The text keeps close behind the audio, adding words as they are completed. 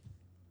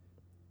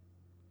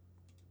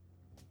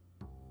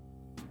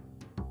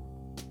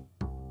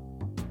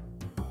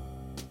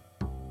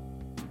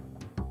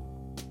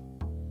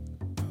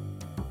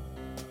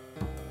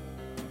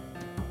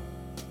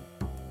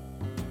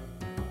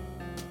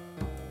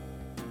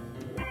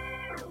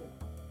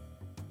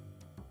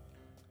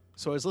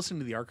So I was listening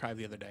to the archive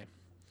the other day,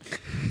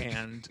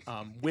 and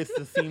with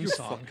the theme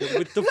song,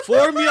 With the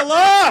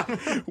formula!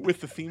 with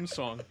the theme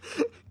song,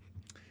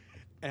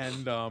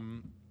 and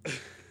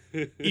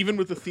even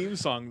with the theme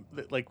song,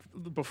 like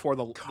before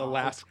the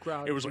last,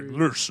 it was like,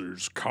 "This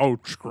is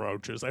Couch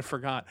Crouches." I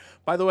forgot.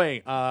 By the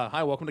way,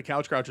 hi, welcome to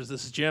Couch Crouches.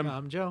 This is Jim.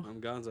 I'm Joe.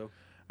 I'm Gonzo.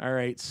 All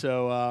right,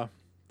 so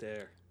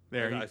There.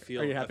 there. I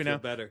feel, are you happy I feel now?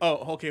 better.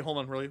 Oh, okay. Hold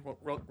on, really,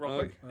 real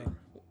quick. Okay.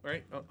 All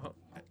right,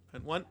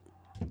 and 1,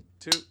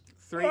 2,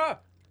 3. Ah!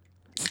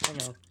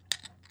 Hang on.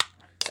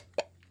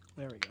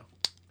 There we go.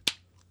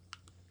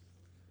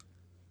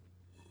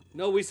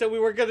 No, we said we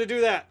weren't going to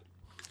do that.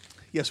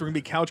 Yes, we're gonna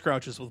be Couch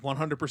Crouches with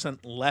 100%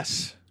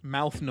 less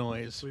mouth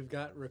noise. We've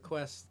got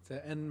requests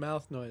to end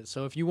mouth noise.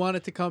 So if you want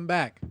it to come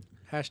back,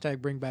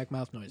 hashtag bring back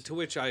mouth noise. To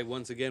which I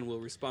once again will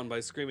respond by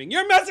screaming,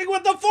 "You're messing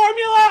with the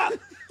formula!"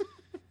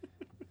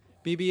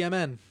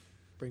 BBMN,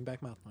 bring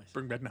back mouth noise.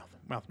 Bring back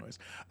mouth noise.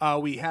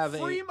 We have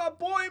my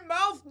boy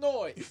mouth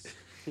noise.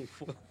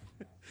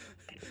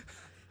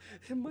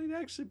 It might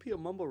actually be a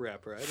mumble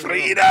rapper. I don't know.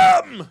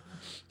 freedom.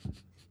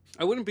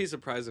 I wouldn't be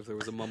surprised if there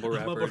was a mumble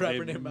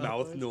rapper, named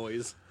Mouth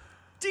Noise.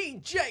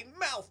 DJ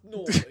mouth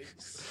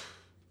noise.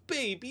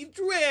 Baby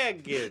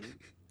Dragon.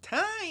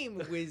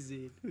 Time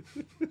wizard.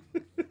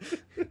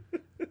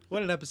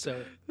 What an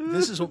episode.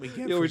 This is what we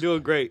get. Yeah, we're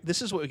doing great.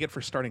 This is what we get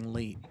for starting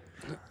late.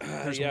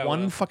 There's yeah,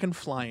 one well. fucking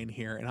fly in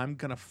here, and I'm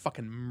gonna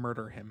fucking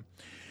murder him.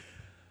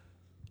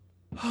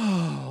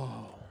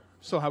 Oh,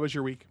 so how was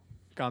your week,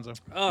 Gonzo?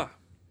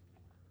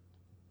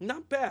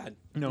 Not bad.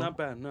 No. Not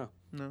bad, no.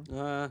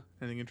 No,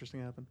 anything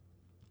interesting happen?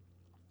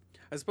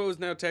 I suppose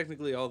now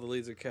technically all the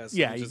leads are cast.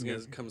 Yeah, I'm you just can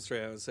going to come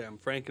straight out and say I'm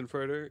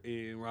Frankenfurter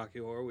in Rocky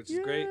Horror, which is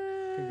great.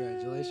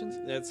 Congratulations.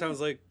 That sounds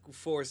like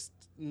forced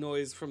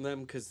noise from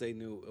them because they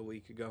knew a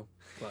week ago.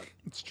 But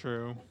It's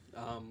true.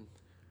 um,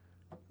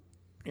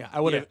 Yeah, I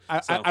would have. Yeah,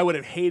 so- I would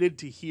have hated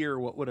to hear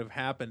what would have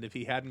happened if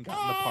he hadn't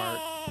gotten the part.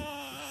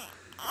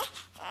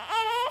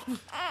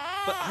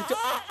 but I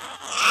don't.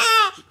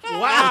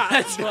 Wow.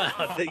 That's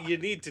loud. You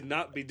need to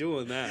not be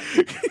doing that.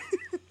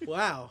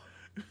 Wow.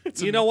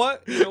 You know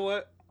what? You know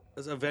what?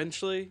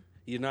 Eventually,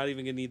 you're not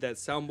even gonna need that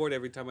soundboard.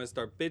 Every time I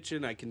start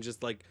bitching, I can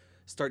just like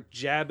start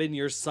jabbing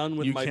your son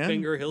with You my can.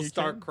 finger. He'll You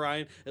start can.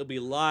 crying. It'll be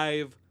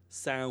live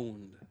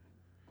sound.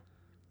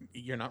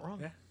 You're not wrong.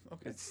 Yeah.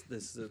 Okay.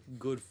 This is a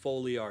good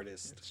Foley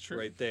artist. It's true.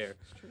 Right there.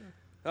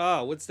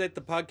 Ah, what's that?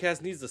 The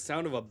podcast needs the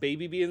sound of a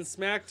baby being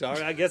smacked. All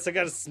right, I guess I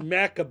gotta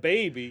smack a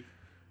baby.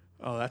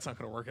 Oh, that's not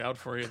going to work out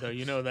for you, though.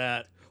 You know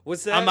that.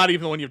 What's that? I'm not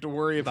even the one you have to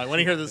worry about. When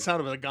you hear the sound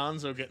of a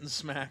Gonzo getting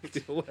smacked,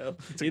 Well,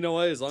 you know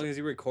what? As long as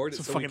you record it,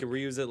 it's a so we fucking- can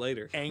reuse it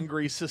later.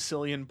 angry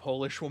Sicilian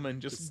Polish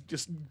woman just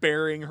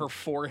burying her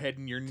forehead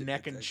in your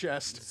neck and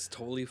chest. It's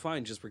totally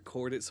fine. Just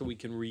record it so we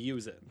can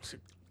reuse it.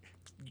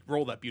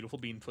 Roll that beautiful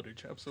bean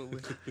footage,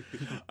 absolutely.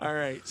 All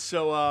right,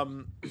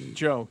 so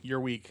Joe, your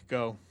week,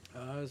 go.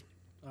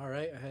 All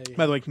right.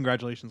 By the way,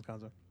 congratulations,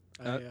 Gonzo,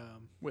 I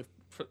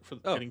for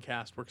Oh, getting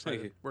cast. We're thank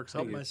excited. you. We're helped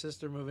excited. my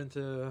sister move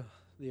into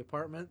the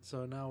apartment,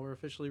 so now we're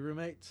officially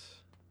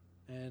roommates.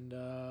 And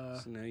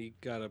So now you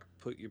gotta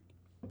put your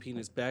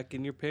penis back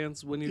in your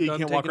pants when you're You done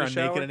can't taking walk a around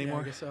shower. naked yeah,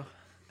 anymore. I guess so.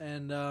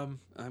 And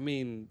I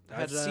mean,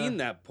 Had, I've seen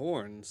that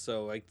porn,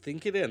 so I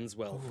think it ends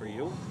well for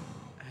you.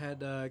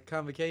 had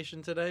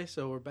convocation today,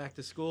 so we're back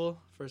to school.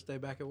 First day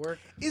back at work.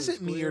 Is for the it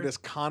school me or year. does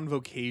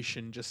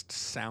convocation just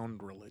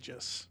sound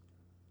religious?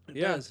 It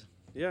Yeah. does.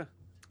 Yeah,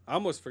 I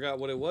almost forgot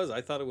what it was.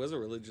 I thought it was a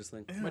religious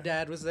thing. My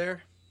dad was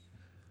there.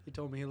 He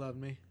told me he loved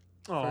me.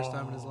 First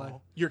time in his life.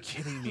 You're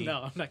kidding me.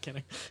 No, I'm not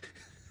kidding.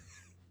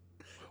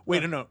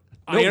 Wait, no.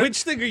 No,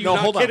 which thing are you No,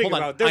 not hold on, kidding hold on.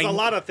 about? There's I- a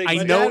lot of things. I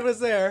My know- dad was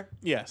there.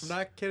 Yes. I'm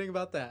not kidding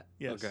about that.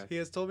 Yes. Okay. He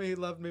has told me he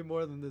loved me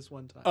more than this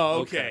one time.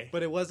 Oh, Okay. okay.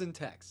 But it was in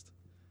text.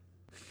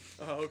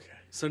 Oh, okay.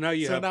 So now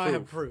you So have now proof. I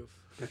have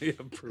proof. You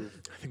have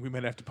proof. I think we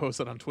might have to post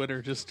that on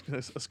Twitter, just a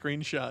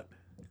screenshot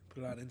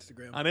Put it on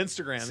Instagram. on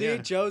Instagram. See, yeah.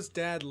 Joe's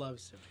dad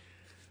loves him.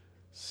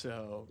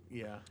 So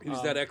yeah.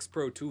 Use that X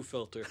Pro 2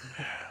 filter.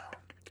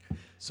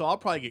 So I'll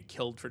probably get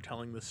killed for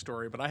telling this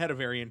story, but I had a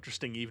very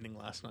interesting evening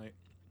last night.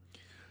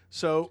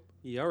 So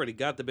You already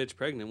got the bitch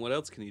pregnant. What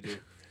else can you do?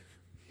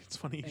 it's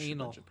funny you should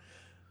Anal.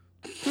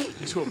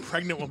 mention. To a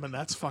pregnant woman,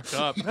 that's fucked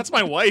up. That's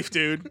my wife,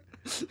 dude.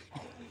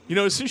 You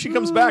know, as soon as she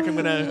comes back, I'm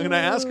gonna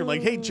ask her,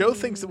 like, "Hey, Joe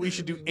thinks that we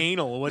should do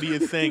anal. What do you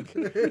think?"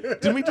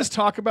 Didn't we just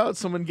talk about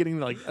someone getting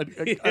like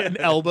an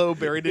elbow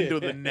buried into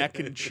the neck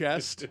and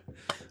chest?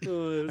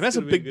 And that's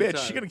a big bitch.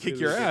 She's gonna kick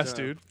your ass,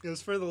 dude. It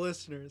was for the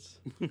listeners.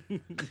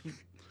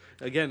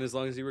 Again, as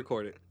long as you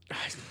record it.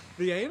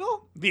 The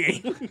anal? The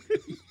anal.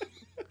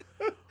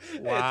 Hey, I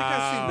think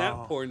I've seen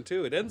that porn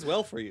too. It ends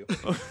well for you.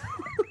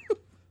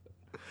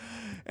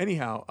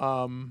 Anyhow,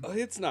 Oh,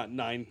 it's not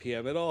 9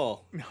 p.m. at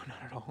all. no, not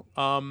at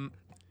all.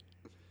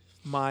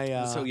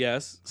 My So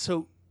yes,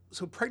 so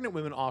pregnant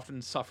women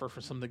often suffer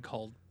from something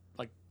called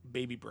like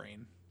baby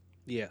brain,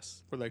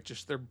 yes. where like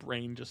just their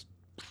brain just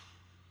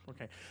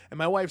okay. And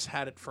my wife's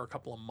had it for a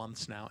couple of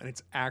months now, and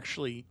it's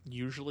actually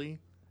usually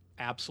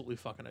absolutely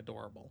fucking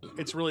adorable.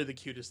 It's really the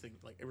cutest thing.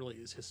 Like, it really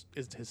is.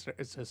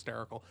 It's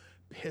hysterical.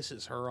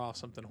 Pisses her off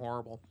something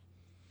horrible.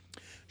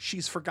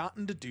 She's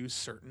forgotten to do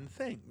certain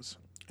things,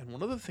 and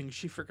one of the things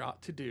she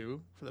forgot to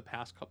do for the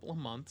past couple of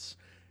months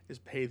is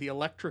pay the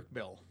electric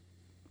bill.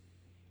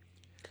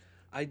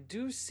 I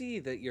do see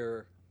that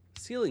your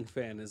ceiling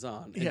fan is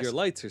on and Yes. your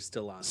lights are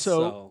still on.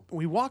 So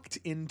I walked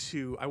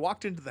into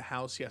the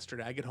house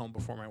yesterday. I get home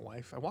before my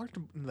wife. I walked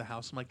into the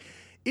house. I'm like,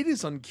 it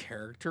is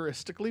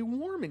uncharacteristically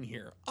warm in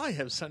here. I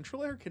have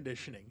central air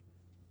conditioning.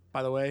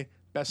 By the way,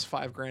 best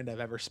 $5,000 I've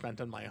ever spent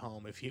on my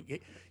home. If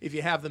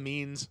you have the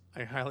means,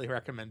 I highly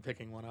recommend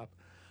picking one up.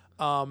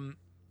 Hold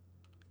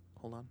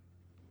on.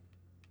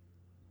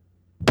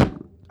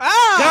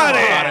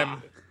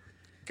 Got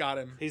Got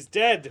him. he's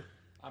dead.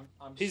 I'm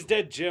He's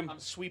dead, Jim. I'm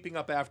sweeping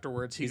up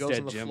afterwards. He He's goes dead,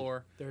 on the Jim.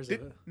 floor. There's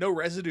No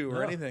residue or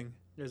No. anything.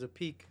 there's a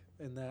peak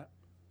in that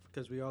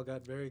because we all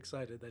got very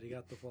excited that he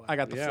got the fly. I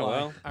got the Yeah, fly.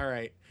 well. All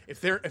right.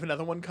 If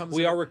another one comes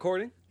We in, are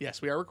recording?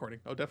 Yes, we are recording.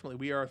 Oh, definitely.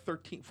 We are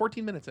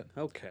 14 minutes in.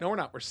 Okay. No, we're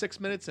not. We're 6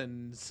 minutes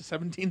and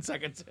 17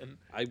 seconds in.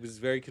 I was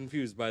very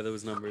confused by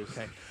those numbers.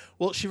 Okay.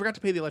 Well, she forgot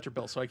to pay the electric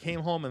bill, so I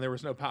came home and there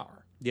was no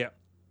power. Yeah.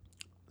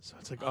 So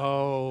it's like,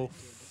 oh,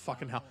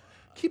 fucking hell.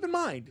 Keep in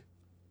mind,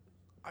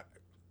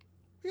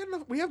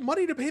 we have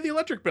money to pay the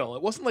electric bill.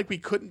 It wasn't like we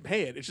couldn't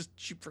pay it. It's just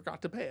she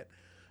forgot to pay it.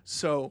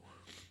 So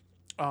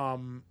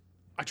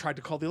I tried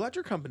to call the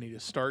electric company to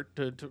start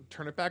to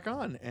turn it back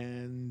on,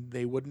 and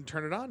they wouldn't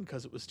turn it on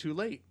because it was too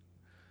late.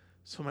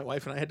 So my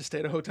wife and I had to stay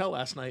at a hotel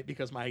last night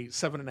because my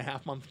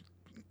 7.5-month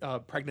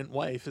pregnant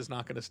wife is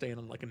not going to stay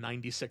in like a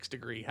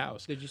 96-degree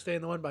house. Did you stay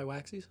in the one by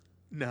Waxy's?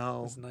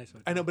 No. That's a nice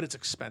one. I know, but it's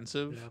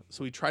expensive. Yeah.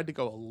 So we tried to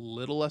go a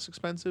little less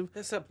expensive.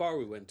 That's that bar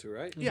we went to,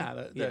 right? Yeah,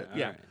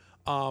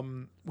 all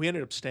right. We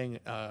ended up staying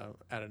at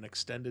an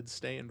extended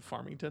stay in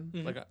Farmington,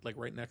 Mhm. like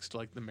right next to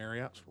like the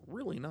Marriott. It was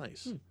really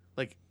nice.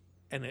 Like,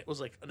 and it was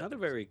like Not a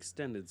very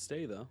extended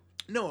stay, though.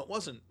 no, it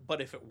wasn't.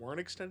 But if it weren't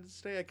extended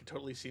stay, I could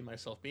totally see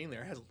myself being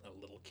there. It has a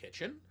little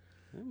kitchen.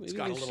 Well, It's maybe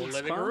got a they little should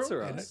living sponsor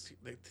room. and us.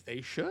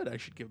 they should. I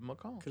should give them a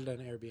call. Could have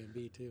done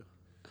Airbnb too.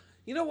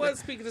 You know what?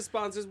 Speaking of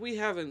sponsors, we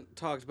haven't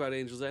talked about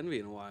Angels Envy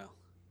in a while.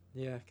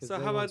 Yeah. 'Cause So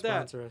they how won't about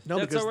that? sponsor us. No,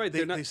 That's because all right, they,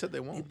 they're not- they said they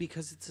won't.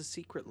 Because it's a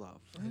secret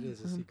love. It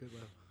is a secret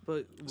love.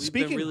 But we've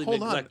Speaking, been really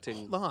hold on, neglecting.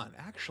 hold on.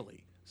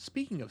 Actually,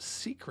 speaking of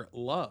secret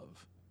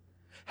love,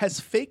 has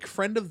fake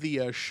friend of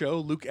the show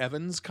Luke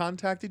Evans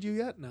contacted you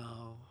yet?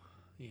 No,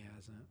 he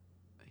hasn't.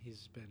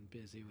 He's been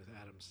busy with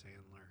Adam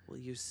Sandler. Well,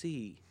 you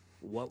see,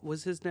 what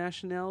was his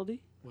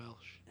nationality?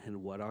 Welsh.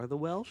 And what are the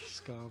Welsh?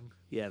 Scum.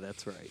 Yeah,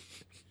 that's right.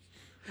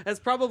 That's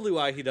probably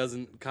why he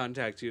doesn't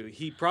contact you.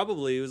 He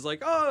probably was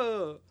like,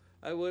 oh,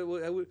 I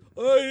would,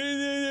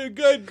 oh,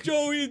 God,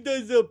 Joey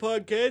does a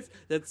podcast.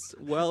 That's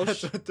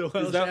Welsh. That's what the Is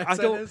Welsh that-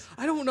 accent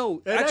I don't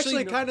know. It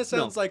actually no- kind of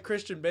sounds no. like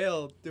Christian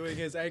Bale doing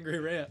his angry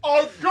rant.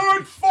 I'm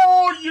good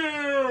for you.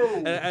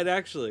 And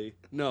actually,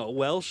 no,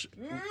 Welsh.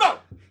 No.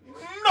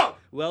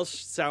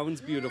 Welsh sounds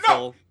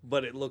beautiful,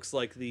 but it looks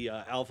like the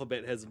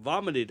alphabet has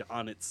vomited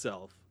on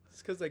itself.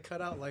 It's because they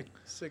cut out like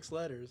 6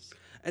 letters.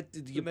 You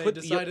And they put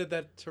decided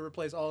that to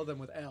replace all of them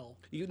with L.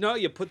 you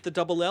put the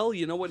double L.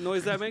 You know what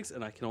noise that makes?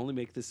 And I can only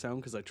make this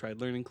sound because I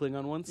tried learning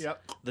Klingon once. Yep.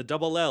 The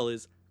double L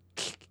is.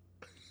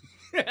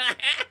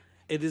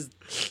 It is.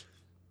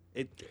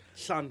 It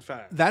sound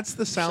fast, That's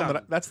the sound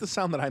Sound. that's the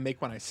sound that I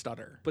make when I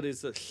stutter. but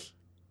it's a.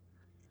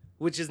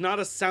 Which is not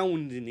a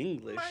sound in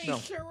English. No.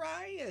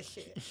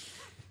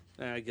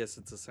 I guess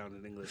it's a sound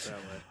in English that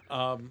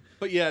way.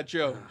 But yeah,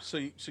 Joe. So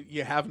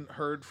you haven't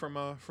heard from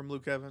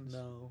Luke Evans?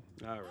 No.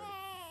 All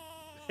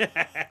right.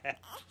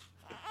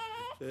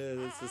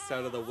 That's the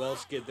sound of the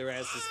Welsh getting their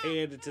asses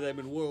handed to them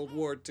in World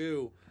War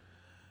II.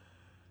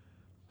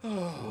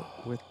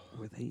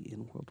 Were they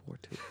in World War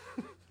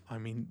II? I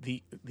mean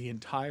the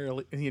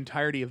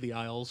entirety of the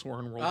Isles were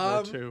in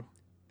World War II.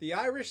 The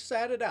Irish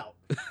sat it out.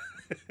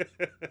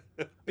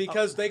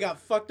 Because they got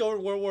fucked over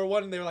in World War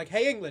I and they were like,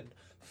 hey, England,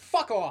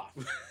 fuck off.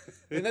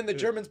 And then the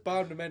Germans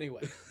bombed them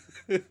anyway.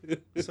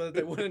 So that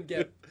they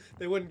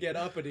wouldn't get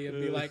uppity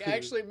and be like,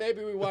 actually,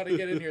 maybe we want to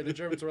get in here. The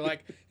Germans were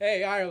like,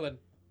 hey, Ireland,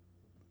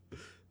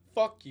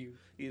 fuck you.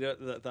 You know,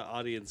 the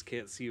audience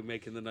can't see you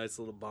making the nice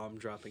little bomb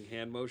dropping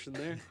hand motion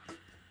there.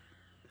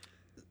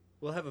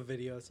 We'll have a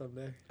video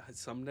someday.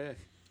 Someday.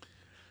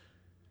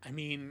 I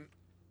mean,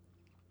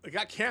 we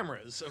got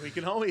cameras, so we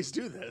can always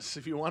do this.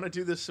 If you want to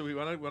do this, so we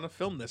want to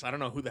film this. I don't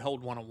know who the hell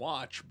would want to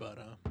watch, but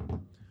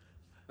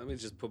Let me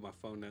just put my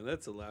phone down.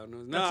 That's a loud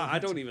noise. No, I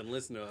don't even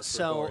listen to us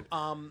so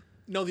record.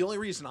 no. The only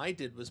reason I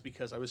did was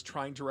because I was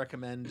trying to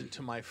recommend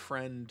to my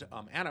friend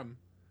Adam,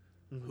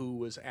 who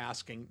was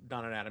asking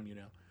Don and Adam,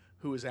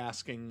 who was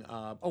asking,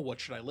 oh, what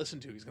should I listen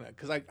to? He's gonna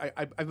because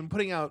I've been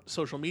putting out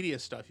social media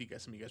stuff.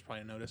 Some of you guys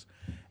probably noticed,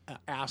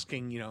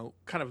 asking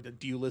kind of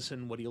do you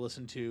listen? What do you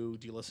listen to?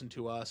 Do you listen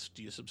to us?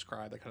 Do you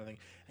subscribe? That kind of thing.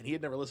 And he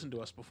had never listened to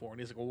us before, and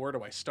he's like, well, where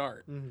do I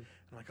start? I'm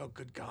like, oh,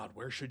 good God,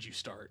 where should you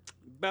start?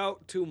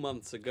 About 2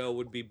 months ago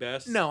would be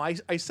best. No,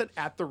 I said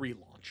at the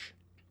relaunch.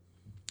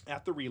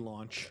 At the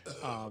relaunch,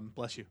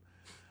 bless you.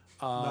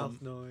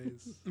 Mouth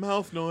noise.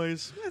 Mouth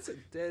noise.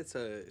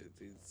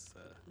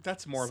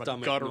 That's more of a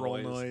Stomach guttural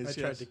noise. noise.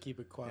 I tried yes. to keep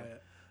it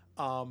quiet.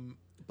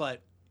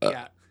 But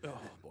yeah. Oh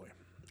boy.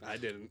 I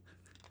didn't.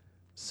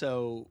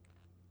 So,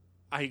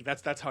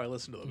 that's how I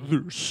listen to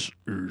them. This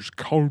is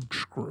Couch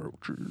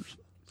Scrouches.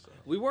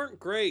 We weren't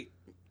great.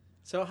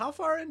 So how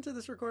far into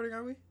this recording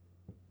are we?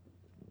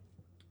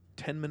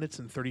 10 minutes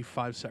and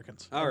 35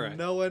 seconds. All right.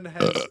 No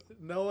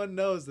one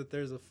knows that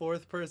there's a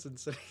fourth person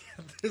sitting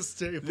at this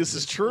table. This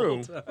is true.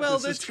 whole time. Well, This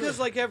is that's true. because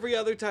like every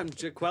other time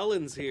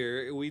Jaquelin's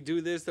here, we do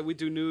this, that we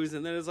do news,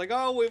 and then it's like,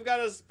 oh, we've got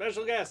a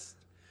special guest.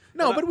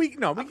 No, But but we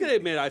I'm gonna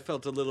admit, I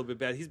felt a little bit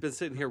bad. He's been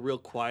sitting here real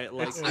quiet,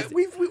 like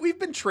we've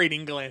been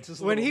trading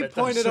glances. A When little he bit,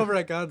 pointed though. over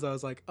at Gonzo, I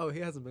was like, "Oh, he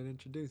hasn't been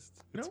introduced."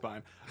 It's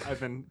fine. I've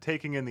been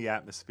taking in the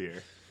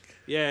atmosphere.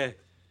 yeah.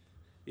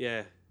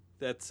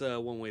 That's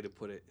one way to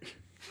put it.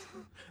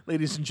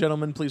 Ladies and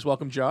gentlemen, please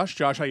welcome Josh.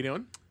 Josh, how you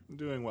doing? I'm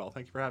doing well.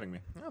 Thank you for having me.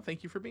 Oh,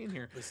 thank you for being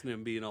here. Listen to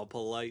him being all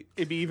polite.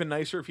 It'd be even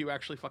nicer if you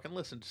actually fucking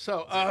listened.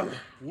 So,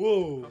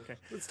 Whoa! okay.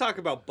 Let's talk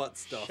about butt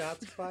stuff.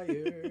 Shots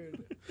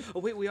fired. Oh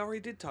wait, we already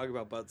did talk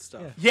about butt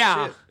stuff. Yeah.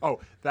 Yeah, Shit.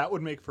 Oh, that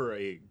would make for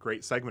a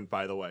great segment,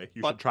 by the way.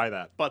 You But- should try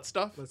that. butt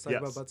stuff. Let's talk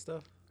Yes. about butt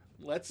stuff.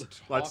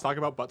 Let's talk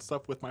about butt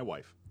stuff with my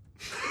wife.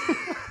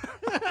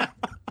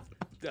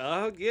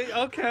 Yeah,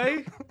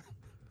 okay.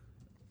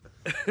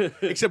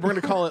 Except we're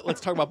gonna call it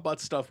 "Let's talk about butt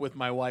stuff with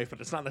my wife," but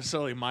it's not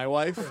necessarily my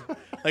wife.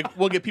 Like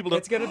we'll get people to.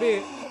 It's gonna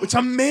be, It's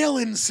a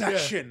mail-in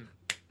section.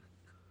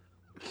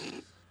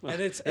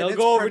 and it's It'll and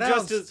go it's over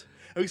pronounced, just as.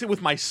 We say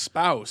with my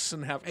spouse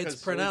and have. It's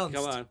 'cause- pronounced.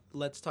 Come on.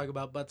 Let's talk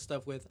about butt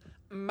stuff with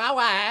my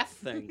wife.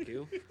 Thank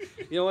you.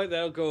 You know what?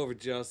 That'll go over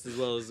just as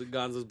well as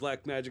Gonzo's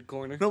Black Magic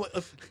Corner. No,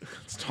 let's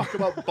talk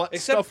about butt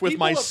Except stuff with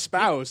my people-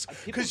 spouse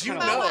people because you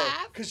kinda-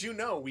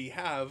 know we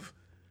have.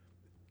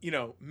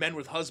 Men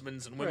with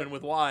husbands and women Right.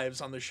 with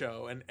wives on the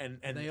show, and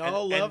They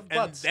all love butt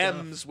and stuff.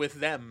 thems with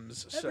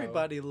thems. So.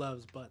 Everybody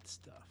loves butt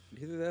stuff.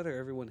 Either that or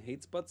everyone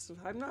hates butt stuff.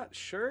 I'm not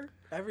sure.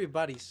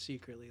 Everybody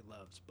secretly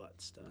loves butt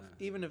stuff.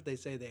 Even if they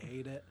say they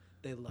hate it,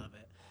 they love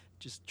it.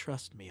 Just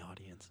trust me,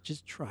 audience.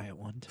 Just try it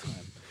one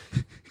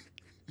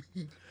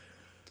time.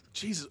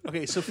 Jesus.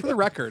 Okay, so for the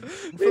record,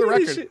 Maybe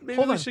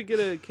hold we on. should get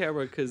a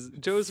camera because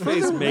Joe's For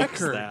face the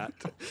makes record, that.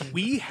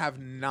 We have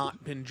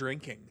not been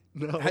drinking.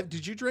 No.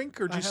 Did you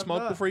drink or did I you have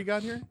smoke not. before you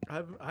got here?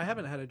 I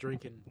haven't had a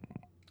drink in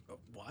a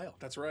while.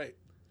 That's right.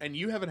 And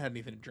you haven't had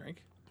anything to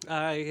drink.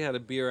 I had a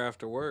beer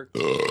after work.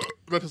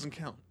 That doesn't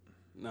count.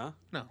 No,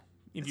 No.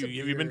 It's Have a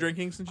you been beer.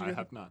 drinking since you I got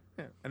have not.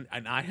 here? Yeah.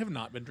 And I have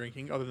not been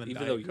drinking other than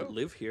even Diet though you Coke.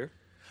 live here.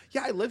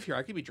 Yeah, I live here.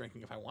 I could be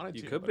drinking if I wanted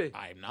You to. could but be.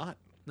 I'm not.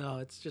 No,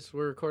 it's just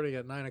we're recording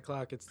at 9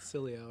 o'clock. It's the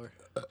silly hour.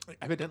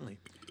 Evidently.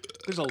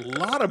 There's a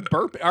lot of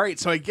burp. All right,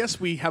 so I guess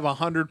we have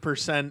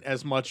 100%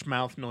 as much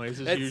mouth noise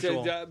as That's,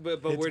 usual.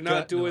 but It's we're not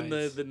gut doing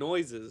noise. the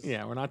noises.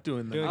 Yeah, we're not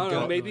doing Doing that. I don't know.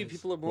 gut Maybe noise.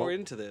 people are more Well,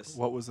 into this.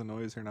 What was the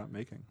noise you're not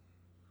making?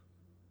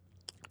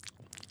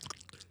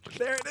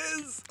 There it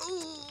is.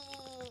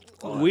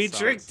 Oh, We that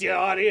tricked sounds- you,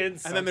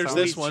 audience. And then there's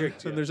We this one.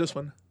 tricked And you. there's this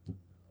one.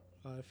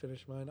 I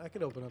finished mine. I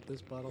could open up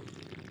this bottle.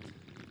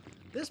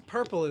 This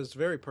purple is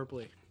very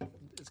purpley.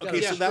 It's got Okay,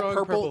 a so that strong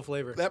purple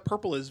flavor. That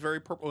purple is very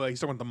purple. Well, he's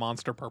talking about the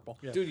monster purple.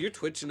 Yeah. Dude, you're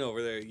twitching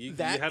over there. You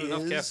That had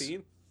enough is-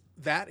 caffeine?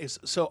 That is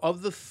so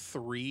of the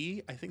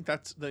three, I think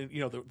that's the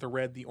the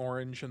red, the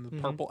orange, and the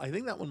Mm-hmm. purple. I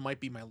think that one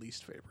might be my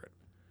least favorite.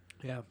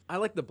 Yeah, I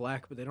like the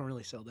black, but they don't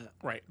really sell that.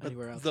 Right. But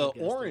Anywhere outside the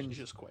gas orange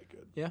stations. is quite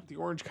good. Yeah? The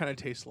orange kind of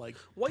tastes like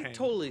White Tang.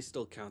 totally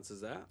still counts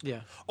as that.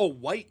 Yeah, Oh,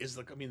 white is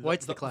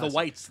White's the classic.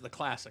 white's the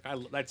classic.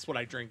 That's what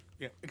I drink.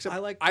 Yeah. Except I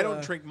like, I don't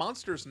uh, drink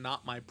Monster's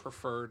not my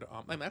preferred.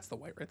 That's the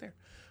white right there.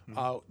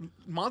 Mm-hmm.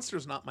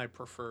 Monster's not my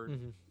preferred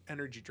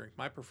energy drink.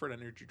 My preferred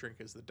energy drink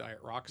is the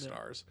Diet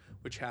Rockstars,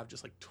 which have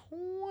just like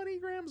 20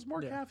 grams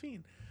more Yeah.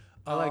 caffeine.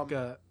 I like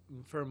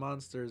for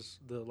monsters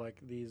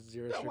these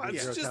zero sugar,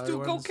 Let's zero just calorie do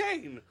ones.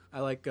 cocaine. I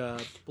like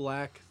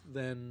black,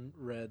 then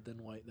red,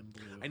 then white, then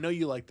blue. I know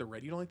you like the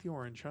red. You don't like the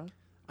orange, huh?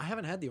 I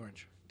haven't had the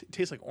orange.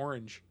 Tastes like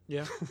orange.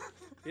 Yeah,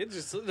 It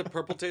just the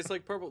purple tastes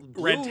like purple.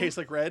 Blue, Red tastes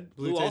like red.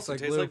 blue tastes also like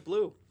tastes blue. like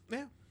blue.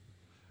 Yeah.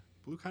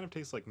 Blue kind of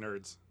tastes like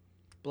nerds.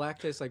 black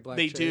tastes like black.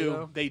 They cherry, do.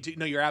 though. They do.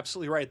 No, you're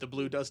absolutely right. The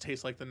blue does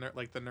taste like the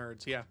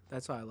nerds. Yeah.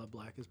 That's why I love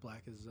black. Is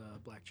black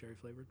black cherry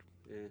flavored.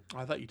 Yeah.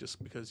 I thought you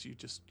just because you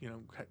just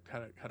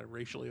had a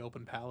racially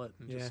open palate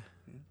and Yeah, just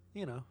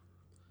you know.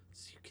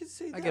 So you can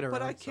say I that, get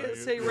but I around. can't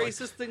So say you like-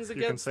 racist things You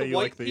can against say the you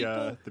white like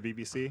people. the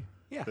BBC.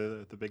 Yeah.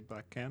 The big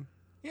black can.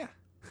 yeah.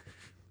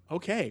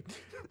 Okay.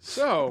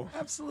 So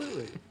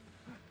Absolutely.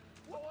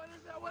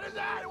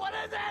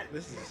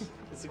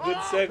 It's a good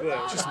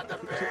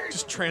segue.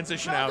 just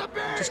transition out.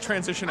 Just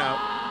transition out.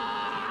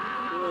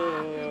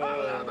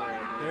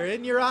 They're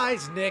in your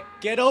eyes, Nick.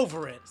 Get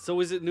over it. So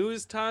is it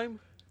news time?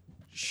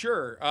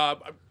 Sure.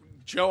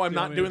 Joe, I'm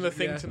not doing the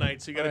thing Yeah.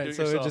 tonight, so you got to Alright, do it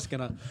so yourself. we're just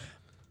gonna.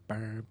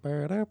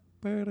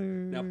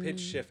 Now pitch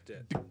shift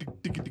it.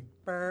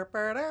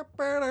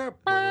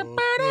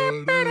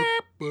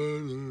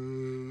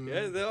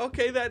 Yeah.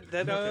 Okay. That.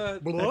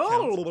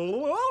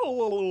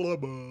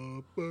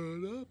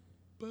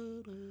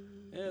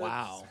 Yeah,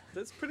 Wow.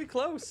 that's pretty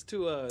close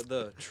to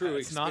the true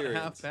It's not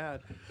experience.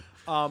 half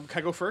bad. Can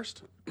I go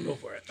first? Go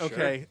for it.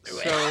 Okay,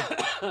 so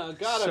Oh,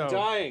 God, So- I'm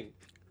dying.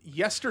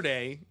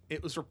 yesterday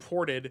it was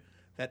reported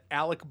that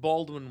Alec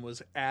Baldwin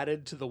was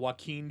added to the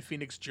Joaquin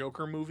Phoenix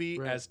Joker movie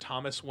Right. as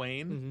Thomas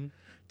Wayne. Mm-hmm.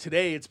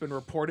 Today it's been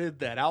reported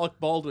that Alec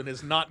Baldwin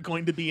is not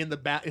going to be in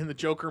the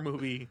Joker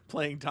movie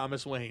playing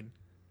Thomas Wayne.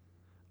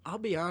 I'll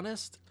be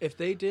honest. If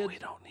they did, We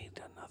don't need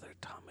another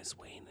Thomas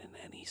Wayne in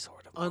any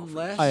sort of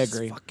unless I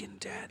agree. fucking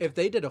dead. if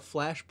they did a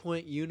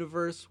Flashpoint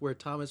universe where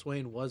Thomas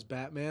Wayne was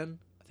Batman,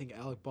 I think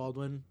Alec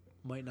Baldwin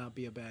might not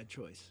be a bad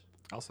choice.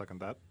 I'll second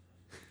that.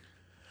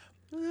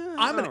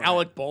 I'm an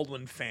Alec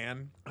Baldwin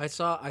fan. I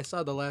saw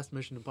the last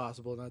Mission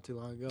Impossible not too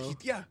long ago.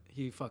 Yeah.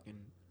 He fucking.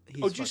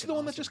 He's Oh, did you see fucking the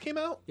one that awesome. just came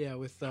out? Yeah,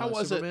 with How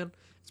was it? Superman.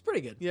 It's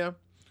pretty good. Yeah.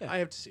 Yeah. I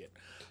have to see it.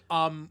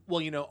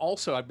 Well,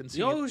 also I've been You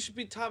seeing. know who should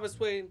be Thomas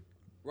Wayne?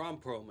 Ron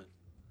Perlman.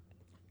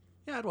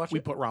 Yeah, I'd watch We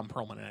it. put Ron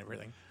Perlman in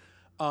everything.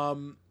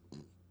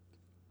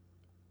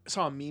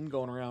 Saw a meme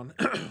going around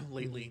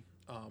lately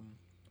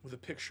with a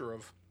picture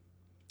of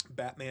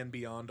Batman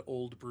Beyond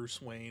old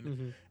Bruce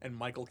Wayne and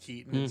Michael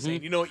Keaton and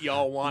saying, you know what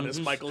y'all want is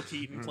Michael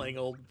Keaton playing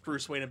old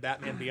Bruce Wayne and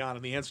Batman Beyond.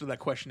 And the answer to that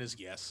question is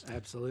yes.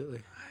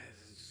 Absolutely.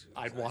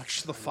 I'd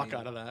watch the fuck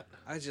out of that.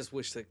 I just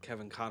wish that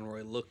Kevin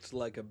Conroy looked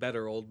like a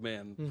better old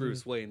man,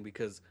 Bruce Wayne,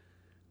 because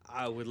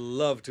I would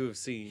love to have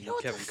seen You know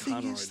what Kevin the thing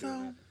Conroy is,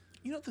 doing though? it.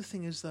 You know what the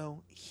thing is,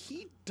 though?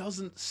 He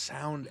doesn't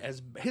sound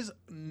as his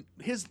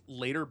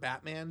later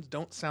Batmans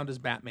don't sound as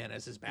Batman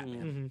as his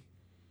Batman.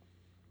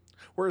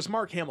 Whereas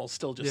Mark Hamill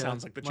still just Yeah,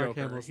 sounds like the Mark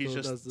Joker. Hamill He still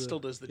just does the- still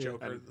does the yeah.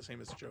 Joker the same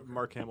as the Joker.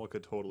 Mark Hamill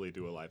could totally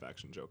do a live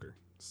action Joker.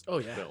 Oh,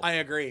 yeah. Still. I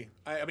agree.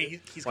 I mean,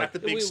 he's got Like- the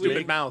big We- stupid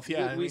we- mouth.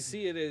 Yeah, I we mean,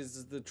 see it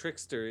as the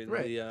trickster in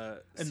Right.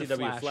 the In the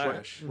CW Flash.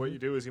 Flash. What you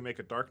do is you make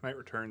a Dark Knight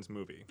Returns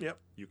movie. Yep.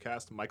 You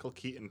cast Michael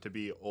Keaton to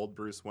be old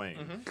Bruce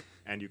Wayne,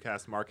 and you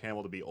cast Mark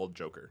Hamill to be old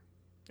Joker.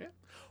 yeah.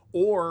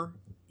 Or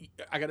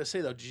I gotta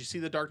say though, did you see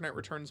the Dark Knight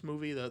Returns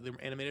movie, the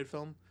animated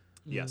film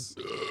Yes.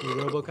 The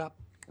RoboCop.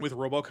 with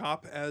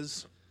RoboCop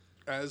as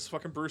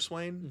fucking Bruce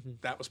Wayne?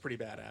 That was pretty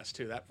badass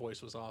too. That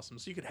voice was awesome.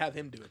 So you could have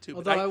him do it too.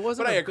 Although I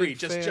wasn't but I a agree. big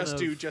Just fan just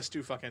do of- just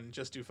do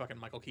fucking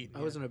Michael Keaton. I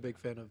yeah. wasn't a big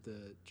fan of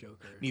the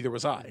Joker. Neither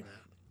was I. in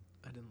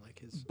that. I didn't like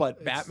his. But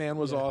it's- Batman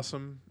was yeah.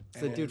 awesome.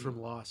 It's the dude and-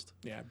 from Lost.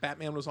 Yeah,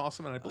 Batman was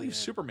awesome, and I believe yeah.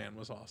 Superman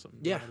was awesome.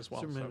 in Yeah, that as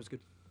well. Superman so. was good.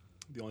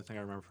 The only thing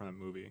I remember from that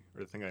movie,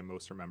 or the thing I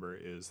most remember,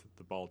 is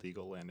the bald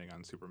eagle landing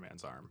on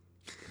Superman's arm.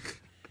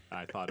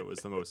 I thought it was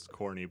the most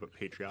corny but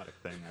patriotic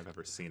thing I've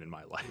ever seen in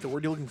my life. The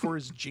word you're looking for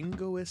is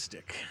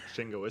jingoistic,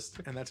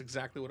 Shingoist. and that's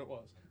exactly what it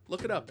was.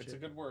 Look it up; it's a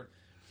good word.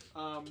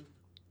 All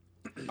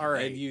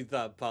right, And you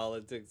thought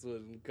politics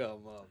wouldn't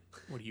come up.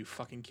 what are you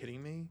fucking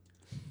kidding me?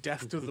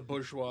 Death to the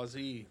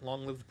bourgeoisie!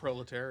 Long live the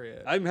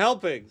proletariat! I'm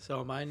helping. So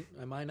am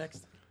I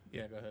next?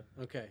 Yeah, go ahead.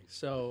 Okay.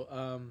 So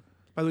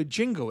By the way,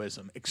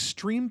 jingoism,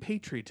 extreme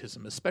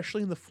patriotism,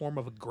 especially in the form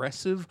of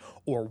aggressive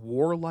or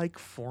warlike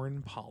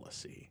foreign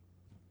policy.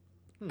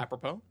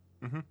 Apropos?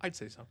 I'd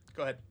say so.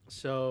 Go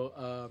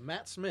ahead.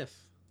 Matt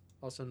Smith,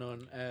 also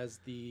known as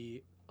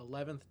the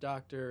 11th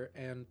Doctor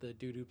and the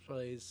dude who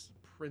plays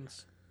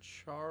Prince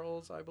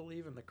Charles, I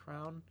believe, in The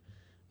Crown,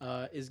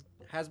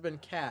 has been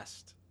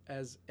cast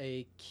as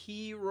a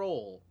key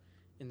role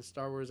in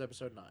Star Wars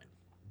Episode 9.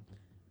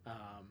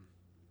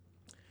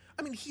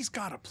 I mean, he's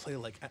got to play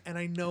like, and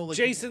I know like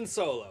Jason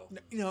Solo.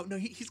 No,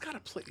 he's got to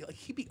play like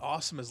he'd be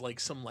awesome as like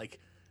some like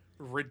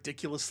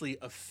ridiculously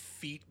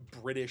effete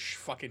British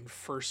fucking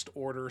First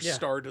Order Yeah.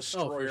 Star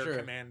Destroyer sure.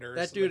 commander. or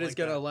That something dude is like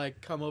gonna that.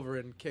 like come over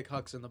and kick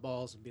Hux in the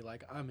balls and be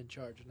like, "I'm in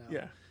charge now."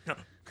 Yeah. No,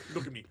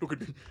 look at me. Look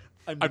at me.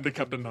 I'm the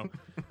captain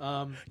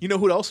now. You know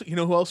who else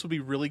would be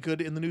really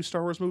good in the new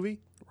Star Wars movie?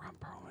 Ron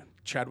Perlman.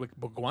 Chadwick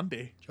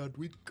Boseman.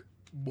 Chadwick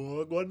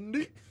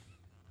Boseman.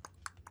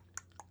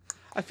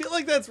 I feel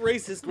like that's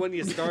racist when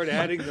you start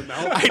adding the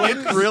mouth. I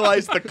didn't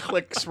realize the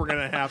clicks were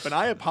gonna happen.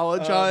 I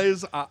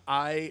apologize.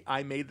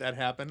 I made that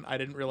happen. I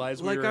didn't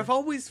realize we Like were. I've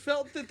always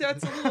felt that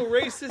that's a little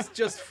racist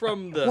just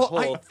from the Well,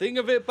 whole thing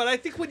of it, but I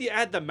think when you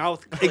add the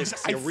mouth clicks,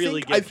 you really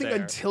get I think there.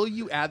 until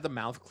you add the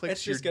mouth clicks,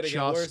 It's just you're gonna just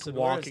get worse and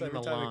worse walking every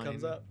the time line. it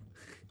comes up.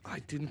 I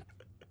didn't.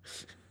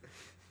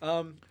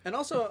 And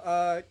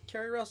also,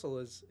 Carrie Russell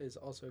is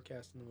also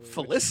cast in the movie. which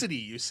Felicity,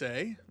 you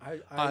say?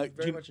 I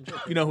very you, much enjoy.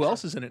 you know who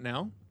else is in it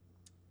now?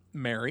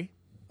 Mary,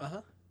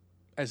 Uh-huh.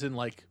 as in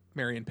like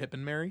Mary and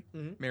Pippin. Mary.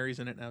 Mhm. Mary's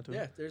in it now too.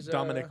 Yeah, there's,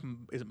 Dominic.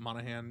 Is it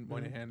Monaghan?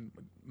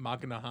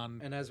 Magnahan.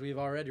 And as we've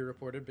already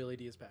reported, Billy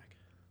D is back.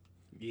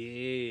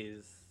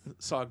 Yes.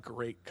 Saw a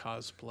great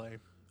cosplay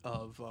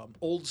of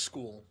old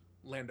school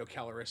Lando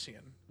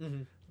Calrissian.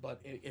 Mhm. But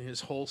in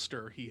his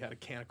holster, he had a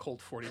can of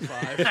Colt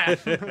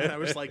 45. And I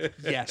was like,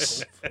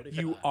 yes,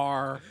 you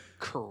are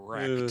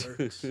correct.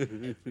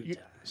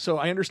 So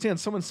I understand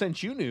someone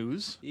sent you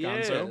news,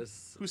 Gonzo.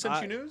 Yes. Who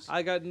sent you news?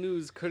 I got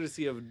news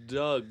courtesy of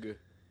Doug.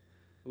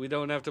 We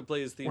don't have to play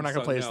his theme song. We're not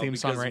gonna play his now theme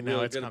song because right now,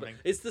 we're it's gonna- coming.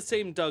 It's the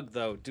same Doug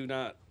though. Do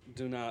not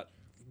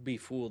be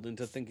fooled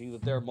into thinking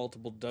that there are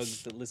multiple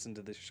Dougs that listen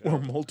to this show. Or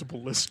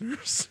multiple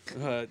listeners.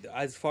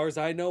 As far as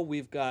I know,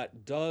 we've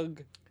got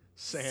Doug,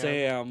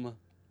 Sam,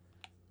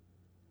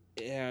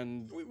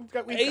 and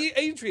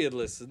Adrian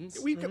listens.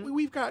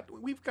 We've got.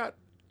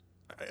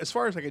 As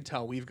far as I can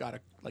tell, we've got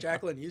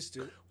Jacqueline used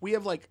to. we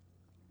have like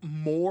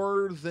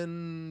more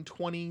than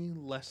 20,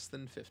 less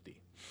than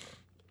 50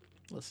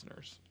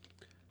 listeners.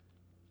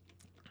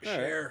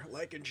 Share,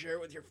 like, and share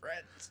with your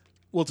friends.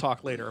 We'll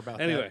talk later about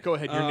Anyway, that. Go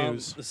ahead, your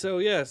news. So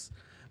yes,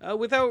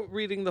 without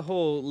reading the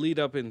whole lead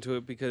up into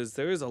it, because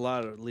there is a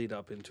lot of lead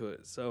up into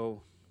it.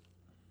 So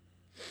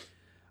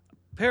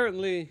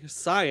apparently,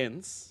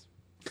 science.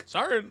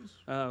 Sorry.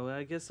 Well,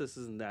 I guess this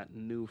isn't that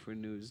new for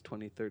news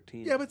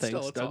 2013. Yeah, but thanks,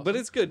 still, it's Doug. awesome. But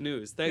it's good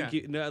news. Thank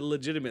Yeah. you. No,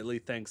 legitimately,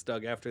 thanks,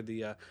 Doug. After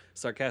the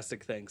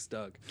sarcastic thanks,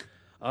 Doug.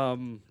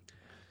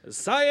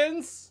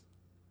 Science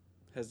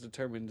has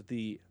determined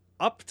the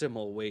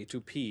optimal way to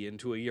pee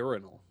into a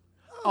urinal.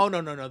 Oh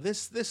no.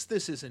 This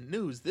isn't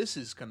news. This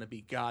is gonna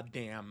be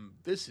goddamn.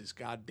 This is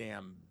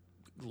goddamn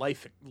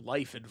life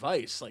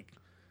advice. Like,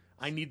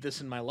 I need this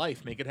in my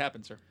life. Make it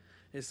happen, sir.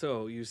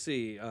 So you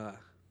see, let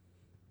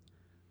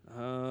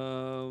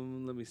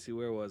me see,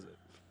 where was it?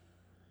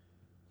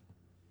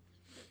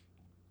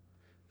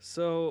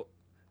 So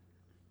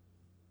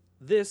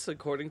this,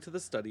 according to the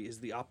study, is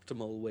the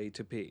optimal way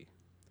to pee.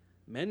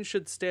 Men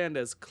should stand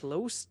as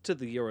close to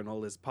the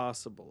urinal as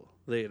possible,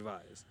 they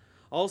advise.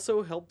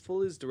 Also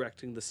helpful is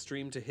directing the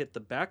stream to hit the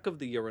back of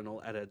the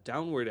urinal at a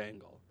downward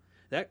angle.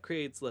 That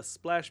creates less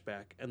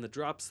splashback, and the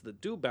drops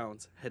that do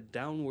bounce head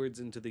downwards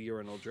into the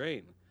urinal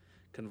drain.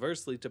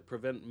 Conversely, to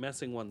prevent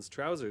messing one's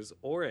trousers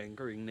or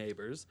angering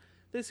neighbors,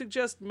 they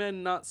suggest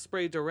men not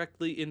spray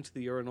directly into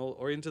the urinal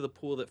or into the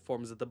pool that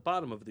forms at the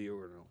bottom of the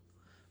urinal.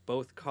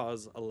 Both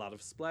cause a lot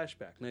of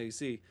splashback. Now, you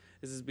see,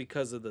 this is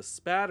because of the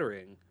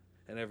spattering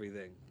and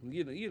everything.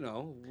 You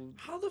know.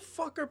 How the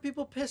fuck are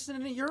people pissing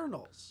in the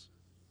urinals?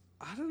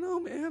 I don't know,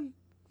 man.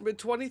 In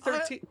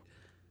 2013...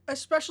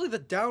 Especially the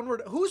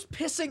downward. Who's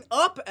pissing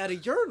up at a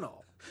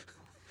urinal?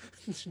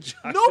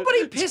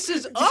 Nobody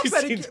pisses up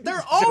at a.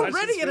 They're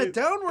already at a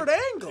downward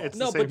angle. It's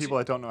No, the same but people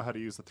that don't know how to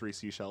use the 3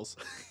 seashells.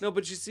 No,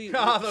 but you see...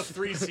 The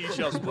 3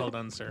 seashells. Well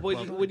done, sir.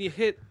 When you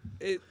hit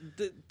it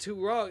too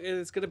wrong, and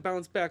it's going to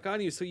bounce back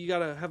on you, so you got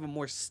to have a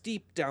more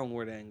steep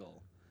downward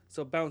angle.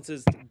 So it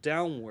bounces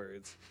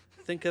downwards.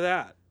 Think of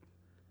that.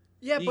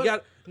 Yeah, You but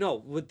got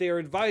what they're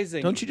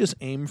advising. Don't you just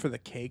aim for the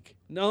cake?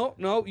 No,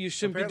 you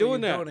shouldn't be Apparently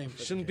doing you that. don't aim for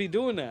the Shouldn't be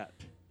doing that.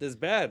 That's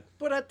bad.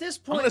 but at this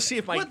I point, want to see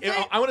if my what they-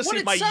 I want to see what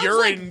if it my sounds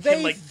urine like they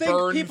can like think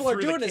burn people are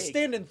through doing the is cake.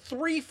 standing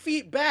 3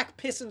 feet back,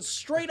 pissing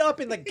straight up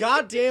in the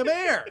goddamn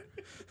air.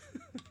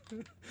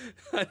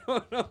 I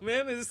don't know,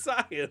 man. It's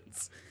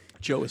science.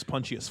 Joe is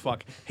punchy as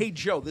fuck. Hey,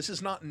 Joe, this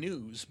is not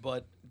news,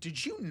 but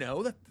did you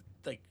know that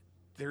like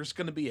there's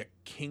going to be a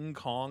King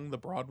Kong the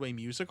Broadway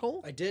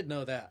musical? I did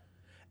know that,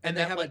 And and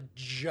they that, have like- a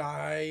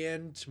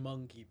giant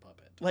monkey puppet.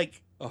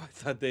 Like, Oh, I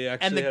thought they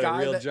and actually the had guy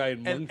a real that,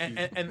 giant and,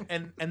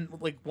 monkey. and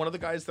like one of the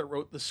guys that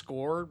wrote the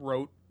score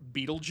wrote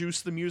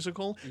Beetlejuice the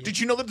musical. Did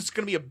you know that it's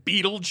going to be a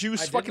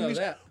Beetlejuice I did fucking know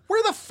musical? that.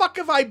 Where the fuck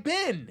have I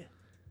been?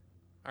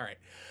 All right.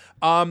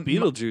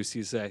 Beetlejuice,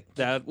 you say?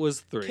 That was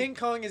 3. King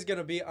Kong is going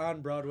to be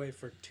on Broadway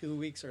for 2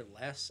 weeks or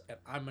less, and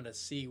I'm going to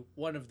see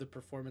one of the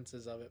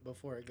performances of it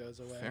before it goes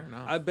away. Fair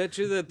enough. I bet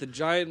you that the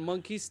giant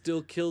monkey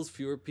still kills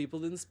fewer people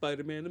than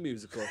Spider-Man the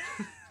musical.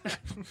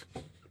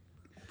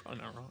 Oh,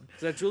 not wrong.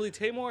 Is that Julie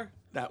Taymor?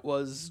 That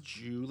was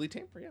Julie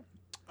Taymor,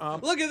 yeah.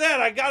 Look at that!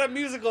 I got a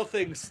musical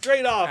thing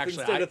straight off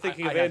Actually, instead of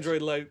thinking I of have Android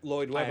to-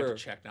 Lloyd I have to Webber.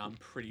 check now. I'm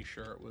pretty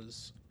sure it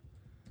was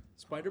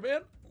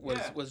Spider-Man?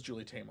 was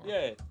Julie Taymor.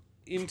 Yeah,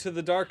 Into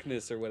the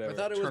Darkness or I whatever.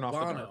 thought it was Turn off the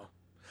dark. Bono.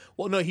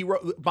 Well, no, he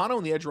wrote Bono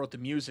and the Edge wrote the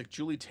music.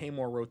 Julie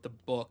Taymor wrote the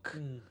book.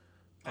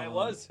 It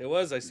was.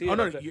 I see. Oh, it.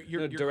 no, up there.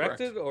 you're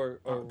directed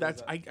correct. or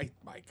That's was I gotta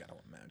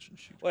imagine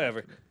she.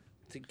 whatever.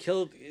 It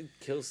kills.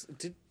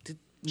 Did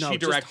no, She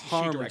just directed- she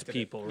harmed directed it.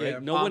 people, right? Yeah,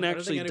 no I one don't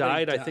actually think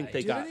anybody died. I think died. they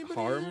Did got anybody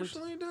harmed.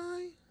 actually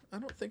die? I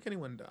don't think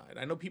anyone died.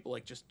 I know people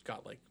like just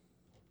got like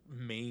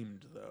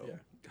maimed though.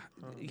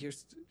 Yeah.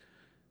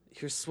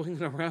 You're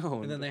swinging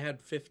around. And then they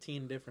had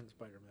 15 different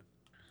Spider-Men.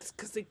 It's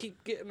because they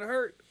keep getting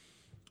hurt.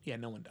 Yeah,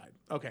 no one died.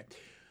 Okay.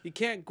 You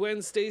can't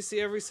Gwen Stacy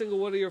every single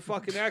one of your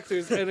fucking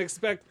actors and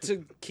expect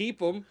to keep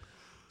them.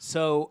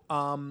 So,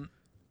 I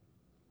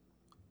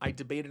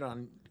debated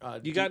on.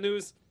 You got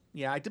news?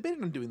 Yeah, I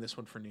debated on doing this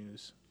one for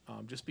news,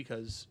 just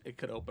because it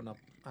could open up,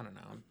 I don't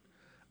know,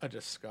 a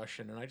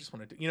discussion, and I just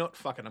wanted to. You know what?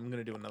 Fuck it, I'm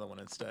gonna do another one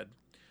instead.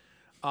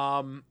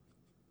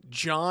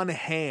 John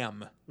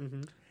Hamm.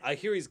 I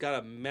hear he's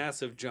got a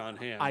massive John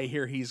Hamm. I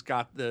hear he's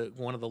got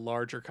one of the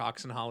larger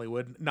cocks in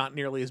Hollywood. Not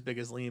nearly as big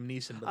as Liam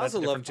Neeson, but I that's a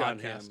also love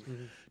different John podcast.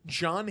 Hamm.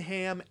 John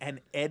Hamm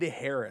and Ed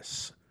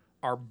Harris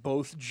are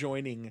both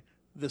joining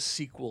the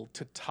sequel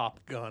to Top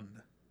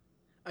Gun.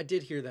 I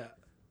did hear that.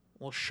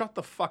 Well, shut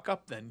the fuck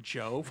up then,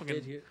 Joe.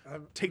 Fucking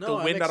take No, the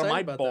I'm wind out of excited my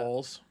about that.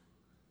 balls.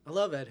 I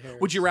love Ed Harris.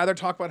 Would you rather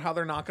talk about how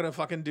they're not going to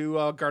fucking do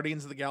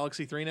Guardians of the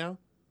Galaxy 3 now?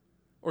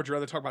 Or would you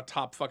rather talk about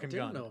Top I fucking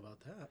didn't Gun? know about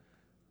that.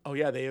 Oh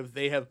yeah, they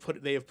have put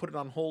it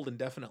on hold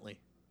indefinitely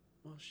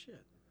Oh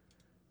shit.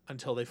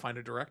 until they find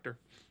a director.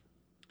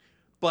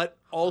 But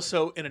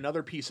also in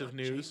another piece of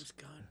news, James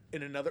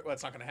Gunn. well,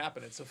 it's not going to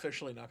happen. It's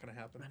officially not going to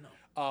happen.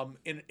 I know.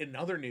 In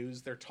other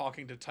news, they're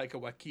talking to Taika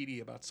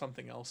Waititi about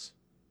something else.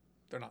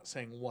 They're not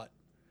saying what.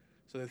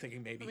 So they're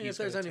thinking maybe. I mean, he's if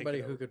there's gonna take anybody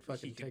it who over, could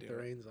fucking he could take do the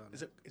it. reins on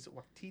Is it. it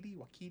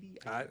Waititi?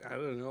 I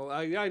don't know.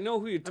 I know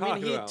who you're I talking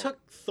mean, he about.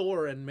 took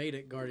Thor and made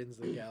it Guardians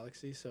of the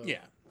Galaxy, so Yeah.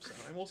 So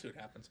and we'll see what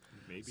happens.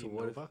 Maybe So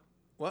what if- Nova.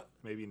 What?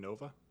 Maybe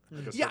Nova.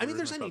 Yeah, I mean,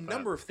 there's any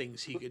number of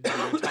things he could do.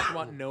 Talk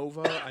about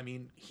Nova. I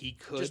mean, he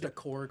could. just a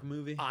Korg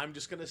movie. I'm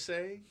just gonna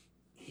say,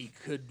 he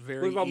could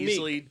very about Meek?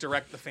 easily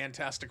direct the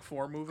Fantastic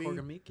Four movie. Korg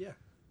and Meek, yeah.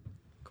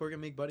 Korg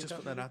and Meek buddy Just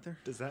cop put that movie? out there.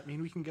 Does that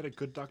mean we can get a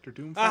good Doctor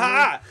Doom? Film?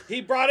 Aha!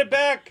 He brought it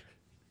back.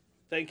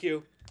 Thank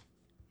you.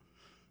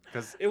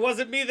 Because It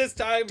wasn't me this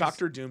time.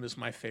 Doctor Doom is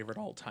my favorite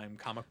all-time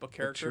comic book Don't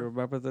you character.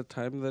 remember the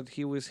time that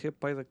he was hit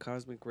by the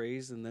cosmic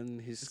rays and then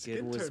his skin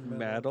skin was turned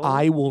metal. metal?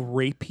 I will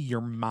rape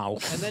your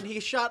mouth And then he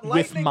shot with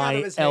lightning out my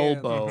of his hand.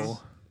 elbow.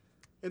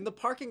 In the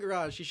parking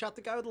garage, he shot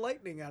the guy with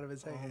lightning out of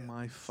his Oh hand.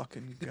 my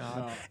fucking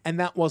god! And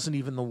that wasn't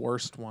even the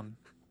worst one.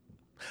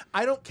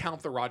 I don't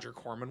count the Roger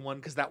Corman one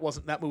because that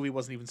movie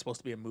wasn't even supposed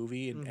to be a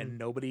movie, and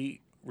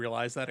nobody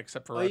realized that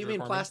except for Oh, Roger you mean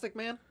Corman. Plastic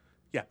Man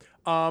Yeah.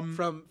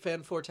 from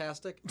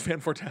Fanfortastic?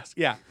 Fantastic.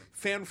 Yeah.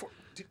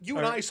 You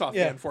and I saw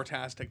Yeah.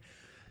 Fantastic.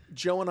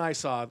 Joe and I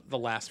saw the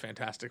last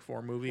Fantastic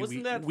Four movie.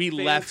 Wasn't that we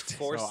Fan left.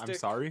 Four- so I'm Stick?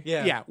 sorry.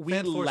 Yeah, we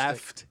Fanforstick.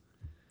 left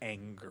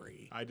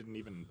angry. I didn't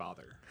even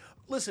bother.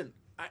 Listen,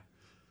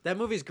 That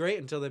movie's great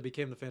until they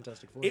became the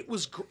Fantastic Four. it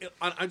was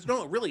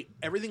no, really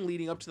everything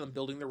leading up to them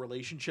building their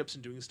relationships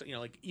and doing stuff. You know,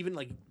 like even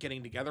like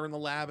getting together in the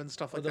lab and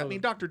stuff like that. I Although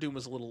mean, Doctor Doom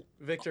was a little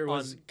Victor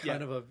was yeah.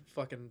 kind of a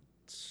fucking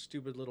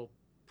stupid little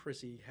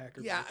prissy hacker.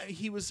 Yeah, bitch.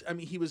 he was. I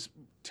mean, he was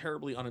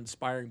terribly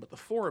uninspiring, but the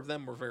four of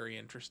them were very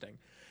interesting.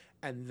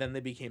 And then they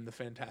became the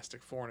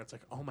Fantastic Four, and it's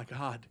like, oh my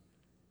god,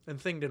 And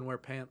Thing didn't wear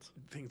pants.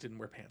 things didn't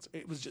wear pants.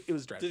 It was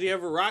dreadful. Did he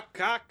have a rock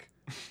cock?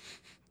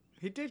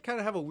 He did kind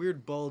of have a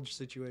weird bulge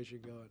situation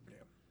going.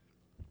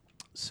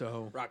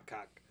 So Rock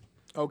cock.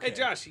 okay, Hey,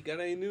 Josh, you got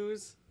any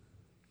news?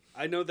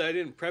 I know that I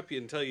didn't prep you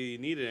and tell you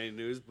needed any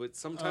news, but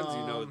sometimes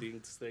you know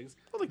these things.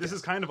 This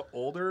is kind of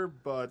older,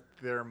 but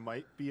there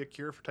might be a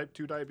cure for type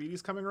 2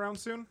 diabetes coming around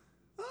soon.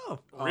 Oh,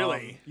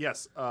 Really?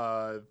 Yes.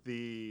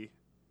 The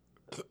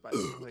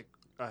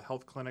a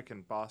health clinic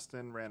in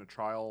Boston ran a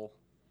trial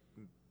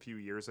a few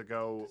years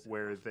ago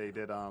where they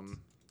did a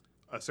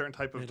certain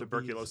type of Little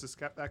tuberculosis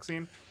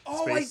vaccine.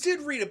 Oh, spaced- I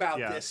did read about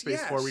Yeah, this.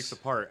 spaced Yes. 4 weeks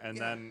apart, and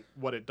then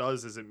what it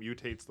does is it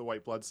mutates the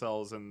white blood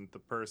cells in the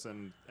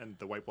person, and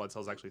the white blood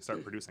cells actually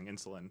start producing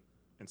insulin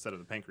instead of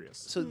the pancreas.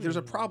 So there's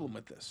a problem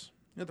with this.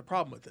 You know what the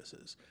problem with this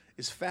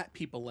is fat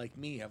people like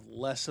me have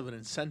less of an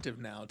incentive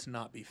now to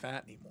not be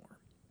fat anymore.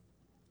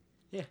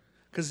 yeah.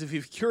 Because if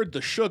you've cured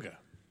the sugar,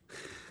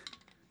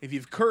 if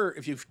you've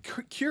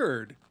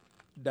cured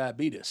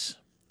diabetes,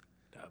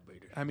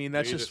 I mean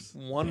that's just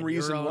one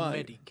reason You're on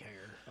why. Medicare.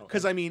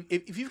 Because I mean,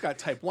 if you've got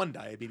type 1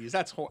 diabetes,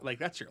 that's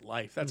that's your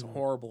life. That's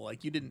horrible.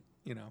 Like you didn't,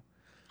 you know.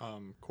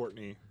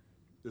 Courtney,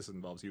 this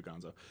involves you,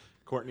 Gonzo.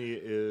 Courtney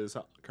is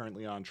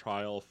currently on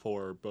trial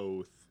for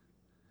both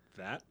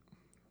that.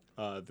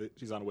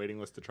 She's on a waiting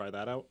list to try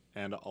that out,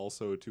 and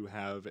also to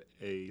have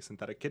a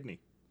synthetic kidney.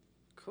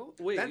 Cool.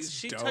 Wait, That's is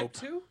she dope. type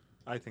 2?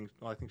 I think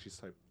she's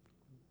type.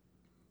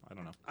 I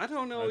don't know. I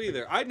don't know I think-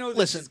 either. I know that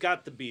Listen, she's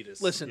got the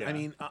beatus. Listen, I Yeah.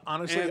 mean,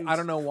 honestly, And I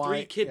don't know why.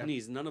 3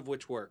 kidneys, none of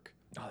which work.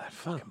 Oh, that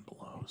fucking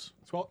blows.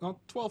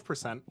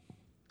 12%.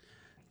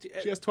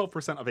 She has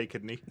 12% of a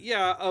kidney.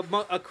 Yeah,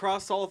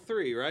 across all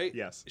 3, right?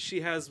 Yes.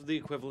 She has the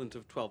equivalent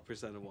of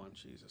 12% of one.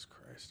 Jesus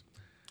Christ.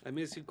 I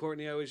miss you,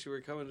 Courtney. I wish you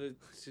were coming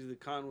to the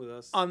con with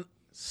us.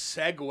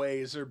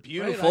 Segues are Right,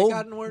 beautiful. I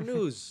got more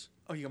news.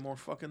 Oh, you got more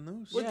fucking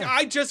news? Look, yeah.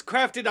 I just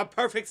crafted a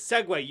perfect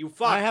segue, you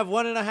fuck. I have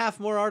 1.5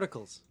 more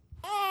articles.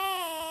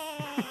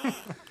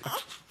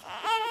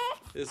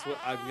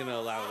 I'm going to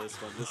allow this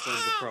one. This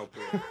one's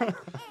appropriate.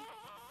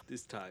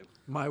 This time.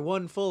 My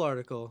one full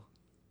article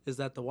is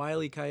that the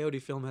Wile E. Coyote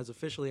film has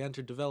officially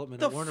entered development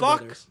The at Warner fuck?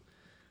 Brothers.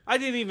 I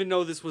didn't even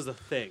know this was a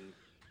thing.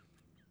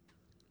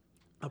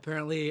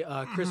 Apparently,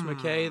 Chris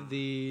McKay,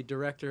 the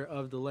director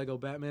of the Lego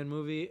Batman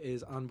movie,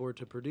 is on board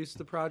to produce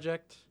the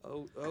project.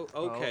 Oh,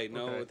 okay.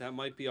 No, okay. that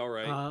might be all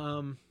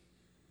right.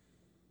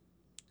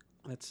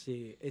 Let's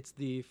see. It's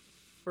the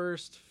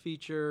first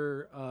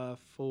feature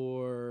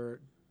for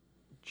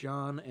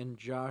John and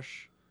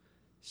Josh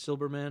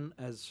Silberman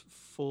as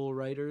full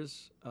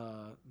writers.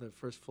 The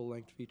first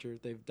full-length feature.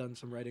 They've done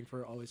some writing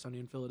for Always Sunny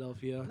in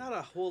Philadelphia. Not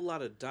a whole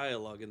lot of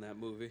dialogue in that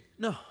movie.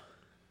 No.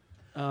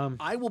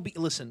 I will be.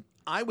 Listen,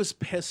 I was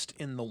pissed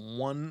in the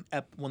one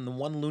when the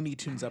one Looney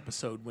Tunes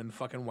episode when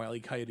fucking Wile E.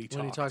 Coyote talked.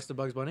 When he talks to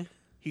Bugs Bunny.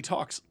 He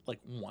talks like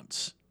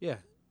once. Yeah,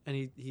 and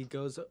he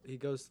goes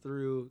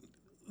through.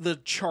 The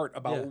chart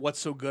about Yeah. what's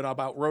so good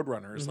about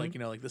Roadrunners, like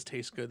like this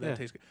tastes good, that Yeah.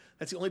 tastes good.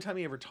 That's the only time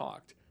he ever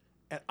talked,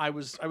 and I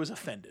was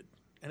offended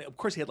And of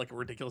course, he had like a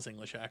ridiculous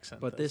English accent.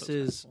 But That's this so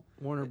is cool.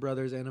 Warner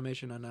Brothers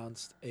Animation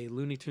announced a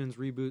Looney Tunes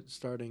reboot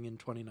starting in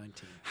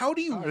 2019. How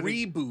do you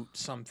reboot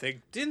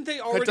something Didn't they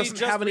that already doesn't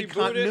just have any reboot it?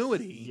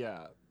 continuity?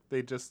 Yeah,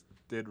 they just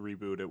did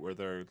reboot it where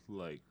they're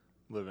like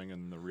living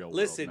in the real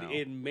Listen, world now.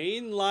 in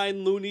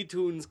mainline Looney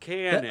Tunes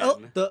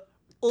canon, The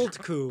old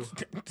coup.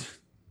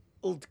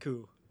 Old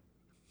coup.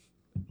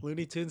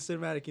 Looney Tunes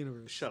Cinematic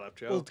Universe. shut up,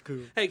 Joe. Old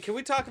coup. Hey, can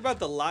we talk about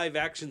the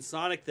live-action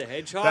Sonic the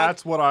Hedgehog?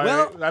 That's what I.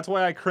 Well, that's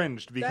why I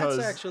cringed because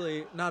That's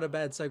actually not a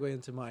bad segue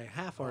into my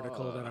half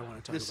article that I want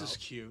to talk This about. is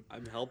cute.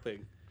 I'm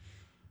helping.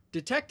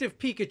 Detective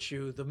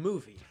Pikachu, the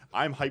movie,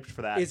 I'm hyped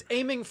for that. is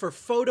aiming for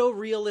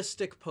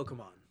photorealistic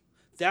Pokemon.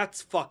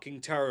 That's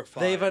fucking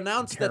terrifying. They've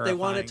announced that they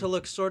want it to Terrifying.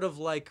 look sort of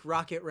like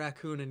Rocket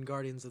Raccoon and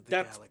Guardians of the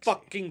That's Galaxy.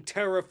 fucking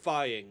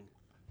terrifying.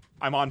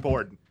 I'm on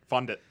board.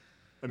 Fund it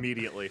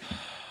immediately.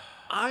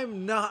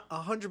 I'm not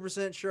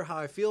 100% sure how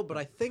I feel, but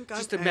I think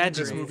Just I'm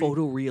imagine angry. a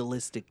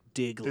photorealistic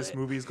Diglett. This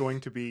movie is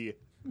going to be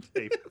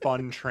a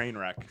fun train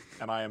wreck,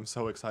 and I am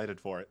so excited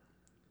for it.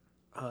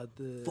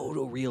 The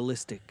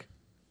Photorealistic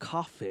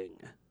coughing.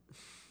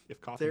 If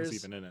coughing's There's-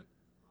 even in it.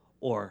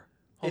 Or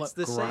it's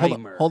the same.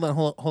 Grimer. Hold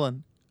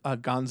on.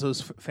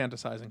 Gonzo's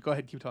fantasizing. Go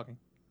ahead, keep talking.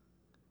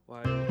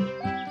 Why?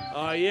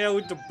 Oh, yeah,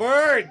 with the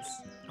birds.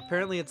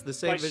 Apparently, it's the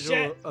same My visual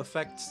shit.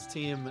 effects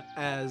team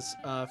as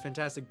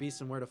Fantastic Beasts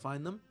and Where to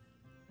Find Them.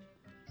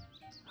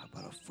 How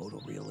about a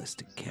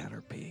photorealistic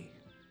Caterpie?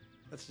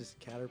 That's just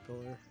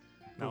Caterpillar.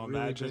 Now Really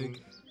imagine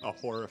big. a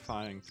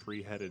horrifying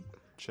three-headed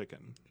chicken.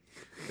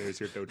 There's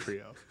your dough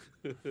trio.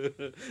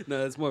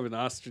 No, that's more of an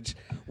ostrich.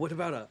 What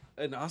about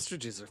an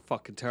ostriches are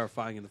fucking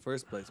terrifying in the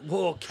first place.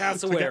 Whoa,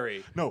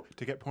 cassowary.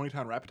 To get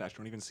Ponytown Rapidash,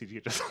 don't even CG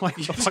it. Just like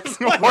the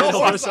fucking Like horse a on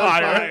horse on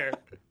fire. fire.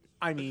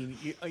 I mean,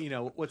 you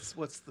know what's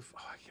the? Oh,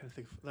 I can't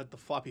think of the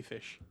floppy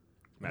fish.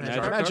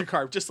 Magikarp?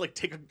 Magikarp. Just like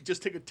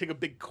take a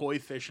big koi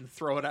fish and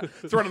throw it on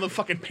the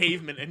fucking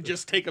pavement and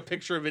just take a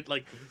picture of it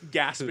like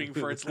gasping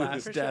for its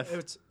last Pretty sure death.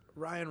 It's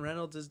Ryan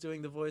Reynolds is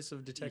doing the voice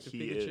of Detective He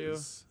Pikachu.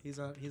 is. He's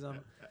on.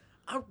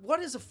 What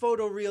is a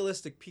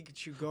photorealistic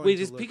Pikachu going Wait,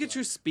 to is look Pikachu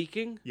like?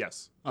 speaking?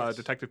 Yes. Yes.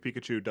 Detective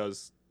Pikachu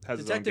has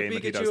his Detective own game,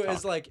 and he does Pikachu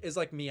talk. is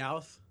like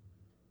Meowth,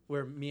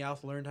 where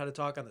Meowth learned how to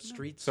talk on the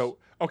streets. So,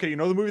 okay, you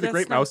know the movie The That's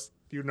Great not- Mouse?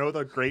 You know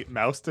the Great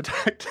Mouse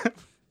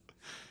Detective?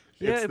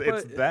 Yeah,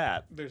 it's but-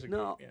 that. There's a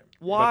No. yeah.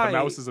 Why? But the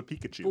mouse is a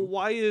Pikachu. But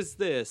why is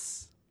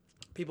this?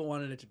 people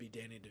wanted it to be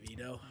Danny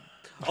DeVito.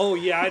 Oh,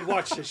 yeah, I'd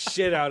watch the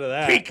shit out of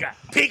that. Pika,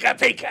 Pika,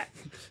 Pika,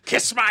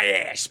 kiss my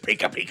ass,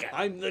 Pika, Pika.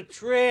 I'm the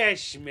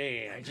trash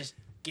man. Just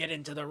get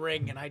into the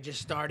ring and I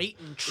just start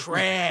eating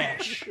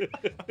trash.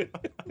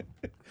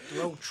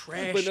 Throw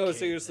trash. But no, cans.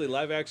 seriously,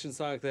 live action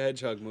Sonic the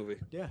Hedgehog movie.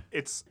 Yeah.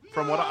 It's,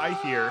 from what I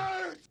hear,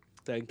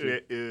 Thank you.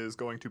 it is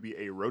going to be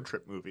a road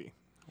trip movie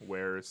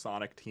where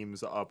Sonic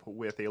teams up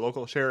with a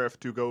local sheriff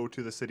to go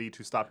to the city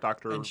to stop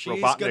Dr. And she's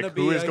Robotnik, gonna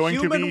be who is a going to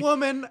human be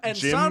woman, and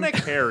Jim Sonic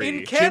Carrey.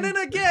 in canon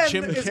again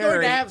Jim is going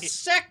Carrey to have i-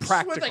 sex with a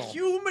practical.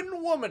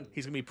 human woman.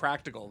 He's gonna be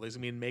practical. There's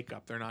gonna be in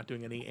makeup. They're not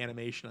doing any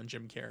animation on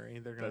Jim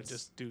Carrey. They're gonna That's-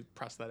 just do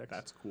prosthetics.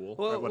 That's cool.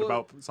 Well, what well-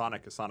 about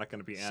Sonic? Is Sonic going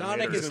to be animated?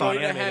 Sonic or is is going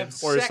Sonic, to have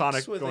or is sex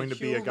Sonic with going to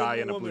be a guy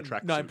in a blue human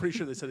tracksuit? No, I'm pretty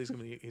sure they said he's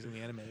gonna be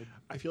animated.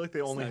 I feel like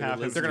they only not have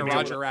even him. They're gonna teaming up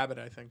Roger with- Rabbit,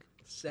 I think.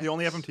 They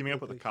only have him teaming up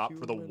with a Sex cop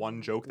for the human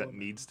one joke that woman.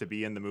 needs to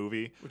be in the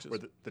movie, Which is- where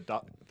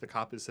the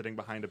cop is sitting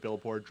behind a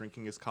billboard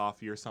drinking his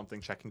coffee or something,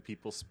 checking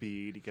people's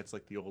speed. He gets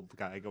like the old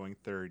guy going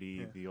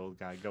 30, the old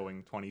guy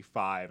going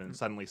 25, and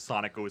suddenly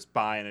Sonic goes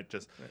by and it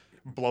just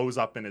blows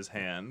up in his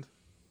hand.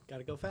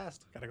 Gotta go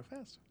fast. Gotta go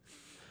fast.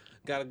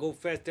 Gotta go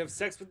fast to have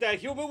sex with that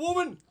human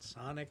woman.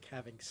 Sonic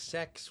having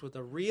sex with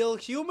a real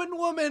human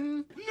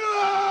woman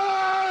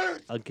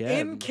Again.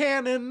 in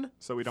canon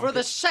So we don't for get,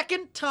 the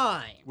second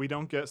time. we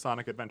don't get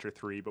Sonic Adventure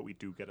 3, but we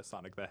do get a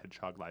Sonic the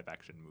Hedgehog live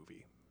action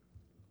movie.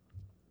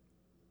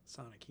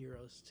 Sonic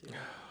Heroes too.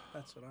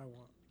 That's what I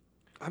want.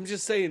 I'm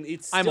just saying,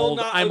 it's still I'm old.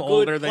 not I'm a good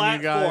older than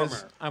you guys.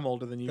 platformer. I'm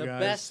older than you The guys.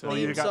 best so- Well,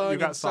 theme you got- song you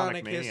got in Sonic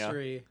Sonic Mania.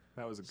 history.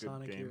 That was a good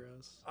Sonic game.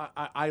 Heroes.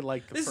 I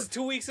like the This fir- is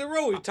 2 weeks in a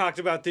row we've talked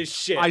about this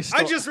shit. I I,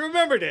 still- just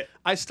remembered it.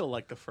 I still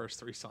like the first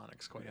three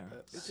Sonics quite a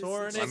bit.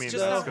 Soren it's I mean, just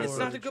that's not, it's good.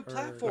 not a good The The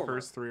platformer.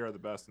 first three are the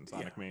best, and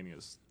Sonic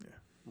Mania's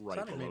right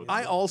Sonic below Mania. them.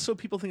 I also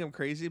people think I'm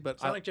crazy, but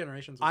Sonic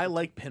Generations. was I good.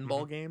 like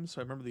pinball games.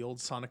 So I remember the old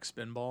Sonic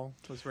Spinball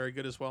was very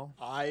good as well.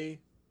 I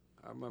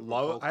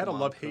remember I had a Pokemon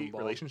love-hate Pinball.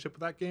 relationship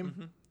with that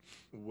game,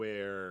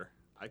 where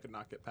I could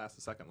not get past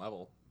the second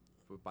level.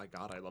 But by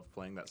God, I love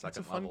playing that It's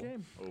second a fun level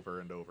game. over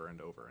and over and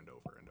over and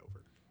over and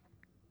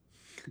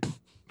over.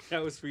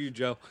 That was for you,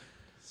 Joe.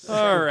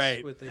 All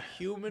right. With a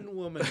human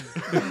woman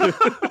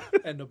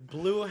and a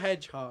blue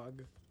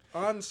hedgehog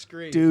on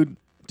screen. Dude,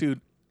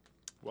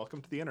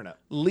 Welcome to the internet.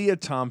 Leah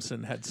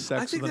Thompson had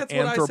sex think with an that's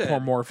what I said.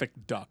 anthropomorphic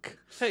duck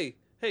Hey,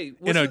 in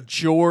a wasn't,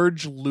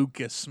 George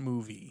Lucas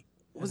movie.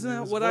 wasn't It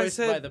that was what I voiced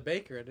by said? the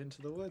baker at Into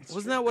the Woods.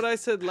 Wasn't that what I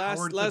said last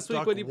Howard the week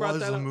Duck when you brought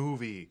was that a up?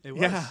 movie. It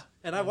was. Yeah.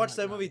 And I watched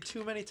that movie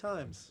too many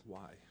times.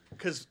 Why?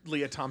 Because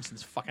Leah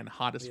Thompson's fucking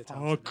hot as Leah fuck.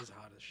 Thompson is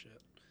hot as shit.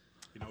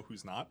 You know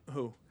who's not?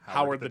 Who?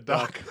 Howard the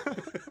Duck.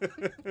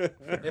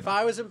 If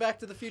I was in Back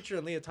to the Future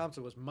and Leah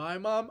Thompson was my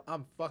mom,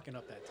 I'm fucking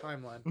up that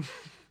timeline.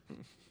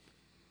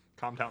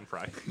 Calm down,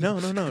 Fry. No.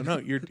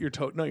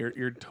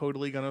 You're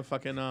totally gonna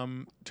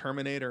fucking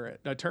Terminator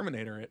it.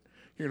 Terminator it.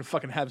 You're gonna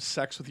fucking have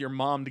sex with your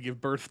mom to give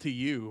birth to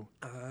you.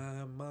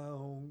 I'm my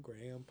own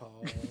grandpa.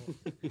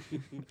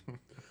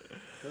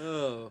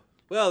 Oh,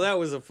 well, that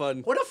was a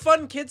fun. What a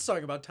fun kid's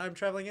song about time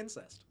traveling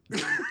incest.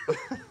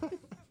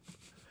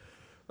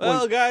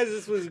 Well, guys,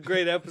 this was a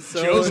great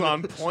episode. Joe's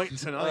on point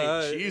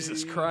tonight.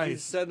 Jesus you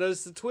Christ. send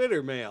us the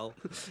Twitter mail.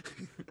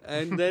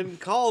 And then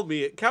call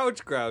me at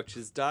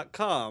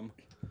couchgrouches.com.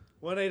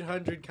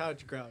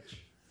 1-800-COUCH-GROUCH.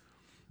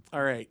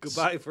 All right.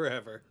 Goodbye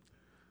forever.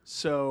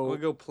 So We'll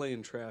go play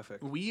in traffic.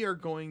 we are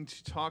going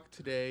to talk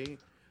today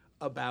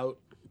about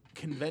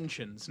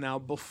conventions. Now,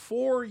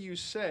 before you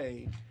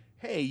say,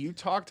 hey, you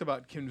talked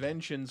about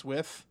conventions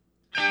with...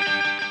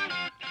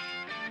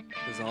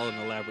 It's all an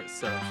elaborate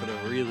setup for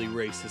the really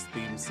racist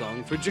theme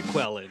song for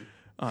Jaqueline.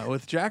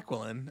 With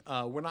Jacqueline,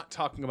 we're not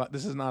talking about.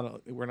 This is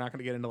not. We're not going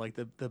to get into like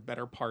the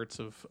better parts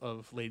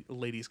of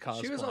ladies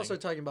cosplay. She was also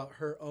talking about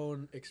her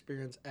own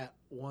experience at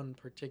one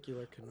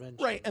particular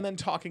convention. right, and then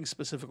talking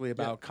specifically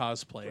about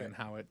cosplay Right. and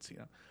how it's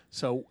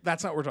So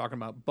that's not what we're talking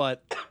about.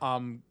 But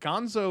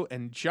Gonzo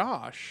and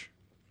Josh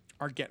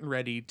are getting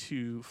ready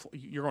to.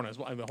 You're going as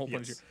well. The whole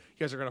point is Yes. you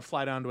guys are going to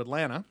fly down to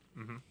Atlanta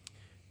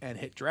and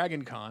hit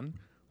Dragon Con,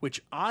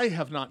 which I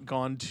have not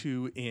gone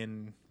to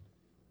in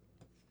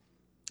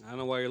I don't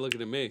know why you're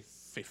looking at me.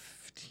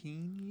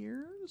 15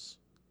 years.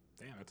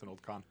 Damn, it's an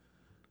old con.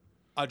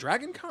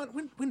 Dragon Con?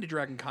 When did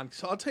Dragon Con?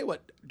 So I'll tell you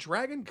what,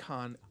 Dragon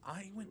Con,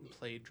 I went and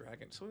played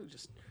Dragon. So it was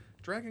just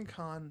Dragon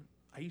Con.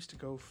 I used to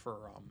go for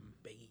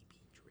Baby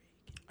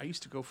Dragon. I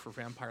used to go for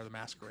Vampire the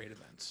Masquerade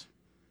events.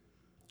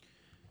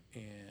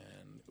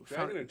 And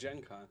Dragon or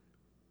Gen Con?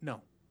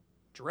 no,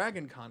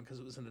 Dragon Con because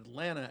it was in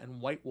Atlanta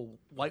and White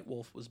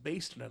Wolf was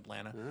based in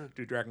Atlanta.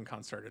 Dude, Dragon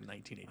Con started in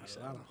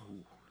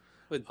 1987.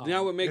 But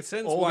now it makes it's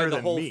sense older why the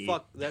than whole me.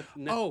 fuck that.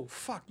 Oh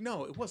fuck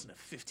no! It wasn't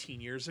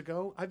 15 years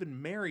ago. I've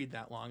been married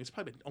that long. It's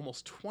probably been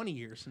almost 20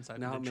 years since I've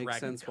now it been to makes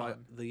Dragon sense Con. why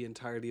the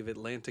entirety of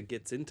Atlanta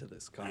gets into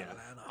this con. Yeah.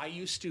 I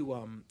used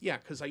to,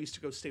 because I used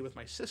to go stay with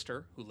my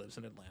sister who lives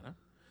in Atlanta,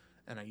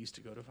 and I used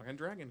to go to fucking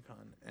Dragon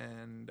Con,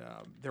 and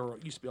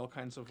used to be all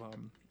kinds of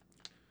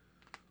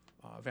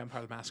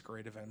Vampire the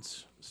Masquerade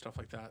events, stuff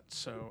like that.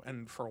 So,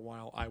 and for a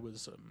while, I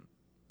was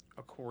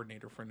a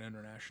coordinator for an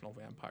international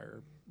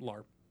vampire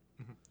LARP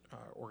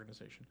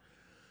organization.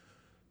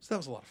 So that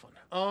was a lot of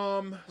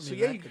fun. So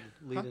yeah, that you, could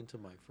lead into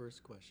my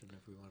first question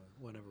if we want to,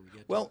 whenever we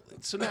get. well, to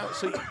it. so now,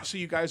 so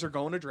you guys are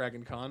going to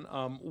Dragon Con.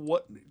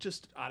 What?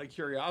 Just out of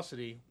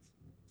curiosity,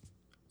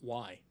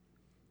 why?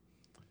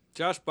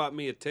 Josh bought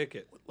me a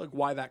ticket. Like,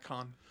 why that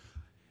con?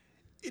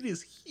 It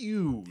is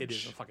huge. It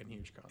is a fucking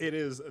huge con. It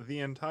is. The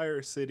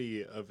entire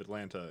city of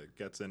Atlanta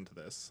gets into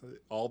this.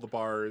 All the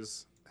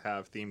bars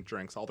have themed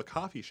drinks. All the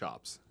coffee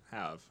shops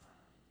have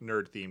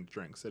nerd-themed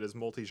drinks. It is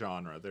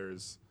multi-genre.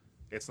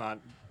 It's not.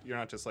 You're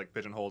not just like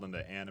pigeonholed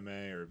into anime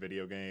or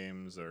video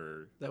games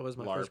or. That was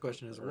my LARP first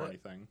question: is or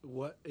anything.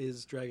 what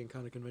is Dragon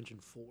Con a convention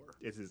for?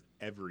 It is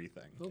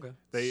everything. Okay.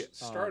 They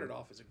started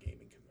off as a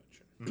gaming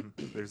convention.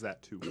 There's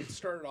that too. It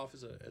started off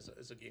as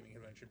a gaming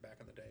convention back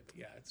in the day, but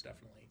yeah, it's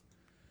definitely,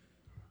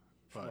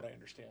 from But- what I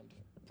understand,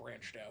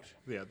 branched out.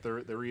 Yeah,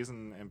 the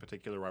reason in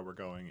particular why we're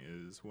going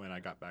is when I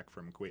got back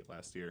from Kuwait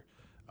last year,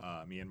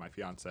 me and my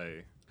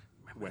fiance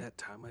Remember that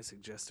time I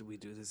suggested we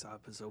do this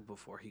episode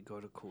before he go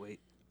to Kuwait?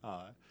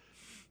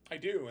 I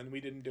do, and we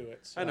didn't do it.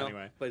 So. I know,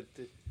 anyway. but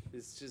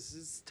it's just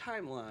it's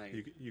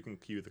timeline. you can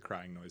cue the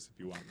crying noise if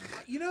you want.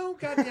 You know,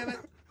 goddammit.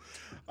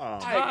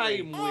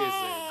 Time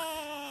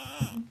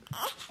wizard.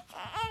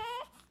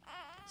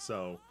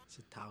 So It's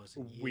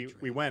 1,000 years.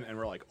 we went and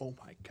we're like, oh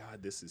my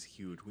god, this is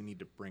huge. We need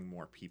to bring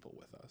more people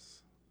with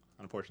us.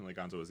 Unfortunately,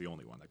 Gonzo was the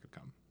only one that could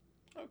come.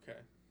 Okay.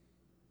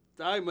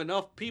 I'm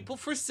enough people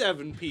for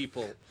 7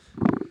 people.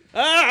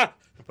 Ah!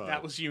 But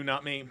That was you,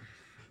 not me.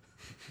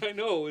 I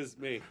know it was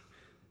me.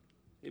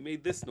 It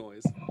made this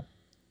noise.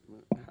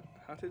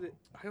 How did it?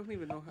 I don't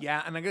even know how.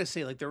 Yeah, and I gotta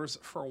say, like,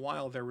 for a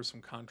while there was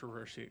some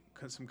controversy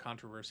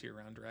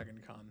around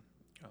Dragon Con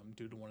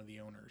due to one of the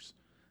owners,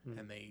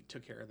 and they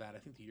took care of that. I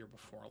think the year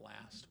before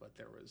last, but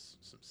there was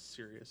some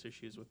serious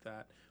issues with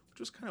that, which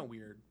was kind of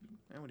weird.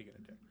 And what are you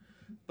gonna do?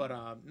 But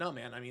no,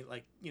 man. I mean,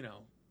 like,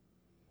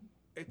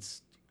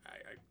 it's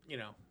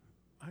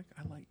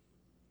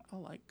I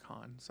like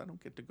cons. I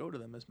don't get to go to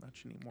them as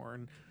much anymore,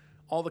 and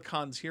all the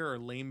cons here are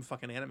lame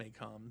fucking anime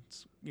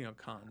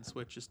cons,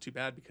 which is too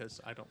bad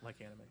because I don't like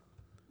anime.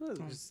 Well,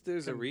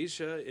 there's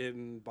Arisha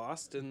in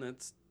Boston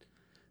that's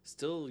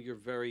still your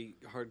very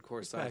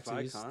hardcore PAX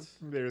sci-fi East. con.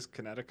 there's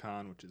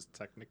Kineticon, which is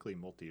technically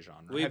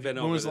multi-genre. We've been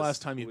When over was the this.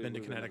 last time you've been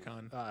to We've been over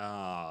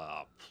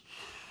Kineticon?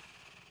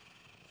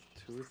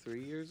 2 or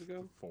 3 years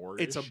ago. 4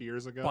 It's a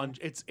years ago. Bunch.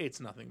 It's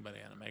nothing but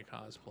anime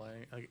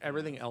cosplay. Like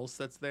everything else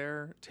that's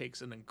there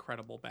takes an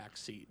incredible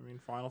backseat. I mean,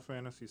 Final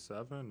Fantasy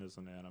VII is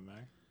an anime.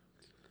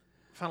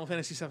 Final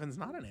Fantasy VII is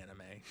not an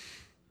anime.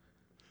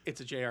 It's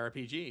a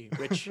JRPG,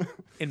 which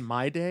in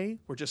my day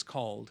were just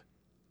called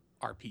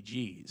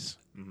RPGs.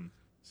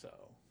 So,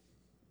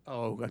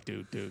 oh,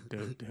 dude.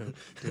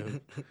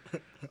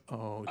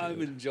 Oh, I'm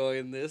dude.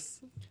 enjoying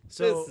this.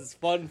 So- This is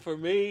fun for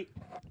me.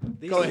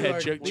 These Go two ahead, are-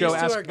 Joe. these Joe, two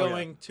ask, are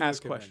going to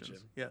ask a convention.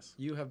 questions. Yes,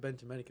 You have been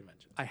to many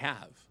conventions. I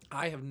have.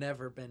 I have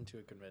never been to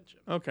a convention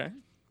Okay.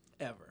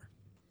 ever.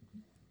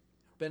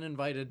 Been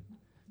invited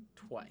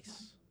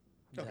twice.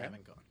 Just Okay.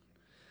 haven't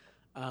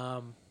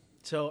gone.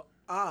 So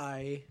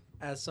I,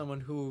 as someone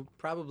who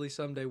probably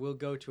someday will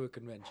go to a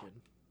convention,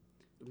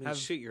 I mean, Have-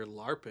 shit, you're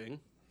LARPing.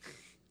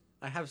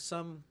 I have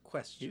some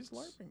questions. He's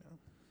LARPing now.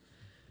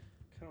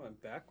 Kind of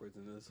went backwards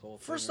into this whole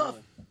thing. First really.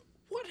 off,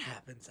 what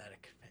happens at a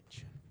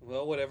convention?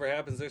 Well, whatever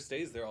happens there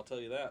stays there, I'll tell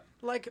you that.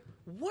 Like,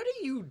 what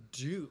do you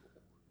do?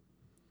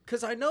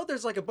 Because I know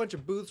there's like a bunch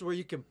of booths where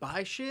you can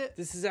buy shit.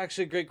 This is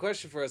actually a great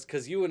question for us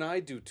because you and I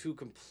do two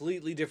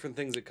completely different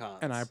things at cons.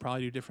 And I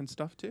probably do different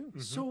stuff too.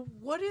 So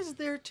what is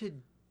there to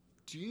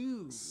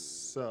do?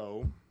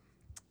 So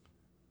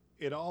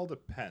it all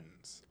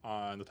depends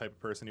on the type of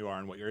person you are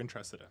and what you're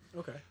interested in.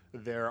 Okay.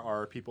 There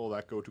are people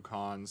that go to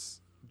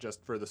cons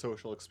just for the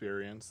social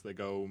experience. They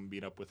go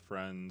meet up with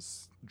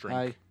friends,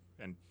 drink,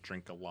 and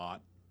drink a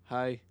lot.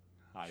 Hi.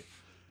 Hi.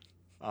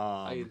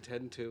 I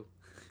intend to.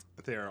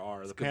 There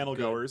are the good- panel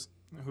good. goers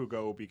who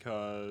go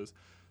because,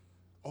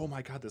 oh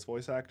my god, this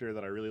voice actor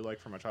that I really like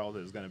from my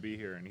childhood is going to be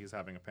here, and he's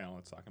having a panel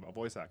that's talking about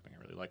voice acting.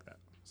 I really like that,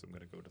 so I'm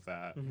going to go to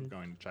that. I'm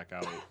going to check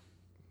out.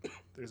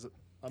 There's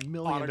a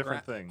million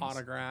different things.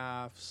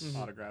 Autographs.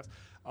 Autographs.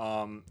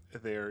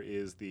 There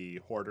is the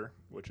Hoarder,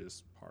 which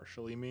is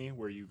partially me,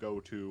 where you go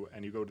to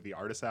the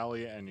artist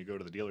alley and you go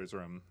to the dealer's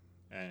room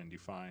and you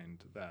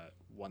find that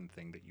one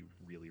thing that you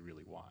really,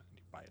 really want. And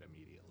you buy it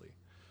immediately.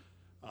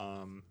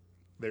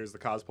 There's the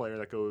cosplayer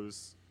that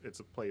goes. It's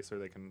a place where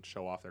they can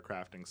show off their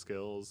crafting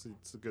skills.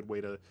 It's a good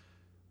way to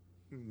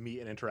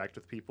meet and interact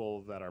with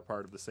people that are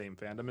part of the same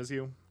fandom as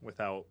you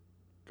without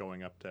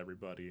going up to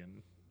everybody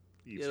and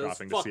Yeah,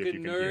 those eavesdropping to see if you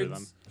fucking can hear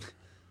them. nerds.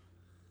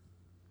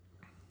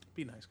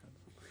 Be nice, kind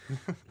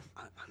of.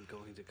 I'm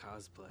going to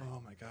cosplay.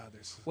 Oh my god,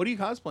 there's What are you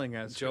cosplaying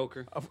as?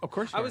 Joker. Of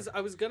course. You I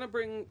are. was gonna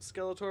bring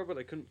Skeletor, but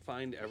I couldn't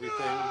find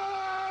everything.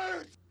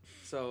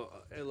 So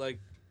like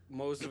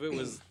most of it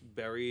was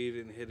buried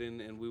and hidden,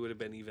 and we would have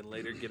been even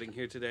later getting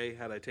here today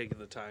had I taken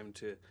the time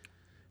to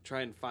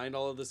try and find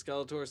all of the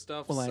Skeletor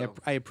stuff. Well, so,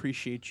 I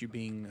appreciate you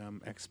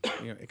being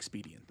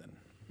expedient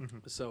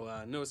then. so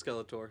no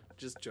Skeletor,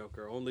 just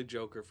Joker. Only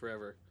Joker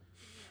forever.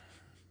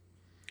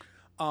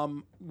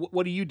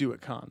 What do you do at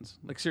cons?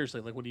 Like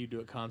seriously, like what do you do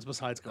at cons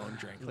besides go and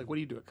drink? Like what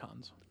do you do at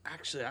cons?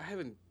 Actually, I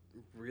haven't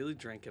really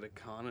drank at a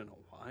con in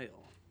a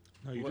while.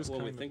 no, you When just we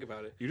kind of, think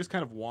about it. you just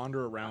kind of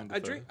wander around. I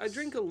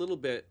drink a little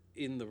bit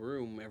in the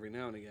room every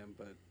now and again,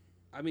 but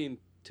I mean,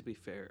 to be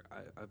fair,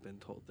 I've been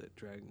told that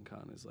Dragon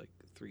Con is like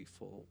 3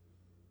 full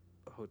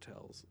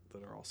hotels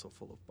that are also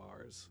full of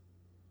bars.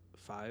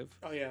 5?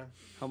 Oh yeah.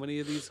 How many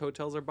of these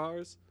hotels are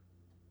bars?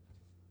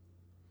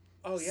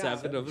 Oh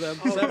 7 of them.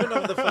 7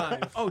 of the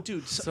 5. Oh,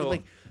 dude. So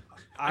like,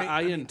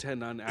 I mean,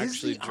 intend on is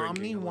actually the drinking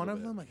Omni a one little of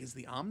bit. them? Like, is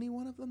the Omni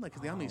one of them? Like,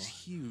 'cause the Omni's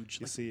huge.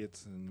 You Like, see,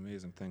 it's an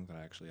amazing thing that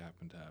I actually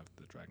happen to have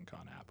the Dragon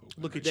Con app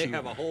open. Look at They you.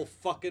 have a whole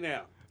fucking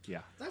app.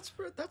 Yeah.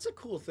 That's a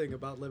cool thing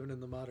about living in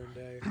the modern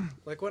day.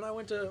 Like when I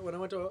went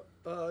to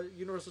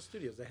Universal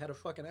Studios, they had a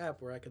fucking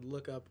app where I could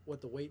look up what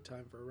the wait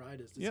time for a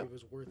ride is to see Yep. if it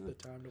was worth the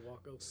time to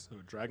walk over. So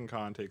Dragon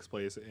Con takes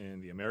place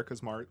in the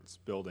America's Marts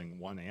Building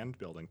 1 and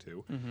Building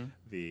 2,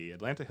 the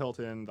Atlanta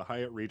Hilton, the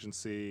Hyatt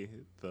Regency,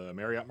 the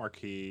Marriott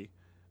Marquis,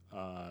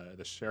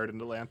 the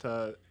Sheraton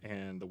Atlanta,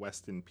 and the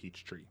Westin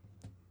Peachtree.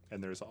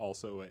 And there's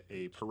also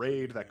a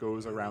parade that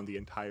goes around the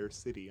entire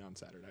city on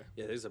Saturday.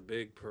 Yeah, there's a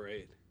big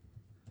parade.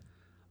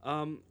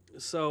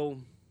 So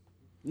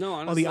no, Oh,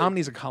 honestly, the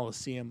Omni's a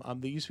Coliseum.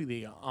 They used to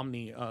be the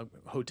Omni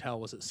hotel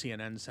was at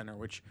CNN Center,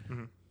 which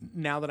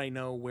now that I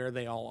know where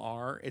they all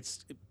are,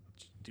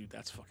 dude,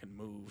 that's fucking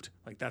moved.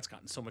 Like that's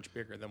gotten so much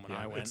bigger than when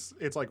I went.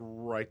 It's like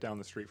right down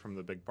the street from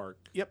the big park.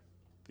 Yep.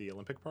 The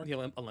Olympic Park. The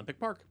Olympic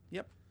Park.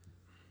 Yep.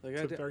 like,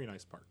 It's a very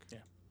nice park. Yeah.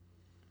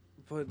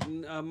 But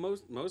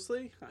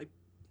mostly I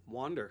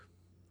wander.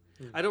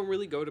 I don't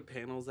really go to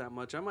panels that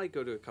much. I might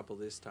go to a couple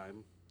this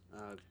time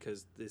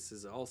because this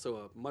is also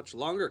a much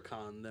longer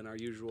con than our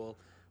usual.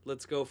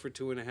 Let's go for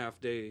 2.5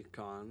 day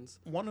cons.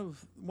 One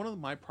of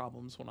my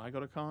problems when I go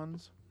to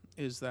cons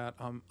is that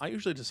I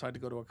usually decide to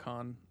go to a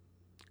con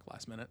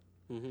last minute,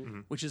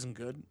 which isn't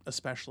good,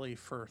 especially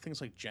for things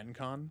like Gen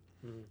Con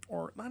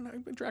or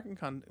Dragon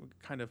Con,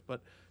 kind of.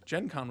 But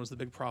Gen Con was the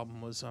big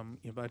problem. Was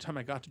by the time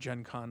I got to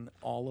Gen Con,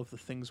 all of the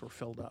things were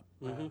filled up.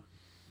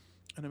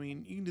 And I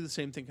mean, you can do the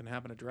same thing can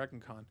happen at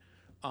Dragon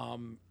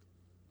Con.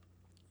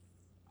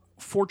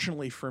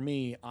 Fortunately for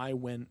me, I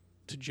went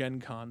to Gen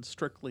Con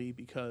strictly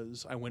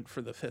because I went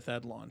for the 5th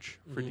Ed launch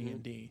for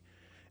D&D,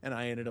 and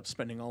I ended up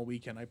spending all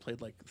weekend. I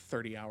played like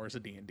 30 hours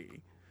of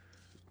D&D.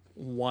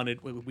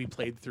 We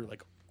played through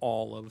like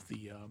all of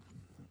the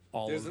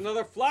There's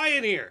another fly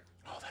in here.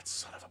 oh, that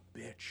son of a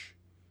bitch.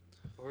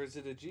 Or is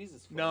it a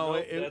Jesus fly? No,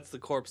 Nope, it- that's the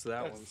corpse of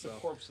that that's one. the So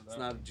corpse of it's that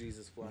not a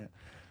Jesus fly. Yeah.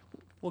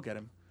 We'll get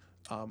him.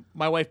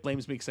 My wife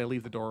blames me because I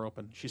leave the door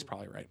open. She's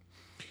probably right.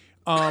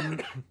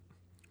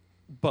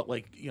 But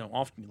like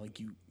often like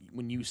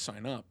when you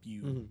sign up,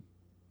 you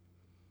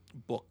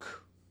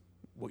book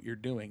what you're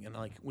doing, and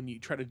like when you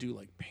try to do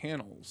like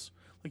panels,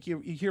 like you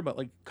hear about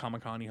like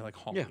Comic-Con, you hear like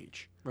Hall Yeah.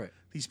 H. Right.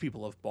 These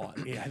people have bought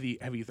have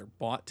either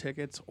bought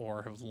tickets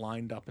or have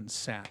lined up and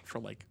sat for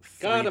like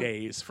Got 3 'em.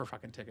 days for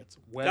fucking tickets.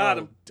 Well Got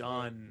 'em.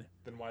 done.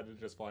 Then why did it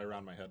just fly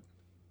around my head?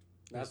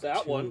 Not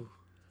that one.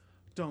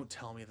 Don't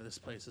tell me that this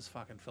place is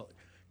fucking filthy.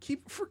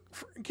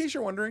 In case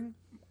you're wondering,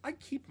 I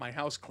keep my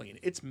house clean.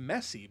 It's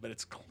messy, but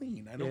it's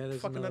clean. I don't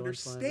there's fucking another one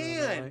flying around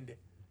that way. understand.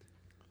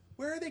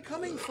 Where are they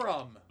coming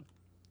from?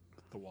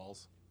 The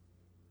walls.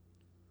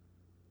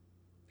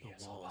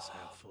 The walls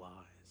have flies.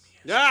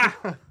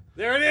 Ah,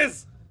 there it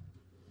is.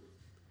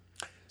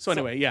 So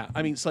anyway, yeah.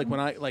 I mean, it's like when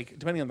I like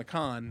depending on the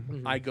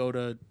con, I go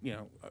to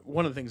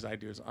one of the things I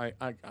do is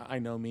I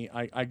know me.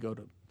 I go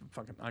to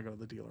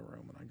the dealer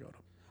room and I go to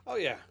Oh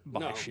yeah,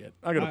 buy no. shit.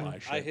 I go to buy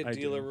shit. I hit do.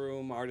 dealer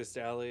room, artist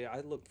alley. I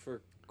look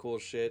for cool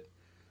shit,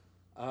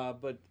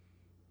 but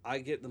I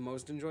get the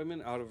most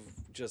enjoyment out of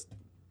just.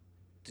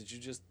 Did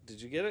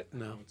you get it?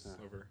 No. It's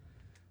over.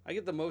 I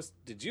get the most.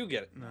 Did you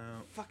get it? No.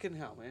 Fucking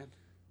hell, man.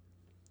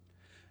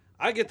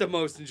 I get the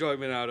most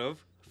enjoyment out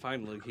of.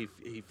 Finally,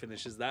 he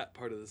finishes that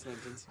part of the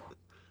sentence.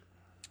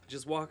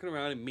 Just walking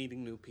around and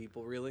meeting new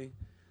people, really.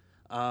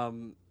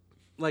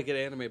 Like at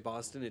Anime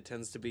Boston, it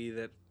tends to be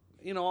that,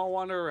 I'll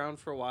wander around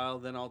for a while,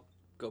 then I'll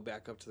go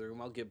back up to the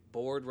room. I'll get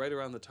bored right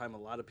around the time a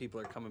lot of people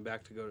are coming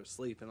back to go to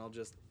sleep, and I'm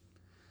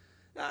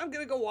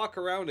going to go walk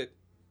around at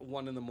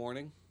 1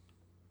 a.m.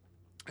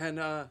 And,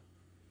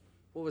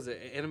 what was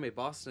it? Anime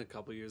Boston a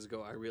couple years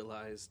ago, I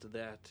realized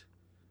that,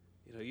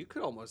 you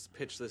could almost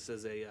pitch this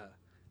as a,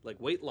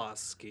 weight loss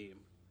scheme.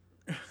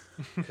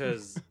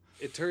 Because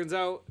it turns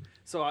out,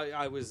 so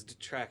I was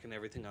tracking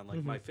everything on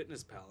My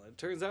Fitness Pal. It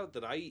turns out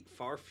that I eat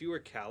far fewer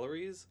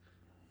calories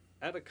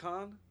at a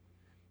con,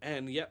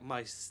 and yet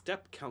my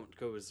step count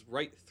goes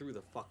right through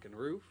the fucking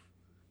roof.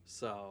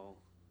 So,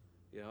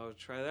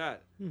 try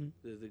that.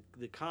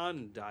 The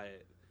con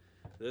diet.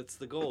 That's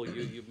the goal.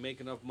 You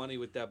make enough money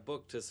with that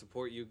book to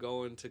support you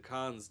going to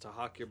cons, to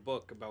hawk your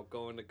book about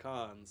going to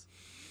cons.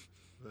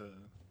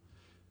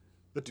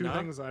 The two Nah.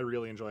 things I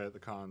really enjoy at the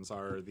cons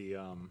are the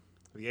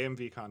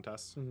AMV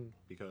contests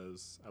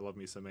because I love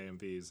me some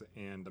AMVs,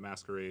 and the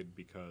Masquerade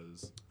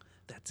because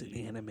That's an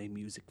anime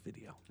music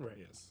video. Right.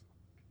 yes,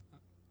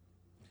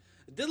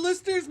 The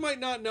listeners might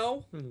not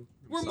know.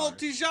 We're sorry.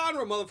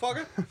 multi-genre,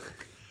 motherfucker.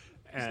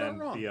 and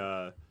wrong.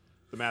 the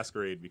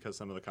Masquerade because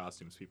some of the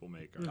costumes people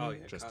make are Oh,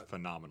 yeah, just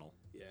phenomenal.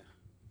 Yeah.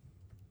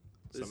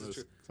 Some This of is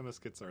the, true. some of the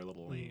skits are a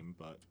little lame,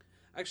 but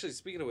Actually,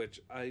 speaking of which,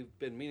 I've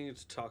been meaning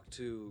to talk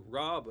to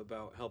Rob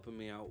about helping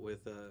me out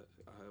with a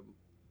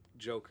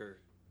Joker,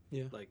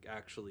 Yeah.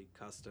 actually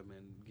custom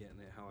and getting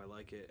it how I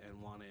like it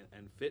and want it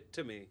and fit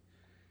to me,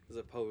 as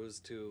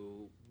opposed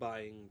to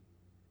buying,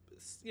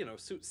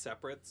 suit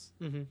separates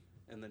Mm-hmm.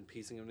 and then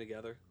piecing them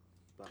together.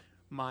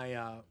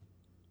 My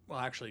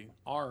actually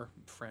our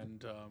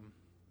friend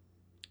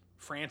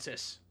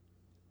Francis,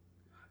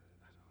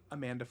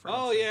 Amanda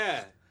Francis. Oh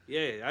yeah,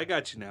 I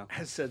got you now.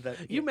 has said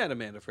that You met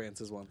Amanda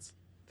Francis once.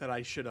 that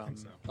I should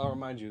I'll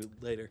remind you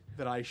later.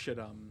 that I should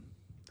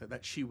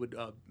that she would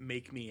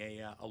make me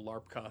a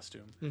LARP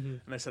costume, Mm-hmm.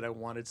 and I said I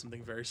wanted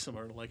something very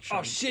similar to like Sean,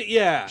 Oh shit,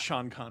 yeah.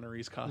 Sean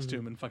Connery's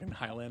costume in fucking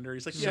Highlander.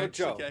 He's like, Show yeah,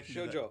 Joe. I can do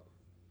Show that." Joe.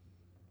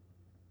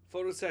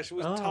 Photo session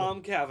with Oh.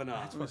 Tom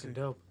Cavanaugh. That's fucking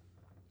dope.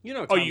 You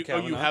know Oh, Tom you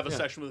Cavanaugh. have a Yeah.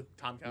 session with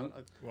Tom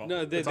Cavanaugh? well,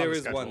 No, it's on there the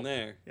is one schedule.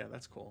 there. Yeah,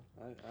 that's cool.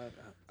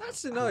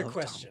 That's I another love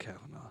question. Tom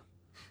Cavanaugh.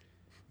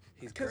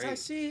 He's Because great. I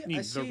see, You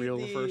need the real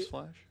Reverse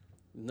Flash.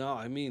 No,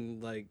 I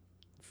mean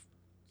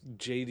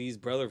JD's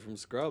brother from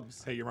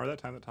Scrubs. Hey, you remember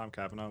that time that Tom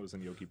Cavanaugh was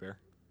in Yogi Bear?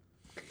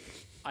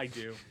 I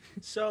do.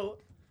 So,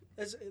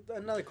 there's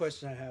another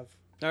question I have.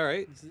 All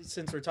right.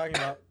 Since we're talking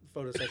about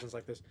photo sessions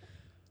like this,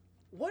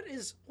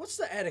 what's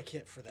the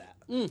etiquette for that?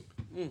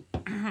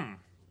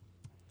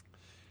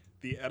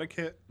 The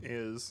etiquette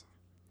is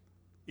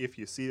if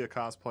you see a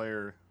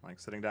cosplayer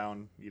sitting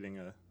down eating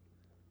a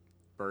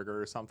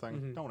burger or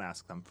something, don't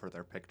ask them for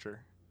their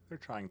picture. They're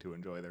trying to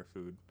enjoy their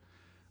food.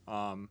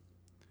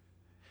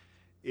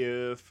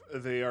 If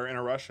they are in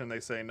a rush and they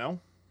say no,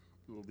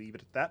 we'll leave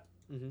it at that.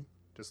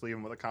 Just leave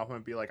them with a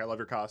compliment. Be like, I love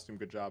your costume.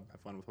 Good job. Have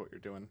fun with what you're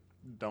doing.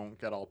 Don't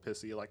get all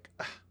pissy like,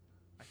 I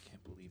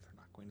can't believe they're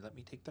not going to let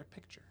me take their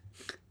picture.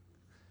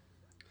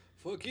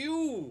 Fuck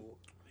you.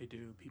 They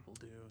do. People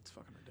do. It's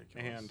fucking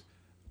ridiculous.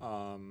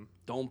 And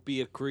Don't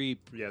be a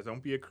creep. yeah,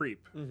 don't be a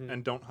creep.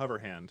 And don't hover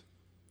hand.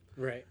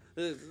 Right.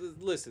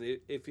 Listen,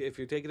 if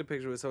you're taking a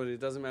picture with somebody, it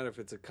doesn't matter if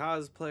it's a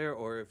cosplayer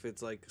or if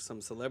it's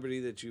some celebrity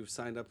that you've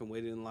signed up and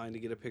waited in line to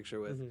get a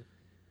picture with.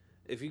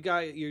 If you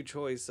got your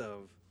choice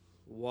of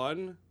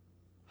 1,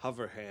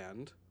 hover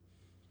hand,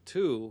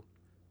 2,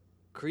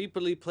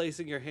 creepily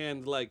placing your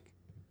hand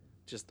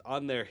just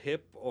on their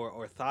hip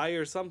or thigh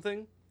or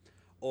something,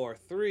 or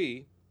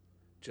 3,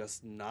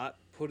 just not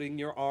putting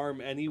your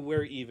arm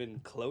anywhere even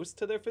close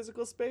to their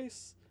physical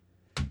space.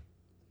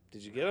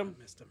 Did you get him?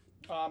 Missed him.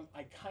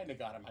 I kind of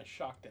got him. I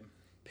shocked him.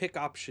 Pick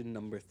option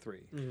number 3.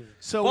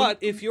 So, But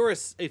if you're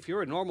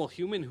a normal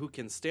human who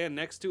can stand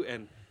next to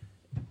and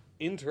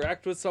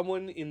interact with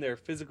someone in their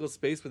physical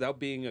space without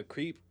being a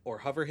creep or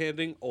hover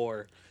handing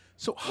or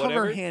so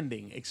whatever. hover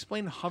handing.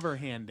 Explain hover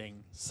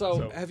handing.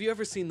 so have you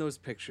ever seen those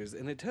pictures?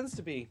 And it tends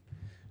to be,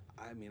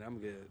 I mean, I'm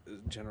gonna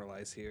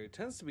generalize here. It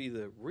tends to be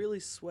the really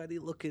sweaty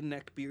looking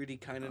neck beardy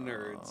kind of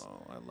nerds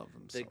Oh, I love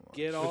them that so much.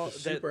 get all The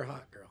super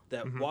hot girl.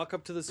 that walk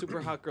up to the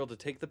super hot girl to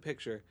take the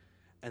picture,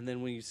 and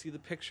then when you see the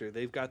picture,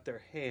 they've got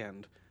their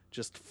hand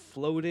just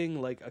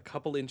floating like a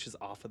couple inches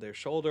off of their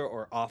shoulder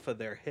or off of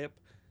their hip.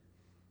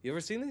 You ever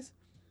seen these?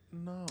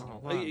 No.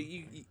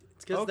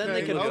 It's because then they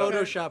Okay, can okay.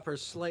 Photoshop her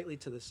slightly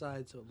to the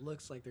side so it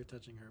looks like they're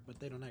touching her, but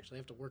they don't actually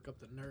have to work up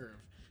the nerve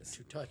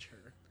to touch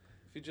her.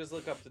 If you just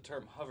look up the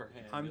term hover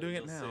hand, I'm doing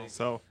it you'll now.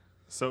 see.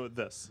 So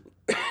this.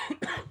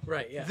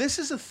 Right, yeah. This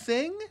is a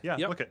thing? Yeah,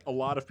 Yep. look at a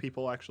lot of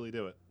people actually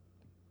do it.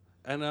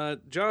 And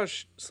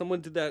Josh,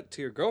 someone did that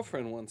to your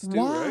girlfriend once too,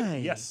 Why?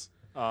 right? Yes.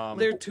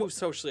 They're too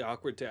socially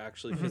awkward to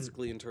actually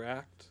physically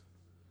interact.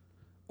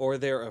 Or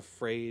they're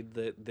afraid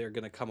that they're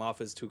going to come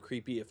off as too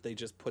creepy if they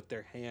just put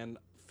their hand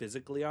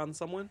physically on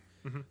someone.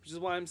 Which is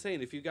why I'm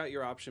saying if you got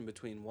your option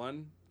between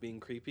 1,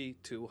 being creepy,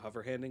 2,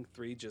 hover handing,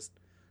 3, just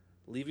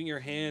leaving your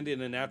hand in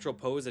a natural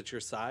pose at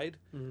your side,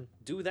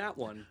 do that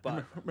one. I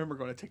But remember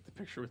going to take the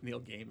picture with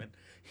Neil Gaiman.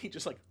 He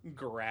just like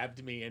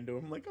grabbed me into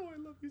him, like, "Oh, I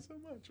love you so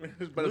much."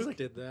 But I was Luke like,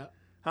 did that.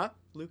 "Huh?"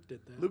 Luke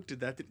did that. Luke did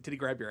that. Did he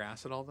grab your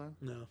ass at all, though?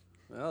 No.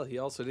 well, he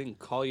also didn't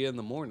call you in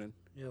the morning.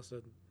 He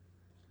also,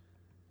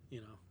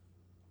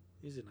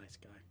 he's a nice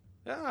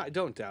guy. I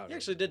don't doubt He it.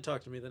 actually did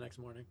talk to me the next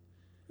morning.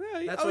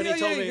 Yeah, That's when he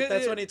told me.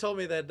 That's when he told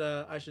me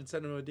that I should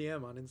send him a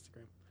DM on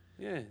Instagram.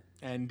 Yeah.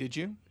 And did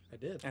you? I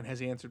did. And has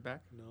he answered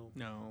back? No.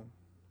 No.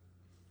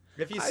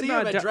 If you I'm see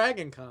not him at da-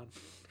 Dragon Con,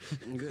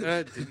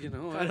 You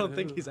know, I don't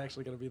think he's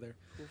actually going to be there.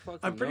 Who fucking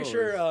I'm pretty knows?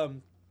 sure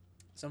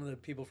some of the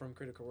people from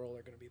Critical Role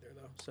are going to be there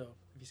though. So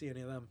if you see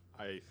any of them,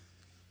 I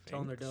Tell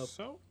 'em they're think dope.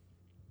 So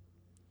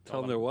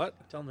Tell them they're what?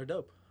 tell them they're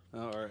dope. Oh,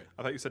 all right.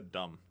 I thought you said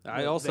dumb.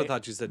 I No, also they-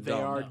 thought you said They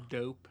dumb. are No.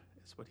 dope,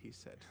 is what he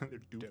said. They're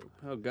dope. Dope.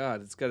 Oh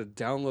God, it's got to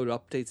download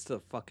updates to the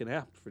fucking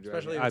app for Dragon.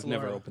 Especially if I've it's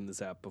never Laura. opened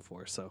this app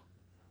before, so.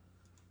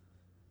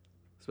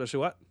 Especially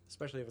what?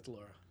 Especially if it's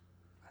Laura.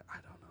 I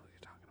don't know what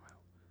you're talking about.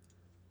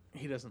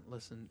 He doesn't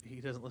listen. He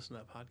doesn't listen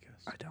to that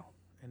podcast, I don't.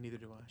 and neither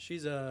do I.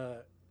 She's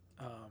a.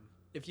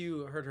 If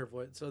you heard her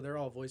voice, so they're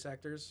all voice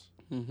actors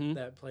Mm-hmm.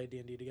 that play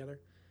D&D together,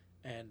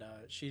 and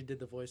she did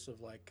the voice of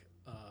like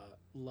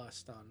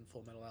Lust on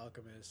Full Metal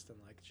Alchemist, and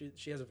like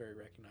she has a very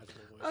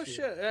recognizable voice. Oh She-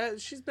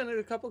 shit, she's been at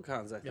a couple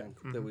cons, I Yeah.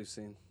 think, that we've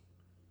seen.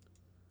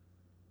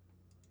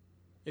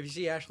 If you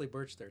see Ashley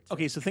Birch there, too.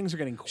 Okay, so things are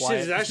getting quiet.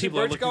 is 'cause Ashley people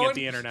are Birch looking going? at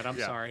the internet. I'm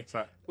Yeah, sorry.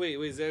 so- Wait,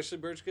 is Ashley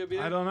Birch gonna be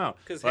there? I don't know.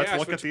 'Cause, Let's hey, Ash,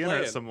 look what at the you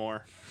internet playing? some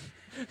more.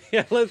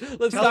 Yeah, let's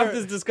Tell stop her-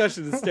 this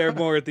discussion and stare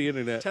more at the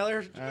internet. Tell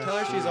her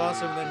she's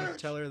awesome. Then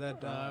tell her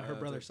that her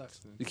brother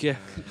sucks. Yeah,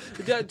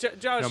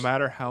 Josh. No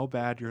matter how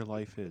bad your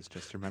life is,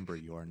 just remember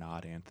you're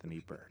not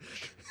Anthony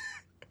Birch.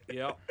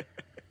 Yep.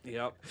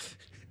 Yep.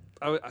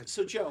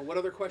 So, Joe, what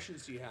other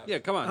questions do you have? Yeah,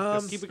 come on,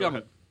 Um, keep it go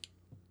coming. ahead.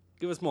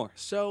 Give us more.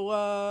 So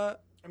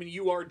I mean,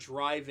 you are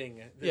driving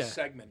this Yeah.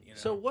 segment. You know.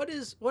 so what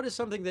is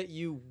something that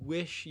you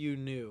wish you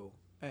knew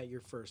at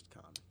your first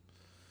con?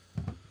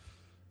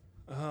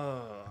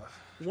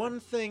 One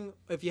thing,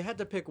 if you had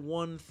to pick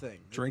one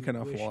thing, that Drink you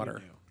enough wish you water.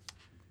 knew.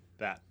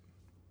 That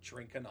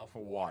drink enough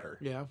water.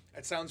 Yeah.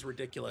 That sounds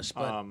ridiculous,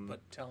 but Um,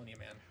 telling you,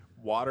 man.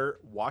 Water.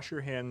 Wash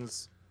your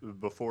hands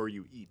before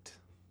you eat.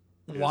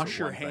 is Wash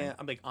your one thing. hand.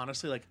 I'm like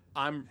honestly, like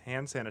I'm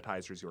Hand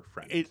sanitizer's your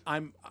friend.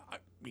 I'm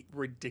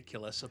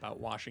ridiculous about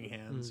washing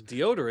hands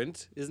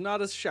Deodorant is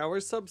not a shower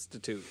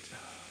substitute.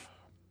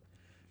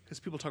 because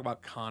people talk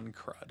about con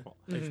crud.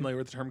 Are you familiar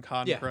with the term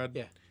con Yeah. crud?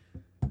 Yeah.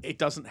 It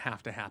doesn't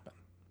have to happen.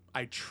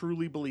 I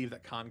truly believe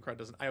that con crud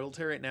doesn't. I will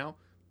tell you right now,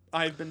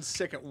 I've been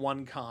sick at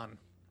one con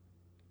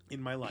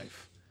in my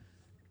life.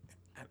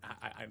 And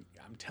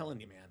I'm telling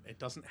you, man, it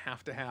doesn't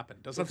have to happen.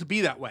 It doesn't have to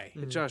be that way.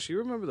 Josh, you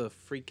remember the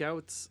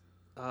freakouts?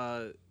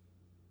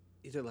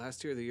 Either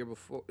last year or the year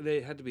before.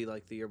 They had to be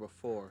like the year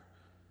before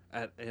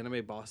at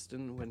Anime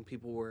Boston when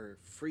people were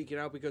freaking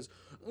out because,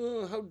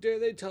 oh, how dare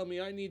they tell me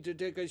I need to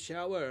take a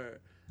shower?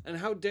 And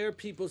how dare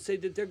people say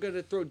that they're going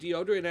to throw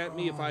deodorant at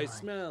me if I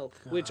smell?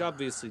 Which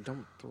obviously,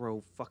 don't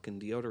throw fucking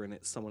deodorant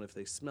at someone if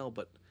they smell,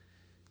 but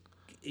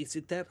is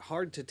it that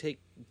hard to take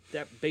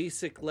that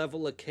basic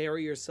level of care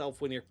of yourself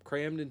when you're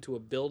crammed into a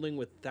building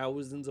with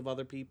thousands of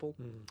other people?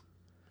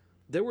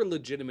 There were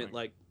legitimate,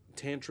 like,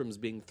 tantrums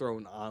being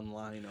thrown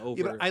online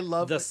over I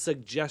love the that-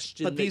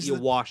 suggestion but that these you are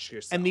the- wash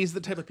yourself. And these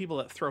are the type of people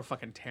that throw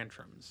fucking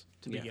tantrums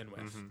to Yeah. begin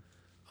with.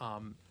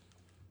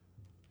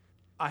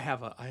 I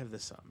have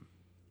this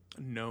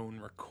known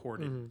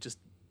recorded just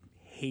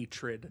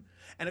hatred,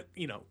 and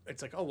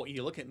it's like, oh well,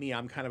 you look at me,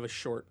 I'm kind of a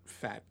short,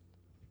 fat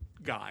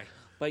guy.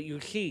 But you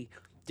see,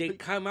 They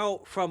come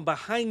out from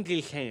behind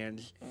his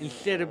hands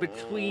instead of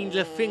between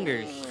the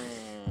fingers.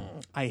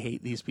 I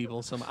hate these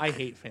people so much. I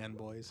hate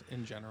fanboys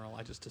in general.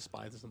 I just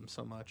despise them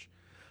so much.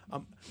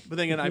 But then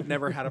again, I've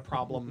never had a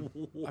problem.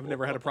 I've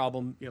never had a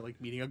problem, like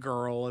meeting a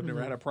girl. I've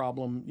never had a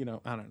problem,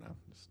 I don't know.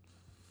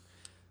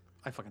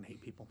 I fucking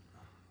hate people.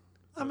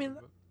 I mean,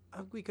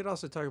 we could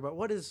also talk about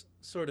what is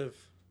sort of.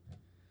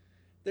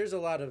 There's a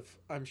lot of,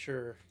 I'm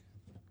sure,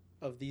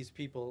 of these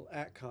people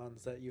at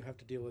cons that you have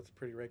to deal with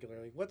pretty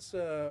regularly. What's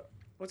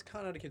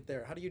con etiquette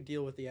there? How do you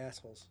deal with the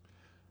assholes?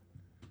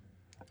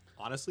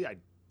 Honestly, I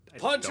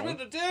Punch him don't. in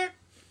the dick.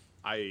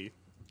 I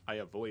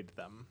avoid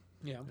them.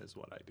 Yeah. Is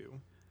what I do.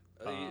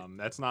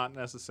 That's not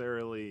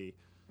necessarily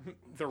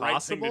The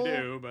right thing to possible.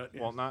 do, but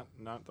Well, not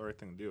the right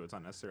thing to do. It's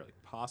not necessarily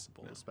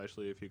possible,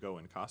 especially if you go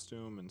in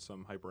costume and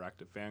some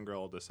hyperactive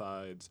fangirl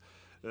decides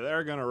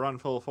they're gonna run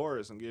full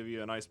force and give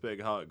you a nice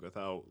big hug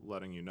without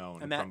letting you know,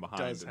 and that from behind.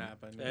 does and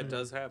happen. That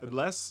does happen.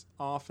 Less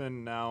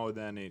often now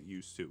than it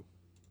used to.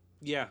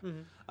 Yeah.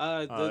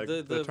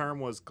 The term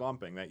was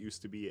glumping. That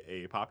used to be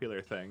a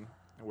popular thing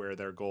where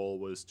their goal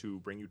was to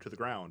bring you to the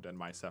ground, and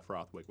my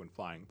Sephiroth wig went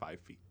flying 5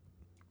 feet.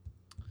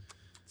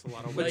 It's a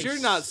lot of But waste.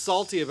 you're not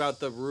salty about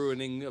the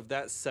ruining of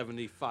that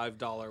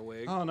 $75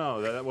 wig. Oh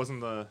no, that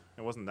wasn't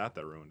it wasn't that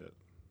ruined it.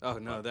 Oh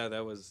no, that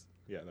was.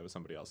 Yeah, that was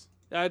somebody else.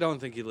 I don't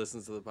think he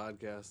listens to the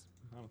podcast.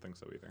 I don't think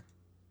so either.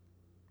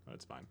 But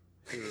it's fine.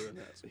 He ruined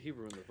that. He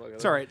ruined the fuck out of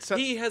It's all right. Seth,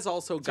 He has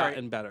also all right.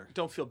 gotten better.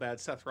 don't feel bad.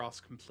 Seth Ross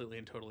completely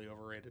and totally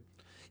overrated.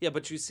 Yeah,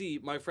 but you see,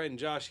 my friend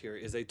Josh here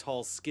is a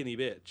tall, skinny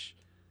bitch,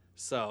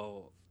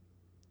 so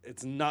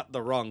it's not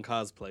the wrong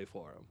cosplay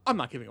for him. I'm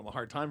not giving him a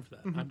hard time for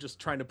that. I'm just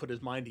trying to put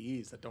his mind to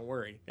ease. That don't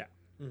worry. Yeah.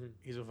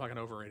 He's a fucking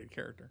overrated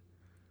character.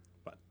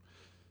 But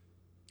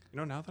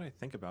now that I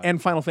think about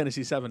And Final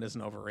Fantasy VII is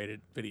an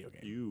overrated video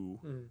it, game. you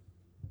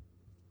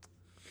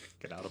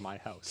get out of my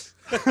house.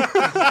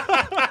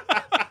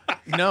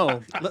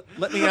 No.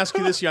 Let me ask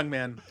you this, young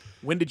man.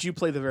 When did you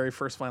play the very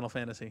first Final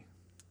Fantasy?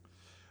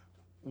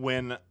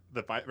 When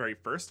the very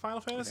first Final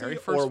Fantasy, Very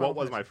first or Final what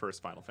was Fantasy. my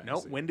first Final No.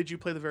 Fantasy? When did you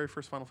play the very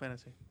first Final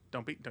Fantasy?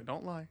 Don't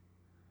lie.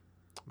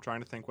 I'm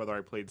trying to think whether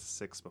I played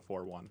 6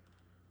 before 1.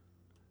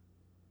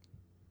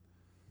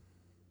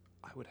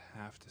 I would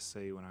have to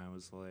say when I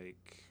was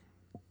like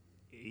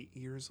 8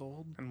 years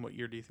old. And what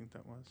year do you think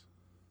that was?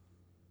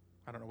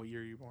 I don't know what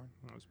year you were born.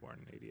 I was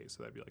born in '88,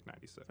 so that'd be like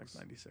 '96. Like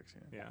 96.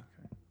 Yeah. Yeah.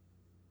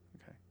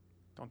 Okay.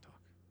 Don't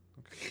talk.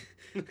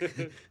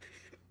 Okay.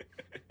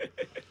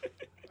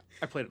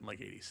 I played it in like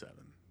 87,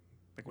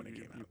 like when it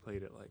came You out.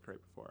 played it like right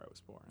before I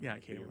was born. Yeah, I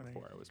The came year when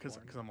before I was born.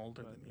 because I'm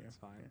older But than you. It's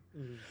fine.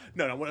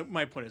 No.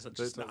 My point is that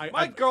just There's I,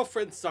 My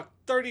girlfriend sucked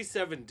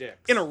 37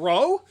 dicks. in a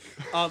row.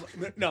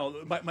 No.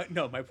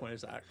 My point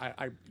is that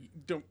I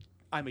don't.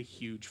 I'm a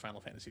huge Final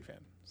Fantasy fan.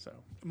 So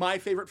my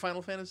favorite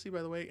Final Fantasy,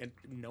 by the way, and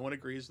no one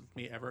agrees with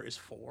me ever, is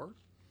 4,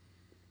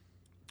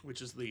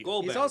 which is the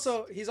Gold He's Beds.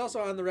 also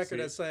on the record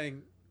See? as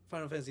saying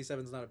Final Fantasy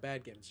VII is not a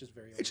bad game. It's just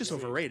very. It's just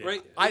overrated.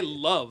 overrated. Right. I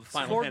love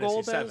Final for Fantasy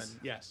gold VII. beds?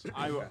 Yes,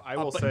 I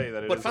will but, say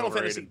that it but is Final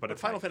overrated, Fantasy, but but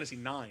it's Final my Fantasy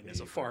 9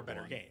 is a far favorite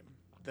better one. game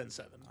than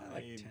 7. I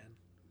like 10.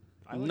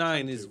 I like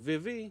 9 10 is too.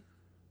 Vivi.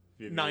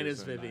 Vivi 9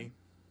 is in Vivi. 9.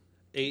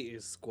 8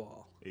 is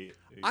Squall. 8.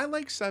 I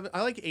like 7.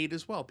 I like 8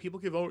 as well. People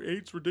give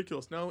 8's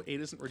ridiculous. No, 8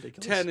 isn't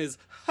ridiculous. 10 is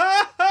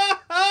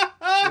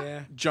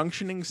Yeah.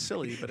 Junctioning's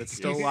silly, but it's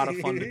still a lot of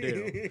fun to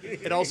do.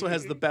 It also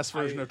has the best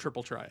version of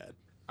Triple Triad.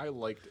 I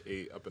liked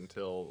 8 up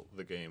until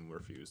the game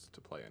refused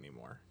to play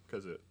anymore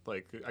because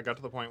I got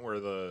to the point where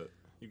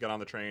you get on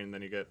the train and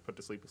then you get put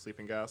to sleep with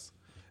sleeping gas,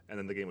 and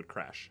then the game would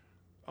crash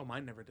Oh,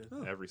 mine never did.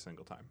 every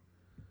single time.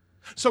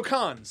 So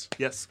cons.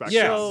 Yes, back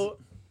Yes. to So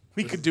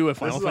We could do a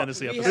Final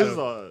Fantasy we this episode. is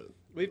a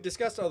we've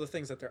discussed all the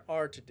things that there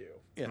are to do.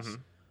 Yes.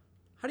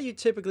 How do you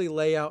typically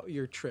lay out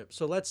your trip?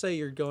 So let's say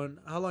you're going.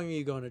 How long are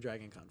you going to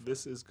Dragon Con for?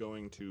 this is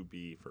going to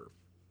be for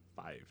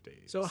 5 days.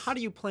 So how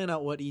do you plan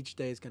out what each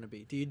day is going to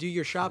be? Do you do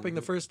your shopping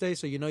the first day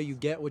so you know you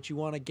get what you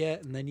want to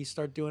get, and then you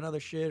start doing other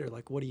shit, or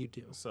like what do you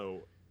do?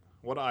 So,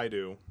 what I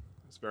do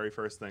is very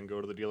first thing,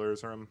 go to the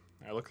dealer's room.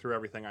 I look through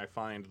everything. I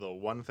find the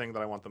one thing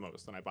that I want the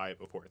most, and I buy it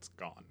before it's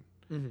gone.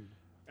 And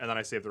then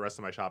I save the rest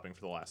of my shopping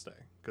for the last day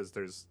because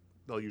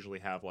they'll usually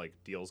have like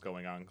deals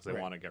going on because they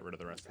want to get rid of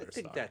the rest of I their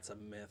think stuff. that's a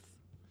myth.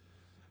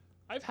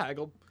 I've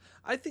haggled.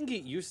 I think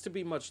it used to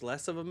be much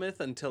less of a myth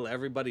until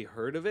everybody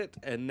heard of it,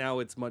 and now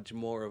it's much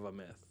more of a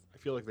myth. I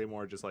feel like they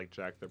more just like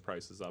jack their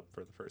prices up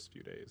for the first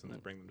few days and then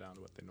bring them down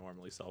to what they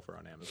normally sell for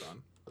on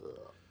Amazon.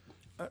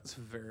 That's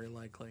very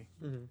likely.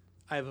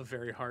 I have a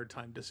very hard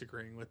time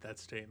disagreeing with that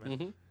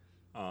statement.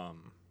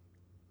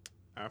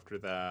 After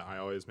that, I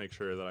always make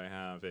sure that I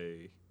have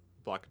a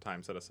block of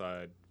time set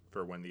aside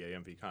for when the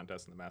AMV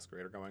contest and the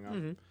Masquerade are going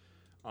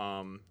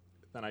on.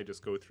 Then I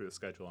just go through the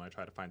schedule and I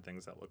try to find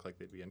things that look like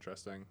they'd be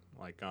interesting.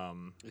 Like,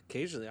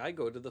 Occasionally, I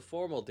go to the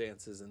formal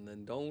dances and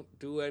then don't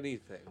do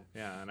anything.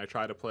 yeah, and I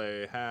try to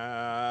play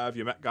Have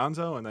You Met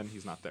Gonzo? And then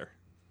he's not there.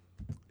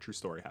 True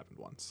story happened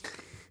once.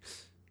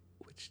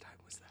 Which time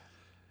was that?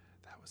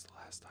 That was the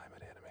last time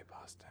at Anime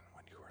Boston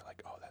when you were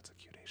like, oh, that's a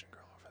cute Asian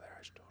girl over there.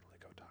 I should totally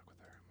go talk with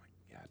her. I'm like,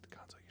 yeah,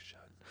 Gonzo, you should.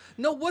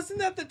 No, wasn't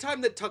that the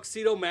time that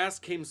Tuxedo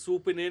Mask came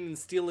swooping in and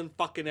stealing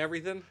fucking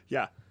everything?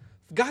 Yeah.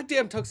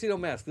 Goddamn Tuxedo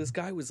Mask. This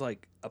guy was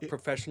like a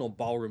professional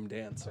ballroom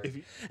dancer.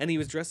 And he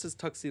was dressed as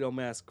Tuxedo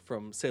Mask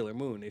from Sailor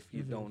Moon, if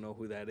you don't know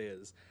who that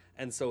is.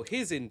 And so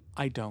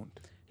I don't.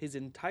 his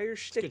entire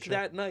shtick good show.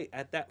 that night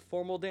at that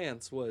formal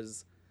dance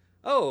was,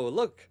 oh,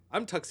 look,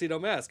 I'm Tuxedo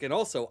Mask. And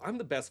also, I'm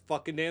the best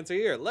fucking dancer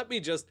here.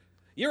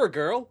 You're a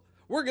girl.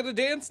 We're going to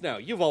dance now.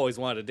 You've always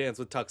wanted to dance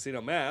with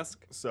Tuxedo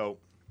Mask. So,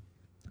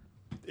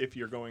 if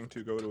you're going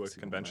to go to a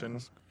convention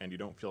and you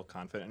don't feel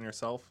confident in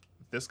yourself,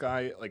 this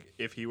guy, like,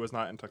 if he was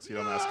not in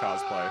Tuxedo Mask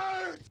cosplay,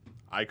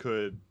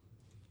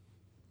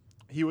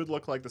 he would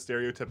look like the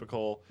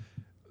stereotypical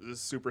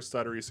super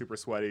stuttery, super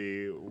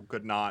sweaty,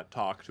 could not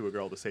talk to a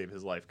girl to save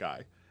his life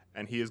guy.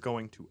 And he is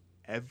going to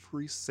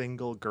every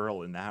single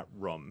girl in that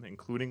room,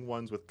 including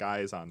ones with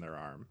guys on their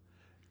arm,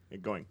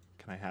 and going,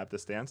 can I have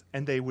this dance?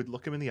 And they would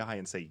look him in the eye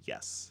and say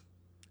yes.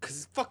 Because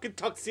it's fucking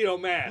Tuxedo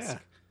Mask.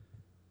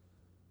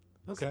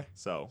 Okay.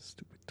 So,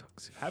 Stupid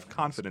Tuxedo. have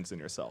confidence in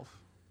yourself.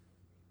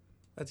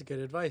 That's good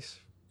advice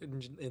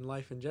in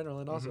life in general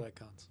and also at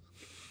cons.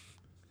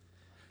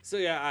 So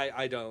yeah,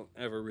 I don't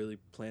ever really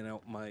plan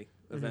out my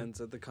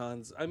events at the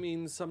cons. I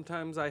mean,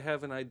 sometimes I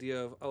have an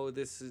idea of, oh,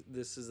 this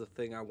is a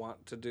thing I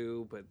want to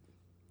do, but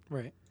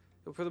Right.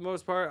 for the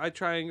most part, I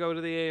try and go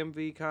to the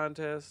AMV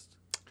contest.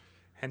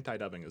 Hentai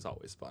dubbing is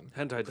always fun.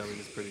 Hentai dubbing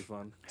is pretty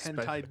fun.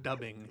 Hentai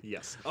dubbing.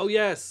 Yes. Oh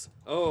yes.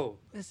 Oh,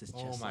 This is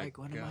Oh just my like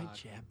one of my God.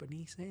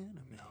 Japanese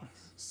animes.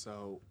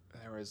 So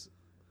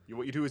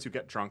what you do is you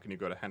get drunk and you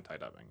go to hentai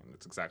dubbing, and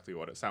it's exactly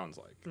what it sounds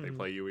like. They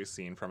play you a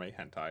scene from a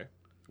hentai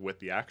with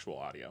the actual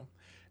audio,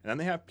 and then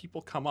they have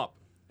people come up,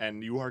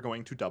 and you are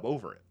going to dub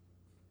over it,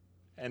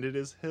 and it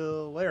is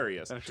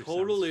hilarious. That actually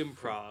total sounds-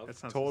 improv. that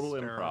sounds Total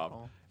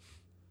hysterical.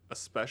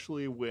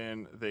 Especially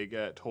when they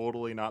get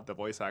totally not the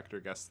voice actor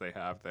guests they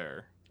have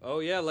there, Oh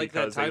yeah, like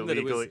that because time that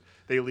it was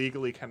they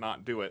legally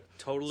cannot do it.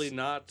 totally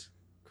not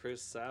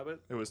Chris Sabat.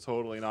 It was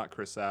totally not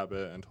Chris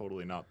Sabat and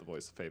totally not the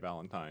voice of Faye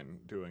Valentine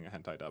doing a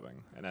hentai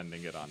dubbing and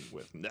ending it on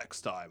with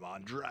next time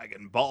on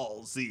Dragon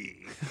Ball Z.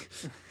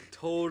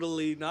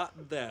 Totally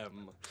not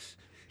them.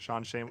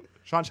 Sean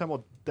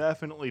Schemmel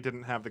definitely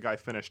didn't have the guy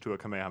finish to a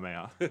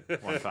Kamehameha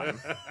one time.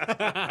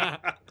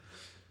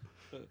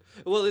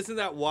 Well, isn't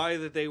that why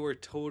that they were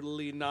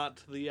totally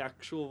not the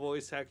actual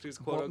voice actors,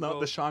 quote Well, unquote? no,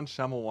 the Sean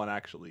Schemmel one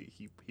actually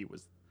he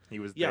was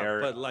yeah,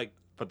 there. but like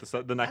but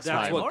the next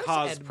that's time, what Morse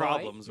caused Ed boy.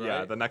 problems, right?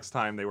 yeah, the next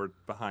time they were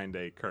behind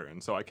a curtain,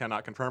 so I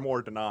cannot confirm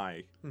or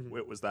deny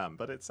it was them,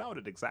 but it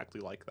sounded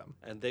exactly like them.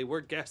 And they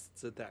were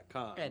guests at that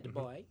con. Ed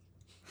boy.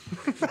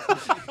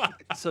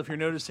 So if you're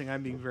noticing,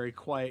 I'm being very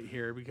quiet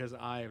here because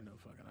I have no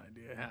fucking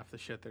idea half the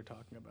shit they're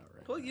talking about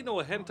right Well, now. you know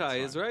what hentai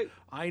is, right?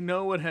 I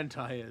know what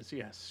hentai is.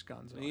 Yes,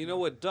 Gonzo. And you know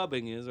what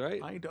dubbing is,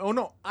 right? Oh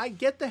no, I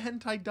get the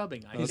hentai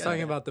dubbing. I was get talking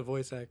that. about the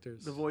voice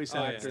actors. the voice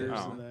Oh, yeah. actors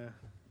Oh. and the.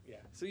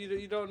 So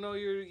you don't know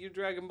your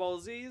Dragon Ball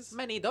Z's?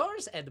 Many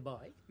doors, Ed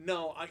boy.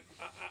 No,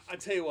 I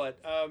tell you what.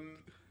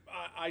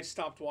 I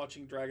stopped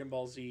watching Dragon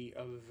Ball Z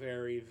a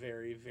very,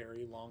 very,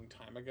 very long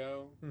time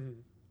ago,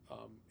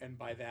 and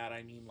by that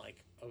I mean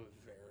like a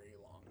very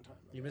long time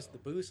ago. You missed the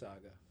Boo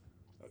saga.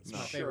 That's my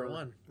sure. favorite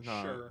one.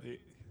 No, Sure.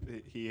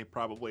 he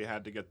probably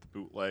had to get the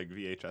bootleg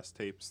VHS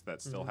tapes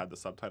that still had the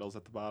subtitles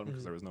at the bottom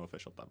because there was no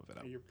official dub of it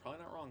out. You're probably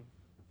not wrong.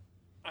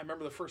 I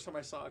remember the first time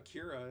I saw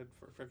Akira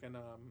for freaking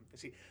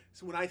see.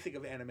 So when I think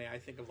of anime, I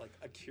think of like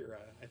Akira.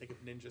 I think of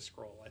Ninja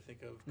Scroll. I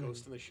think of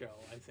Ghost in the Shell.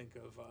 I think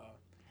of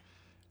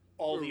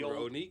all the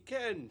old, Rurouni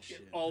Kenshin.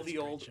 all That's the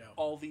a great old, show.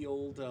 all the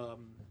old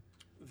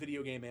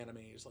video game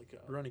animes like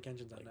Rurouni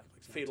Kenshin's on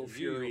Netflix. now, Fatal too.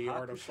 Fury, Yu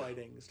Art of Hakusho.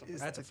 Fighting, stuff like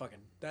That's that.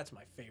 that's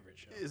my favorite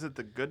show. Is it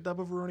the good dub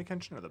of Rurouni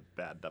Kenshin or the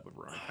bad dub of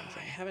Rurouni I Kenshin?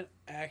 haven't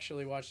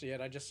actually watched it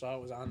yet. I just saw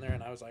it was on there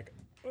and I was like,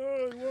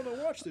 oh, I want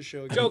to watch the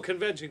show again. Joe,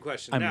 convention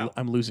question now.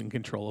 I'm losing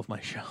control of my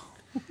show.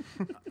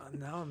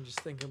 Now I'm just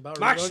thinking about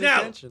Mark Rurouni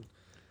Schnell! Kenshin.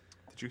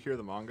 Did you hear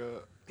the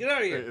manga? Get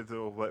out of here.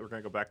 We're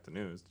gonna go back to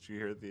news. Did you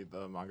hear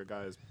the manga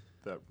guys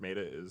that made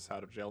it is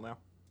out of jail now?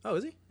 Oh,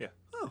 is he? Yeah.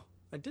 Oh,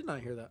 I did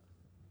not hear that.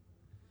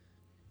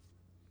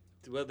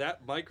 Well,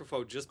 that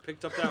microphone just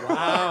picked up that.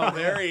 Wow,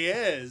 there he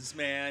is,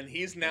 man.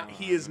 He is now What's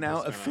going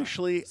on?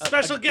 officially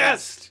Special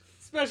guest.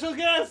 Special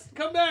guest,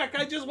 come back!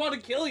 I just want to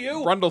kill you.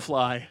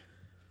 Brundlefly.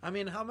 I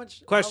mean, how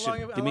much? Question. How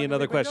long, Give how me long have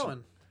another we been question.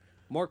 going?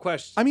 More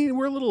questions. I mean,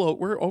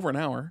 we're over an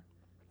hour.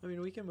 I mean,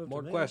 we can move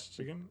More to questions.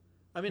 We can-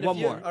 I mean, One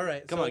if you, more. All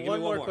right. Come so on, give me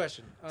one one more more.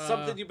 question.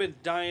 Something you've been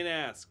dying to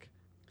ask.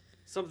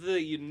 Something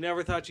that you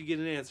never thought you'd get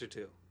an answer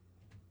to.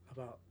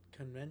 about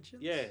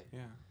conventions. Yeah. Yeah.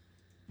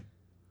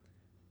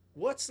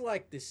 What's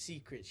like the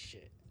secret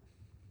shit?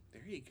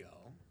 There you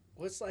go.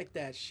 What's like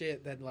that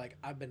shit that like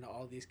I've been to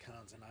all these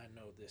cons and I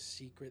know this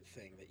secret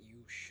thing that you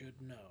should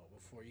know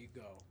before you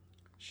go.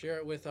 Share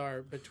it with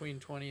our between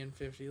 20 and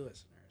 50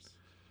 listeners.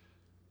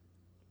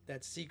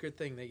 That secret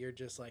thing that you're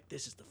just like,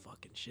 this is the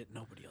fucking shit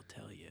nobody will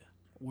tell you.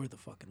 We're the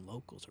fucking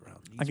locals around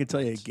these I can tell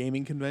you, parts.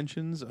 gaming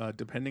conventions,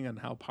 depending on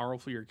how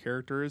powerful your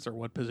character is or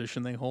what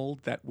position they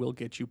hold, that will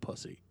get you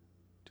pussy.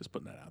 Just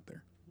putting that out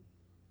there.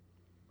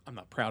 I'm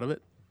not proud of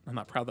it. I'm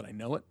not proud that I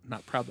know it. I'm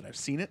not proud that I've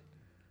seen it,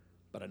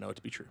 but I know it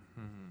to be true.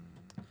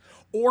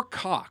 Or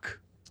cock.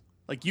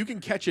 Like, you can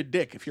catch a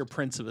dick if you're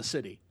prince of a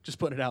city. Just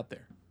put it out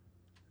there.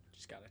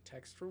 Just got a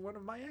text from one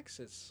of my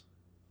exes.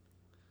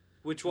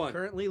 Which one?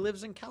 Currently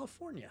lives in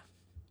California.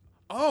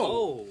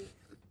 Oh.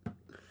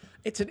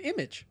 It's an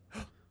image.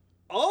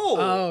 Oh.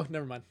 Oh,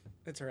 never mind.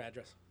 It's her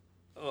address.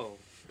 Oh.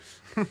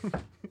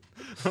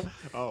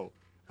 Oh.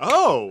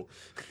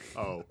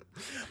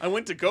 I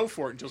went to go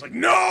for it, and Joe's like,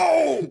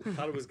 no!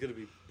 Thought it was gonna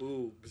be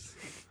boobs.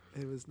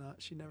 It was not.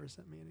 She never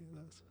sent me any of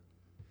those.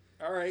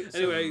 All right. So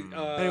Anyway.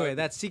 Anyway,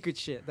 that's secret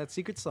shit. That's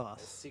secret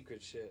sauce.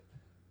 Secret shit.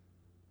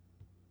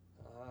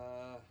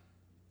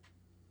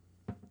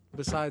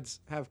 Besides,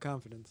 have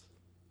confidence.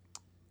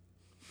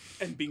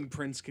 And being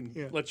prince can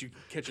let you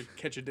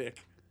catch a dick.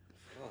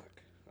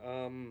 Fuck.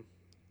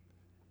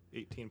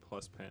 18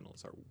 plus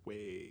panels are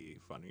way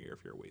funnier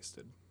if you're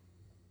wasted.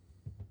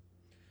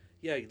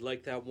 Yeah,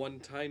 like that one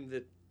time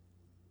that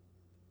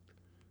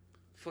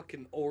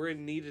fucking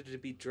Orin needed to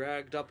be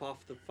dragged up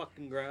off the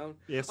fucking ground.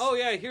 Yes. Oh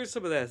yeah, here's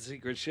some of that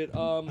secret shit.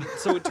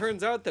 So it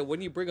turns out that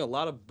when you bring a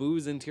lot of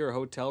booze into your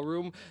hotel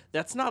room,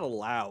 that's not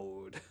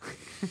allowed.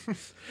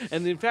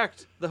 And in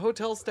fact, the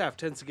hotel staff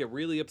tends to get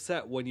really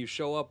upset when you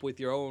show up with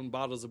your own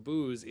bottles of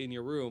booze in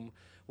your room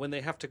when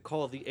they have to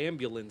call the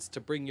ambulance to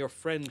bring your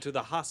friend to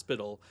the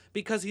hospital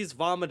because he's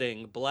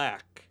vomiting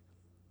black.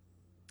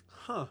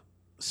 Huh.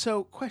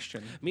 So,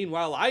 question.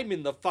 Meanwhile, I'm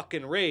in the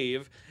fucking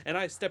rave, and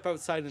I step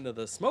outside into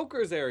the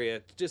smokers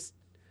area just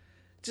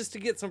to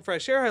get some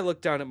fresh air. I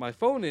look down at my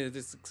phone, and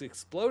it's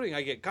exploding.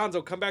 I get,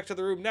 Gonzo, come back to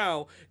the room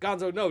now.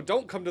 Gonzo, no,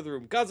 don't come to the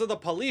room. Gonzo, the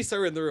police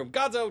are in the room.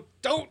 Gonzo,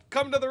 don't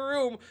come to the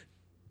room.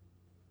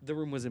 The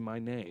room was in my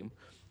name.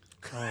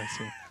 Oh, I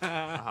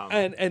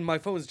see. And my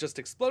phone's just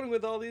exploding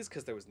with all these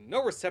because there was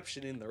no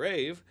reception in the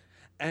rave.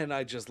 And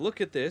I just look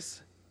at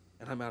this,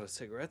 and I'm out of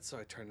cigarettes, so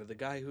I turn to the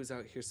guy who's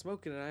out here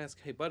smoking, and I ask,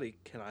 hey, buddy,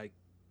 can I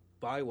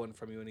buy one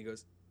from you? And he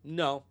goes,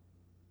 no.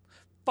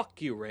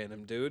 Fuck you,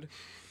 random dude.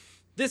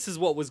 This is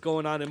what was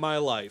going on in my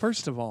life.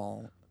 First of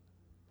all,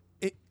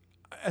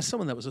 as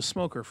someone that was a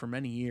smoker for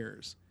many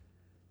years,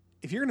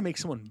 if you're going to make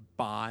someone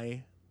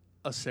buy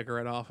a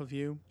cigarette off of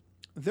you,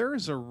 there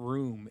is a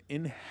room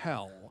in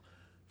hell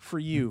for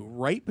you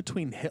right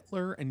between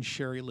Hitler and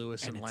Sherry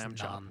Lewis and Lamb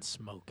Chop.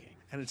 non-smoking.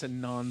 And it's a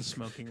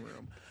non-smoking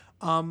room.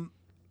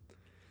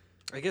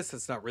 I guess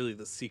that's not really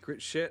the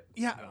secret shit.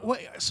 Yeah.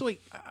 Wait, so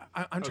wait,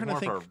 I'm trying to more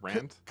think. of a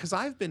rant. Because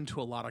I've been to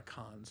a lot of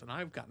cons and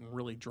I've gotten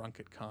really drunk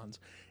at cons.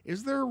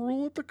 Is there a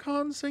rule at the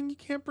con saying you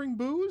can't bring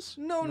booze?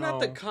 No, not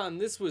the No. con.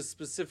 This was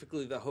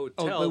specifically the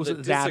hotel Oh, was that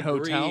it that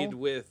disagreed hotel?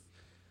 with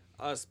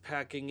us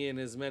packing in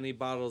as many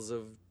bottles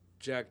of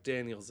Jack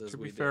Daniels as To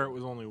we be did. fair, it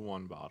was only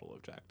one bottle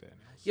of Jack Daniels.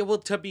 Yeah, well,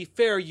 to be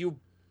fair, you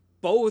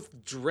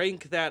both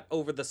drank that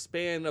over the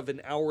span of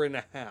an hour and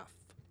a half.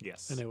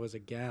 Yes. And it was a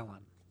gallon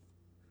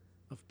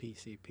of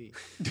PCP.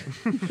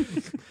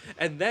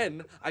 And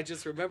then I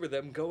just remember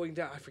them going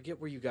down. I forget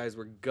where you guys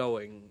were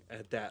going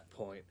at that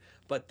point,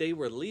 but they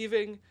were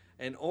leaving,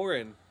 and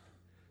Oren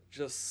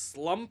just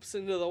slumps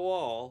into the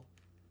wall.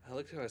 I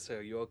looked at him. I said,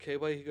 "Are you okay,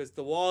 buddy?" He goes,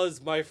 "The wall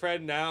is my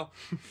friend now,"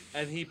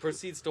 and he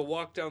proceeds to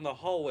walk down the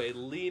hallway,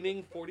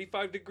 leaning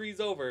 45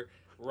 degrees over,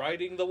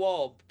 riding the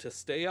wall to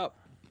stay up.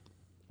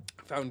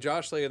 Found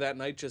Josh later that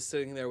night just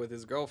sitting there with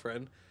his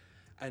girlfriend,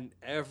 and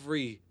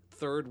every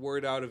third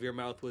word out of your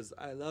mouth was,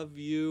 "I love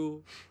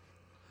you.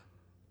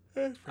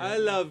 I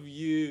love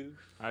you."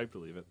 I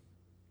believe it.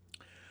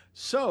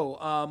 So,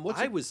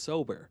 I was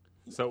sober.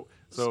 So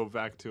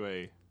back to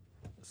a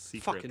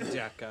secret. Fucking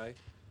Jack guy.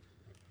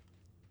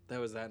 That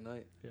was that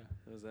night. Yeah.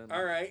 That was that night.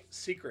 all right,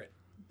 secret.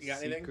 You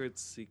got anything?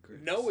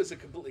 Secret. No is a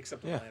completely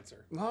acceptable Yeah.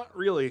 answer. Not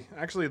really.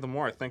 Actually, the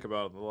more I think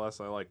about it, the less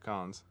I like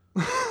cons.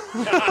 So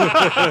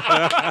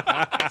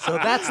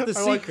that's the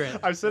I'm like- secret.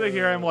 I'm sitting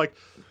here. I'm like,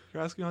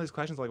 you're asking all these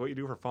questions like what you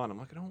do for fun. I'm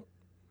like, I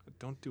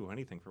don't do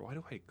anything for. Why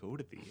do I go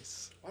to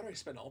these? Why do I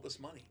spend all this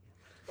money?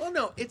 well,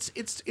 no, it's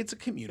a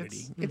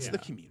community. It's the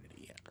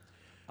community. Yeah.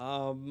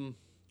 I'm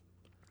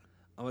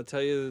gonna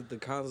tell you the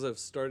cons have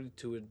started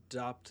to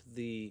adopt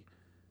the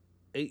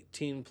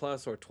 18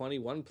 plus or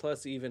 21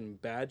 plus even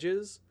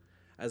badges,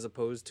 as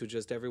opposed to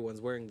just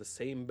everyone's wearing the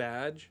same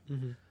badge.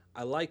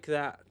 I like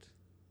that.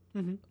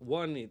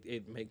 One,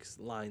 it makes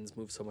lines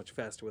move so much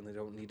faster when they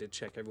don't need to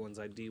check everyone's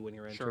ID when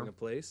you're entering Sure. a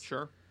place.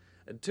 Sure.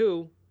 And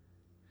two,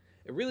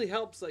 it really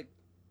helps. Like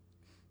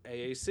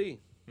AAC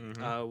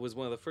was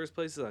one of the first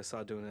places I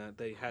saw doing that.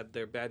 They had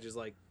their badges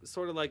like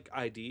sort of like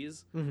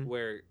IDs,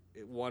 where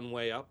one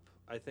way up,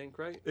 I think,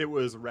 right? It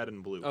was red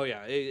and blue. Oh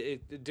yeah,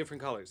 it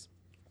different colors.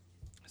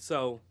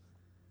 So,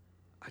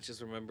 I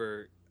just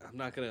remember, I'm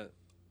not gonna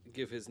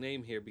give his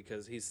name here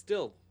because he's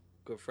still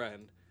a good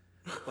friend,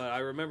 but I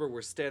remember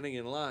we're standing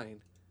in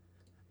line,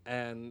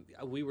 and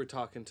we were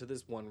talking to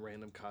this one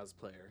random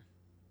cosplayer.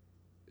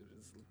 It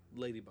was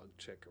Ladybug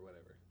chick or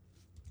whatever.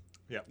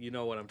 Yep. You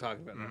know what I'm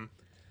talking about now.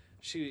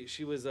 She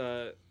was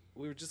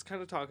we were just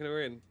kind of talking to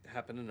her and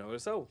happened to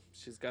notice, oh,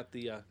 she's got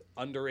the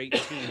under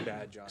 18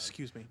 badge on.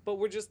 Excuse me. But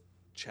we're just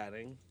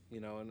chatting,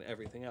 and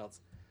everything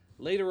else.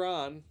 Later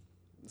on,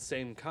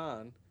 same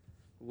con,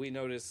 we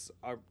notice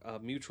a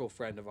mutual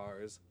friend of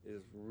ours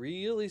is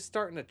really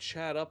starting to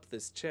chat up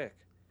this chick.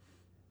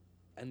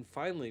 And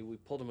finally, we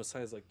pulled him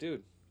aside. He's like,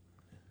 dude,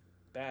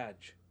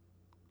 badge.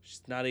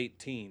 She's not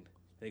 18. And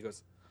he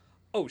goes,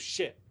 oh,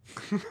 shit.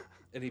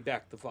 And he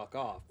backed the fuck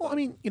off. Well, I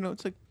mean,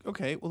 it's like,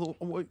 okay, well,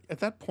 at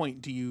that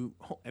point, do you,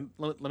 and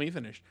let me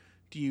finish.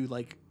 Do you,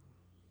 like,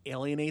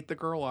 alienate the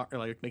girl or,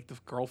 like, make the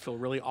girl feel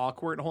really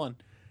awkward? Hold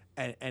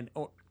on.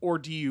 Or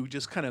do you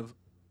just kind of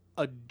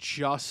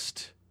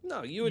adjust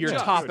No, you your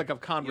adjust. topic of You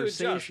adjust.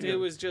 conversation? It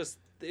was just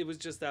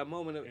that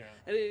moment.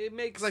 And it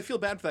makes... Because I feel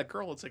bad for that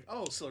girl. It's like,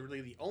 oh, so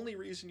really the only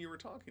reason you were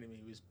talking to me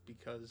was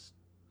because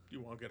you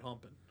want to get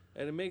humping.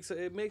 And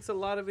it makes a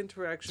lot of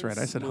interactions That's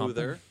right, I said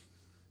smoother.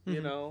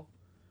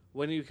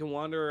 When you can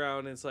wander around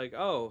and it's like,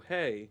 oh,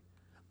 hey,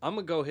 I'm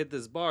gonna go hit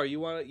this bar. You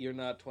want it? You're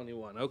not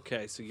 21.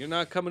 Okay, so you're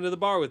not coming to the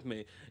bar with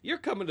me. You're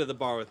coming to the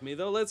bar with me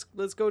though. Let's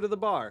go to the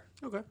bar.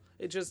 Okay.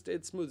 It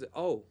smooths it.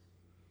 Oh,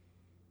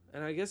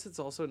 and I guess it's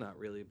also not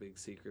really a big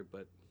secret,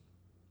 but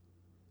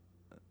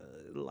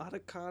a lot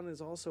of con is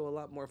also a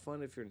lot more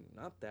fun if you're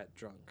not that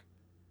drunk.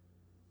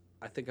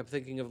 I think I'm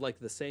thinking of like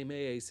the same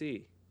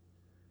AAC.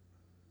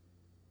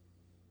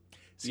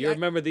 See, You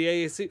remember the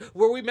AAC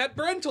where we met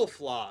Brental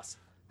Floss?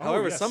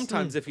 However, yes.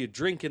 sometimes if you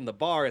drink in the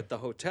bar at the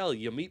hotel,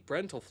 you meet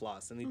Brental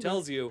Floss, and he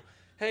tells you,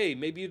 hey,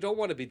 maybe you don't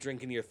want to be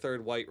drinking your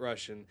third White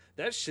Russian.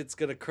 That shit's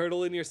going to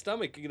curdle in your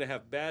stomach. You're going to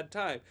have bad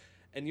time.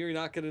 And you're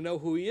not going to know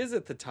who he is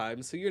at the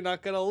time, so you're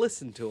not going to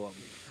listen to him.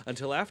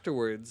 Until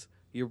afterwards,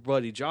 your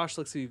buddy Josh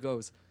looks at you and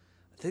goes,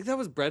 I think that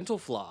was Brental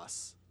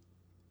Floss.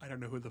 I don't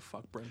know who the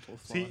fuck Brental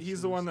Floss See,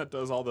 he's the one that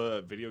does all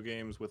the video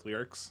games with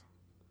lyrics.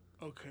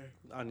 Okay.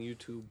 On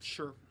YouTube.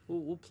 Sure.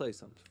 We'll play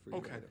something for you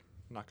Okay. later.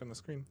 Knock on the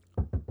screen.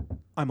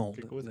 I'm old.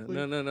 Kick with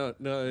No,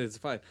 it's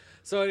fine.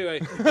 So anyway,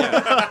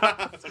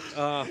 yeah.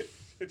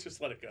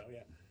 Just let it go. Yeah.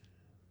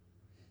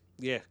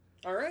 Yeah.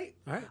 All right.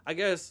 All right. I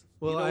guess.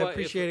 Well, you know I what?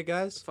 appreciate it,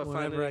 guys. if I find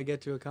Whenever I any-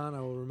 get to a con,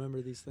 I will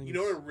remember these things. You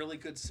know what a really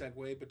good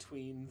segue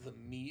between the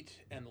meat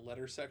and the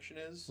letter section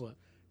is? What?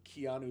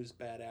 Keanu's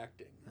bad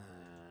acting.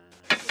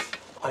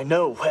 I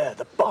know where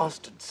the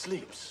bastard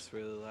sleeps. It's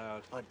really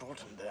loud. I brought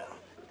him there,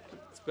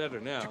 It's better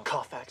now.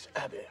 Carfax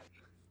Abbey.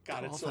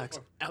 God, it's so,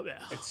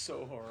 Halifax. it's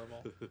so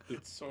horrible.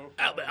 It's so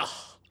horrible.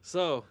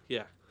 So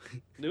yeah,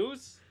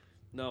 news?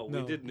 No, we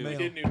No, did news. mail.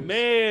 We did news.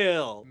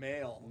 Mail.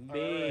 Mail. All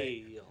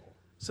right. Mail.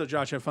 So,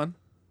 Josh, have fun?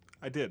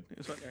 I did.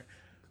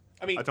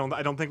 I mean, I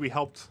don't think we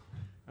helped.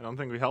 I don't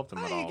think we helped him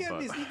at all.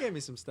 But You gave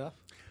me some stuff.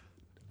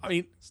 I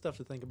mean, Stuff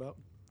to think about.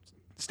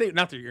 stay.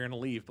 Not that you're gonna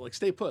leave, but like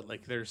stay put.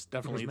 Like, there's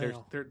definitely There's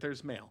mail.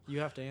 there's mail. You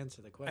have to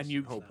answer the question. And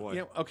you, Oh, boy. you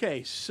know,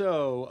 okay.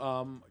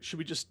 So, should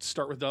we just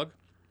start with Doug?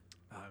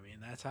 I mean,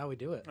 that's how we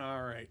do it.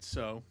 All right.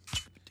 So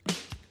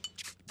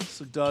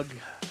Doug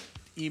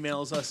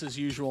emails us as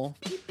usual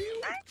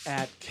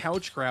at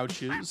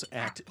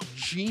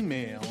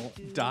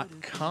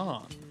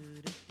couchgrouches@gmail.com.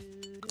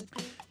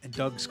 And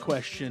Doug's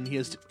question, he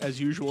has, as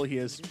usual, he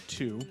has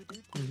two.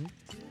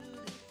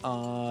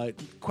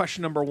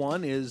 Question number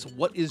one is,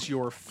 what is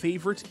your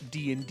favorite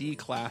D&D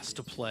class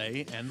to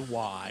play and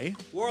why?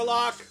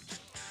 Warlock.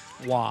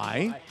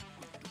 Why?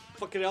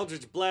 Fucking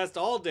Eldritch Blast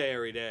all day,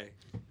 every day.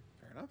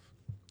 Fair enough.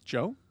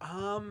 Joe?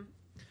 I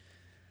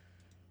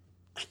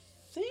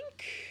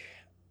think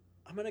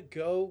I'm gonna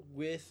go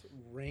with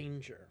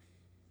Ranger.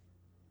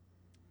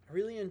 I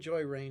really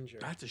enjoy Ranger.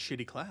 That's a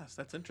shitty class.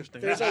 That's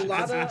interesting. There's a lot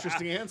That's an of-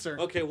 interesting answer.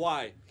 Okay,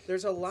 why?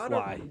 There's a lot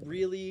Why? of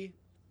really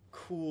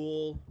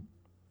cool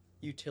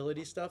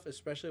utility stuff,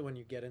 especially when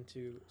you get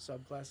into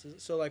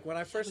subclasses. So like when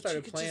I first But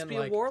you started could playing just be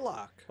like a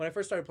warlock. when I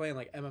first started playing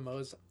like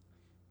MMOs,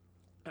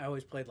 I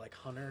always played like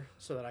Hunter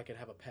so that I could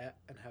have a pet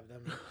and have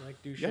them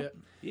like do shit.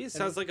 He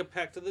sounds like a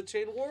Pact of the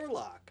Chain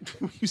warlock.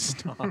 You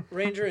stop.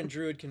 Ranger and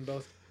Druid can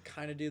both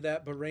kind of do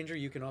that, but Ranger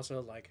you can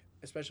also like,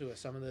 especially with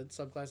some of the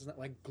subclasses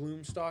like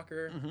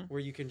Gloomstalker, where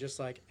you can just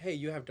like, hey,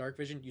 you have dark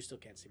vision, you still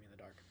can't see me in the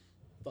dark.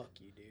 Fuck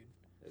you, dude.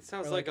 It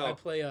sounds Or, like I a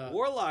play a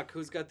warlock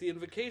who's got the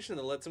invocation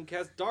that lets him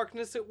cast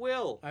darkness at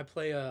will. I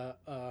play a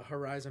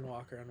Horizon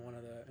Walker in one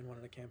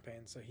of the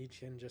campaigns, so he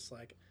can just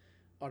like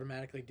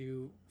automatically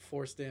do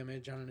force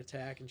damage on an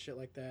attack and shit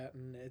like that,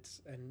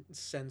 and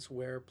sense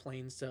where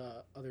planes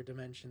to other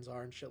dimensions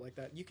are and shit like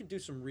that. You can do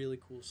some really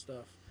cool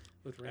stuff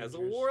with Rangers. As a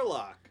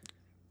warlock.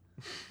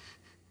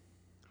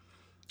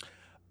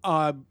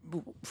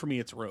 For me,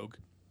 it's Rogue.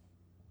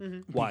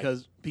 Why?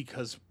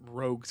 Because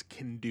rogues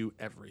can do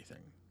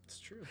everything, It's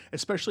true.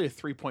 especially a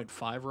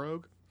 3.5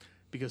 rogue.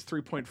 Because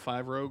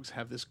 3.5 rogues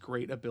have this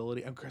great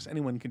ability. Of course,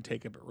 anyone can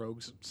take it, but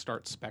rogues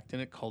start spec'd in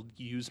it called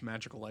use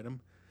magical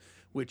item,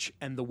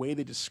 and the way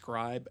they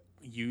describe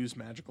use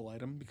magical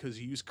item,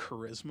 because you use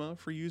charisma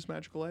for use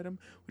magical item,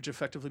 which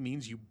effectively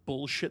means you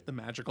bullshit the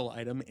magical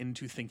item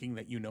into thinking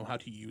that you know how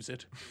to use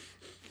it.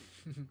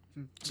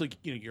 So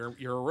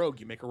you're a rogue.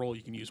 You make a roll.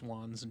 You can use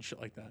wands and shit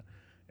like that.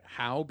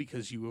 How?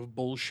 Because you have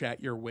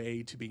bullshit your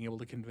way to being able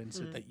to convince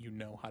it that you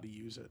know how to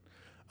use it.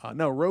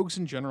 No, rogues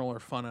in general are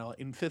fun.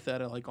 In 5th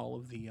Ed, I like all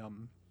of the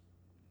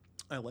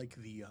I like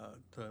the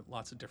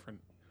lots of different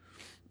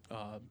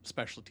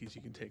specialties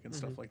you can take and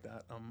stuff like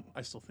that.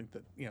 I still think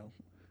that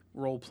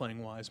role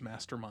playing wise,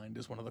 Mastermind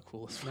is one of the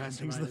coolest fucking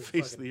things on the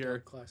face of the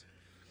earth. Classic.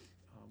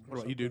 What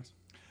about you, dude?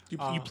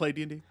 You play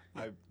D&D?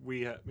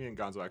 Me and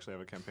Gonzo actually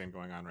have a campaign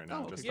going on right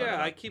now. Oh, Just okay. Yeah,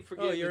 started I up. keep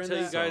forgetting you're to in tell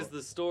you that? guys So-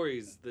 the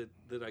stories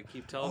that I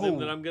keep telling him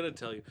that I'm going to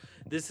tell you.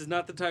 This is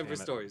not the time for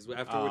Damn it. stories.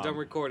 After we're done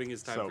recording,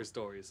 it's time so- for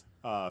stories.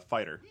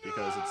 Fighter,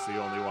 because it's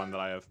the only one that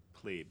I have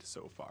played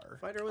so far.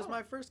 Fighter was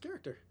my first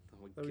character.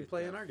 That we Get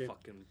play in that our game.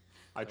 fucking-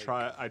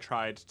 I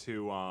tried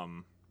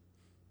to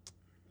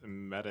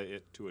meta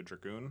it to a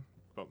Dragoon,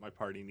 but my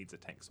party needs a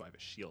tank, so I have a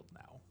shield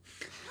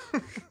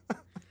now.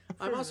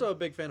 I'm also a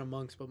big fan of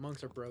monks, but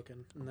monks are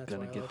broken, and that's why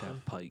I like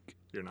them. pike.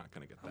 You're not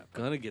gonna get that.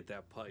 Gonna get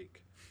that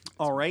pike.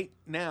 All right.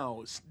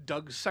 Now,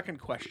 Doug's second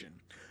question.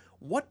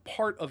 What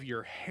part of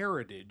your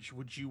heritage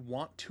would you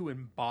want to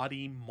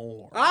embody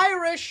more?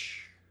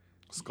 Irish.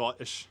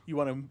 Scottish. You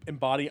want to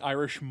embody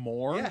Irish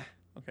more? Yeah.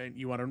 Okay.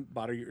 You want to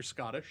embody your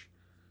Scottish?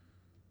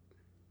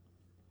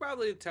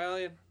 Probably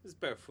Italian. It's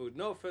better food.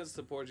 No offense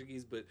to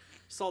Portuguese, but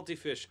salty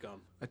fish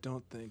gum. I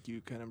don't think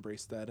you can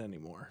embrace that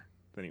anymore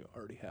than you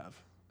already have.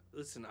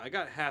 Listen, I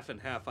got half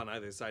and half on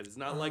either side. It's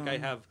not like I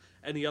have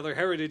any other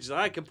heritage that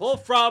I can pull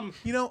from.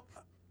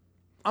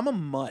 I'm a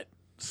mutt,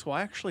 so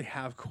I actually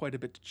have quite a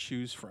bit to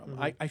choose from.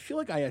 I feel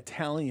like I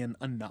Italian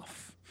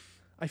enough.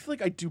 I feel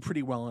like I do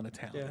pretty well in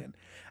Italian.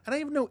 And I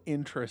have no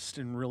interest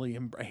in really,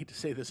 I hate to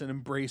say this, in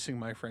embracing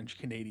my French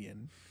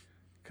Canadian.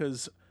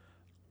 Because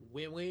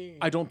Oui.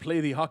 I don't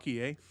play the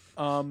hockey, eh?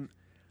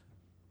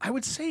 I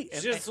would say,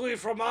 Je suis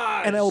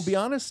fromage. and I will be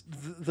honest,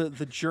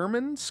 the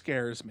German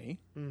scares me.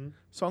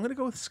 So I'm going to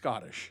go with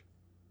Scottish.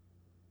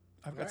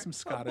 I've got some Oh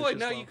Scottish. boy, as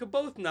now well. you could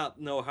both not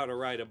know how to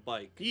ride a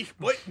bike.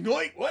 What? No,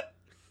 wait, what?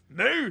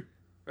 No.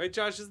 Right,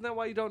 Josh? Isn't that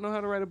why you don't know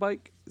how to ride a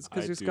bike? It's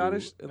because I you're do-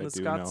 Scottish and I the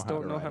do Scots know how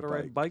don't to know ride how a to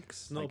ride bike.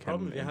 bikes. No I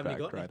problem if can, you in haven't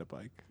fact, got ride any. a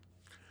bike.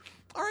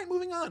 All right,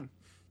 moving on.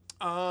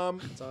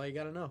 That's all you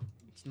gotta know.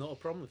 It's not a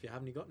problem if you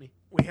haven't got any.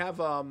 We have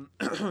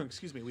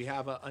excuse me. We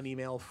have an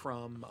email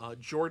from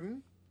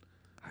Jordan,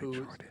 who's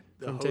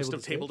the From host Table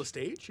of to Table to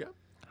Stage. Yeah,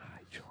 Hi,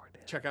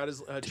 Jordan. check out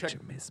his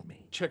miss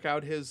me? check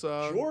out his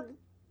Jordan.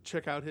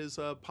 check out his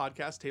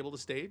podcast Table to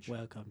Stage.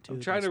 Welcome to. I'm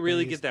trying to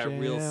really get that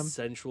real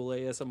sensual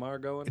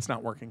ASMR going. It's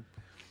not working.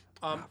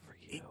 for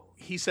you.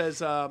 He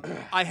says,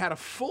 I had a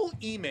full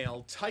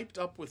email typed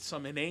up with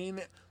some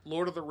inane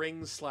Lord of the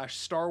Rings /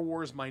 Star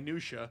Wars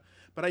minutia,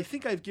 but I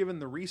think I've given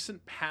the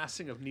recent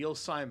passing of Neil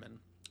Simon.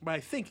 But I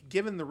think,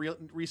 given the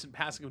recent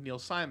passing of Neil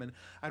Simon,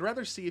 I'd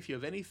rather see if you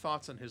have any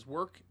thoughts on his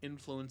work,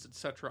 influence,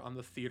 etc. on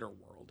the theater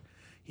world.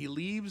 He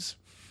leaves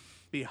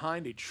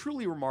behind a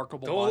truly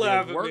remarkable Don't body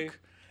laugh of at work. me.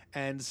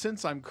 And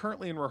since I'm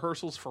currently in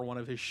rehearsals for one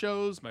of his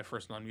shows, my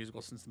first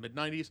non-musical since the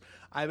mid-'90s,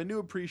 I have a new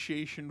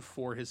appreciation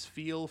for his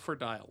feel for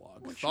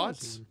dialogue.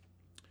 Thoughts?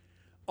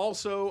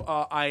 Also,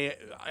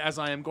 as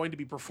I am going to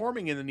be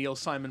performing in the Neil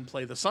Simon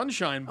play The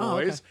Sunshine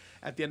Boys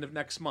at the end of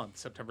next month,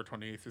 September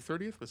 28th through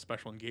 30th, with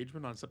special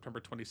engagement on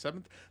September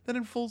 27th, that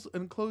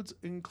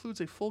includes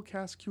a full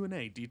cast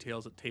Q&A.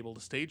 Details at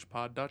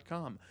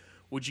tabletostagepod.com.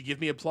 Would you give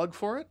me a plug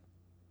for it?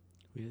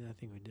 I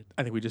think we did.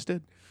 I think we just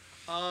did.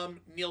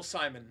 Neil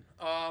Simon.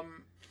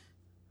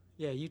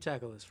 Yeah, you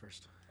tackle this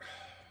first.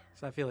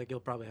 So I feel like you'll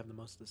probably have the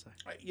most to say.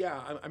 Yeah,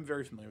 I'm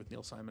very familiar with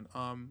Neil Simon.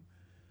 I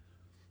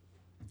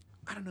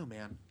don't know,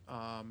 man.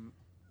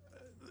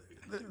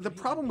 The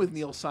problem with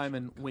Neil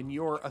Simon, when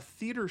you're a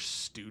theater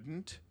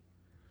student,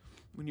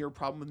 when you're a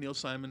problem with Neil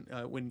Simon,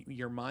 when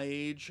you're my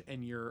age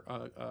and you're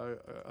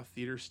a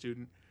theater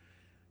student,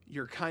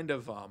 you're kind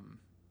of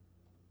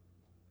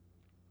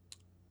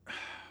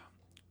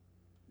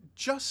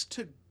just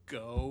to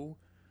go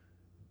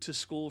to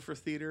school for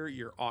theater,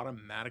 you're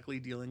automatically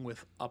dealing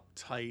with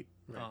uptight,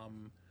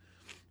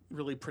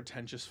 really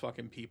pretentious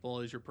fucking people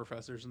as your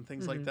professors and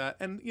things like that.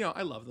 And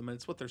I love them and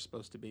it's what they're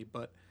supposed to be,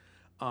 but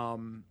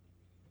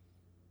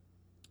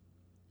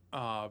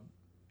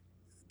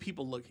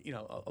people look,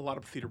 a lot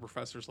of theater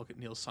professors look at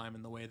Neil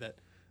Simon the way that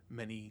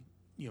many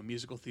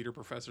musical theater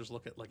professors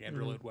look at like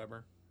Andrew Lloyd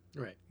Webber.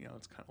 Right.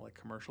 It's kind of like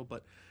commercial,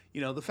 but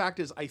the fact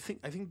is, I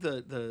think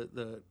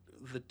the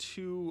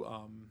two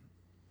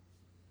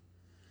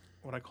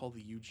what I call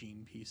the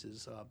Eugene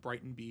pieces,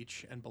 Brighton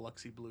Beach and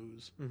Biloxi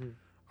Blues,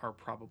 are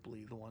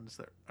probably the ones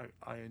that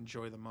I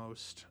enjoy the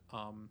most.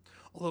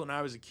 Although when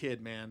I was a kid,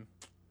 man,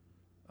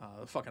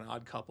 the fucking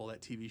Odd Couple,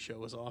 that TV show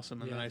was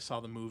awesome, and then I saw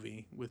the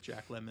movie with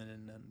Jack Lemmon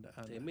and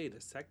They made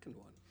a second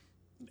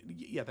one.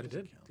 yeah, that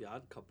doesn't count. The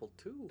Odd Couple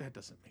 2. That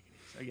doesn't make any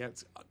sense. Yeah,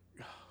 it's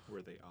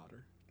Were they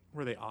otter?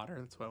 were they otter?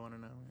 That's what I want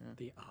to know. Yeah.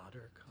 The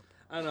Otter Couple.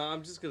 I don't know.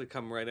 I'm just going to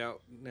come right out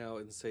now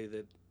and say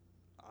that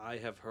I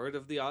have heard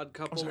of The Odd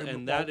Couple, sorry,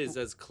 and that is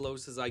as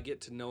close as I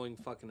get to knowing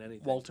fucking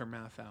anything. Walter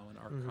Matthau and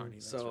Art Carney.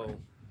 That's So, right.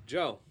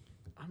 Joe.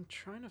 I'm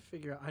trying to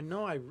figure out. I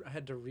know I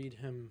had to read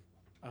him.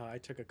 I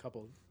took a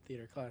couple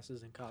theater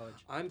classes in college.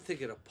 I'm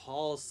thinking of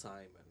Paul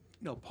Simon.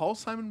 No, Paul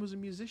Simon was a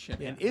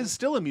musician and Yeah. is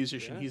still a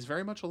musician. Yeah. He's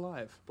very much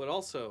alive. But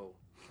also,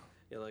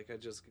 Yeah, like I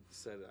just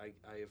said,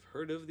 I have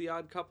heard of The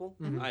Odd Couple.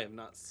 I have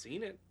not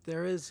seen it.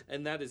 There is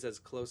And that is as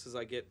close as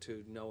I get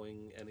to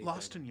knowing anything.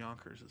 Lost in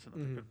Yonkers is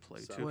another good play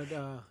So- too.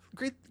 what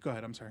Great. Go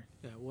ahead. I'm sorry.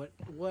 what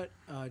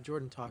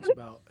Jordan talks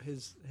about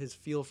his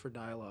feel for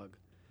dialogue.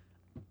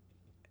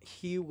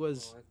 He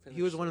was I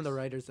he was finished one of the this.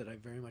 writers that I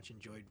very much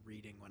enjoyed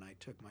reading when I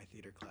took my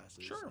theater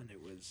classes. Sure. And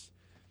it was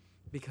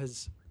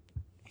because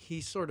he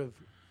sort of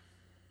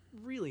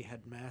really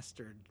had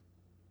mastered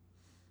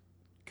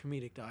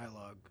comedic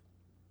dialogue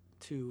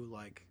to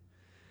like,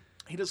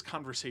 He does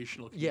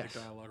conversational comedic Yes.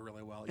 dialogue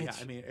really well. Yeah,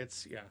 It's- I mean,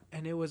 it's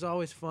and it was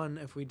always fun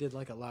if we did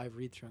like a live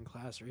read through in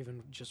class or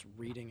even just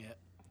reading it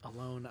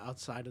alone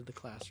outside of the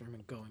classroom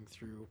and going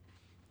through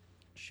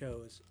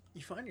shows.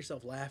 You find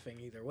yourself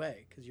laughing either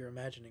way because you're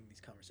imagining these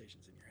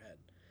conversations in your head.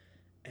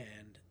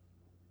 And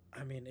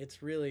I mean,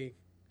 it's really,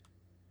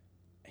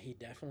 he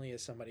definitely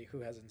is somebody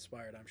who has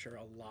inspired, I'm sure,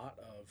 a lot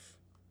of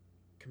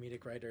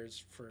comedic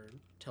writers for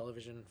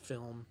television,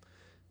 film,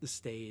 the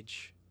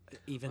stage,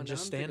 even Oh, now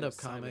just I'm thinking stand-up of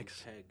Simon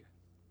comics. Pegg.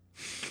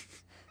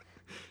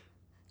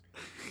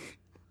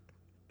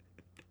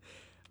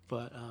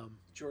 But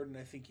Jordan,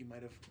 I think you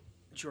might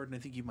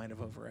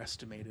have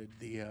overestimated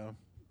the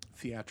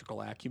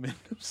theatrical acumen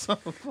of some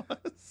of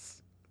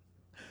us.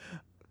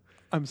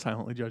 I'm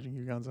silently judging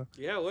you, Gonzo.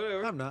 Yeah,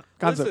 whatever. I'm not.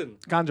 Gonzo,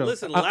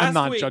 Listen, I'm last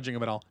not week- judging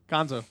him at all.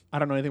 Gonzo, I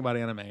don't know anything about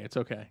anime. It's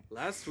okay.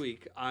 Last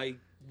week, I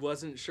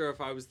wasn't sure if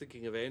I was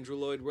thinking of Andrew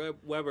Lloyd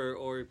Webber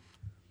or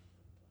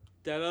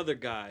that other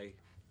guy.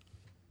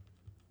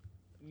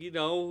 You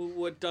know,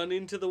 what done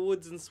Into the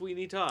Woods and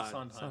Sweeney Todd.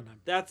 Sondheim.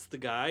 That's the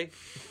guy.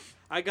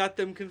 I got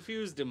them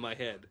confused in my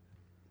head.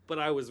 But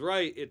I was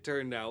right, it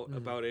turned out,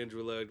 about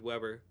Andrew Lloyd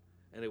Webber.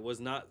 And it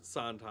was not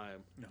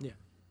Sondheim.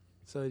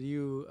 So do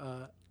you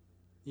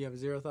have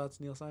zero thoughts,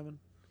 Neil Simon?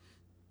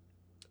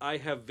 I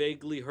have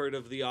vaguely heard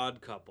of The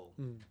Odd Couple.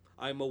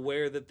 I'm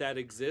aware that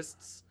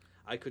exists.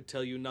 I could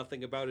tell you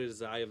nothing about it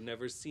as I have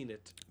never seen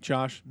it.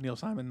 Josh, Neil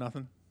Simon,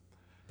 nothing.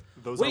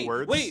 Those Wait, are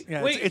words. wait.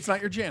 Yeah, it's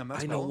not your jam.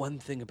 That's I know all. one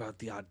thing about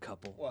The Odd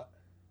Couple. What?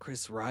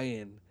 Chris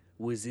Ryan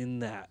was in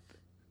that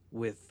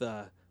with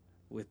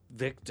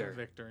Victor.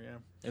 Victor, yeah.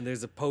 And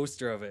there's a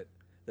poster of it.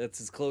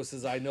 That's as close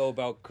as I know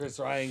about Chris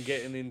Ryan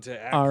getting into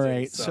acting. All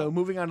right. So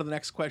moving on to the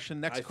next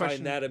question. Next I question.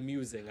 find that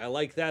amusing. I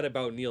like that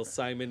about Neil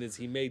Simon is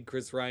he made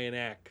Chris Ryan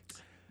act.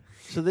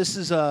 So this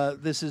is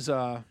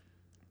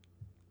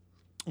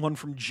one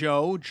from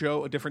Joe.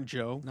 Joe, a different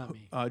Joe. Not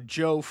me.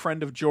 Joe,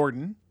 friend of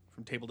Jordan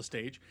from Table to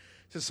Stage.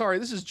 Says, sorry,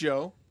 this is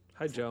Joe,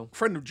 Hi, Joe.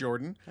 friend of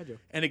Jordan. Hi, Joe.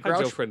 And a Hi, Joe,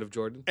 grouch friend of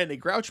Jordan. and a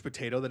grouch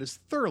potato that is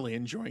thoroughly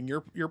enjoying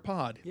your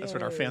pod. That's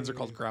what our fans are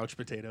called, Yay. grouch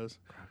potatoes.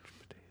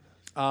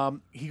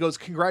 He goes,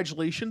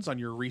 congratulations on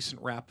your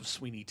recent rap of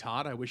Sweeney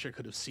Todd. I wish I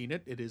could have seen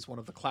it. It is one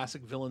of the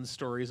classic villain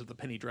stories of the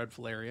Penny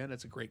Dreadful area, and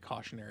it's a great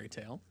cautionary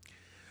tale.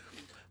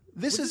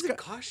 This What is does it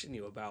caution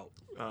you about?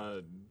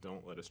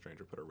 Don't let a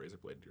stranger put a razor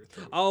blade to your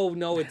throat. Oh,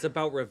 no, it's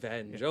about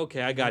revenge.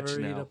 Okay, I got Never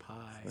you eat now. a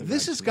pie.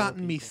 This has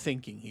gotten me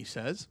thinking, he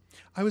says.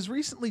 I was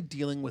recently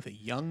dealing with a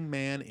young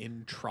man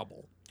in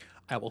trouble.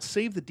 I will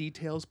save the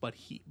details, but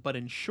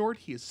in short,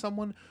 he is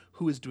someone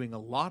who is doing a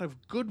lot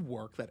of good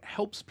work that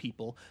helps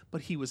people,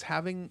 but he was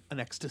having an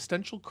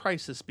existential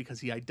crisis because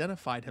he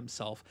identified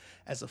himself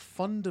as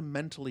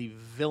fundamentally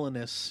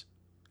villainous.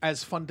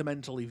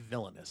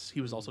 He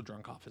was also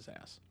drunk off his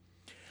ass.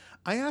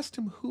 I asked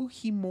him who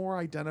he more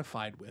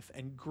identified with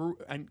and grew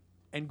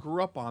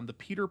up on, the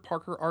Peter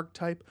Parker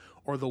archetype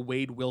or the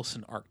Wade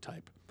Wilson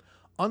archetype.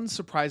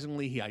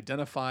 Unsurprisingly, he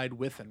identified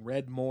with and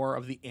read more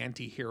of the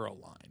anti-hero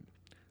line.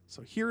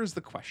 So here is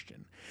the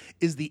question.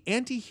 Is the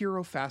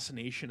anti-hero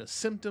fascination a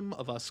symptom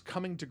of us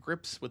coming to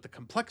grips with the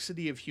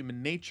complexity of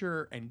human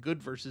nature and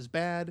good versus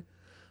bad,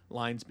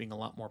 lines being a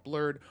lot more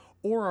blurred,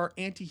 or are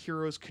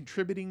anti-heroes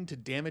contributing to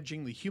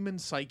damaging the human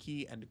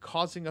psyche and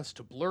causing us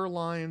to blur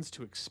lines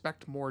to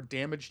expect more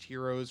damaged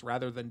heroes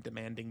rather than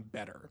demanding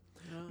better?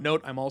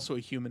 Note, I'm also a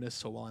humanist,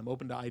 so while I'm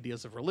open to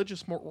ideas of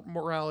religious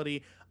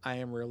morality, I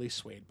am rarely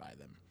swayed by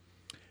them.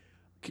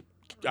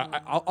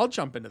 I'll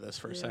jump into this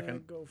for a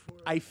second. Go for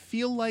it. I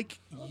feel like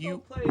you.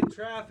 play in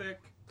traffic.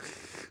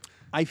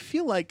 I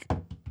feel like.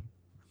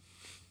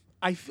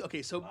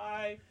 Okay, so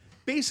Bye.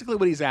 basically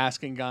what he's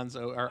asking,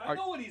 Gonzo, I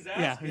know what he's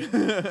yeah. asking.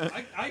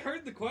 I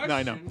heard the question. No,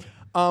 I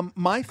know.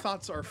 My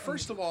thoughts are,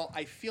 first of all,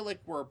 I feel like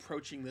we're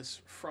approaching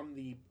this from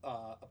the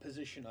a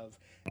position of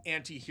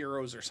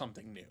anti-heroes or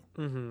something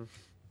new,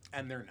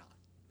 and they're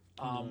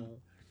not.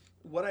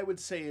 What I would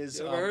say is,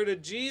 You ever heard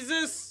of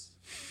Jesus?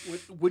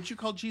 would you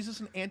call Jesus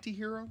an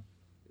anti-hero?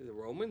 The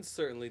Romans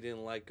certainly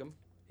didn't like him.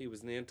 He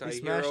was an He anti-hero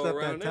smashed up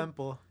around that him.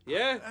 temple.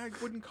 Yeah. I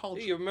wouldn't call.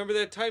 Hey, you remember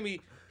that time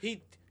he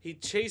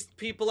chased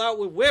people out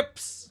with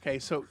whips? Okay,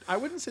 so I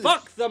wouldn't say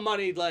Fuck the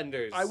money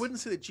lenders. I wouldn't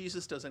say that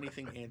Jesus does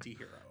anything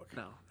anti-heroic.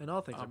 No, and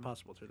all things are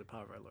possible through the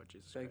power of our Lord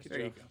Jesus Thank Christ. you,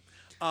 There you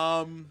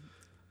Joe. go.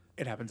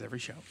 It happens every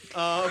show.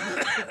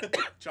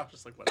 Josh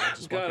is like, what? I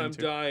just God, walked I'm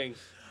into. dying.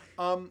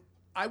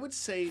 I would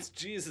say It's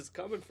Jesus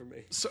coming for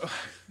me. so.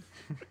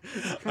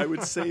 I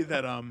would say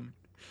that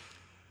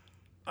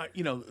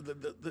you know,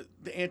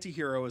 the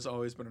anti-hero has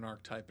always been an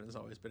archetype and has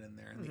always been in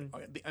there.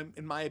 And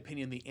in my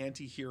opinion, the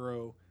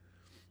anti-hero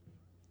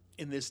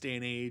in this day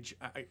and age,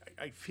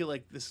 I feel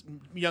like this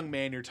young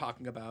man you're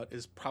talking about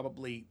is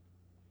probably,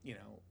 you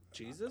know,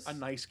 Jesus? a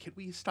nice kid.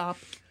 Will you stop?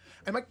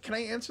 Can I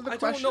answer the I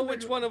question? don't know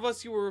which one of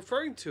us you were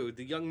referring to.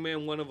 The young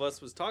man one of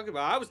us was talking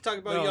about. I was talking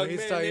about No, a young he's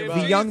man talking named about- The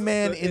Jesus. young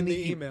man in in the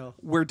the email.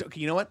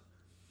 You know what?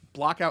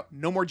 Block out.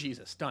 No more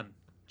Jesus. Done.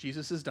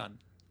 Jesus is done.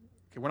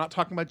 Okay, we're not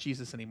talking about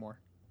Jesus anymore.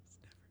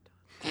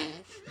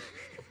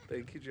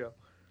 Thank you, Joe.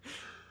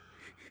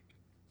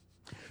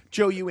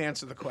 Joe, you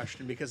answer the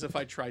question because if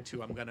I try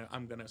to, I'm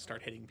gonna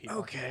start hitting people.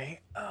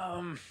 Okay.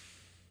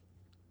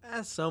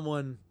 As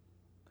someone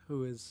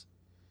who is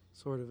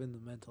sort of in the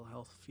mental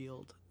health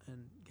field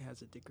and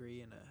has a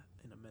degree in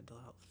a mental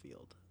health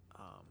field,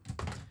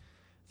 I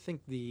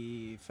think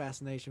the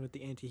fascination with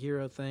the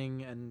anti-hero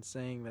thing and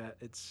saying that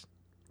it's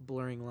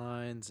blurring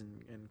lines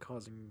and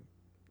causing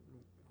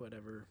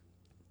whatever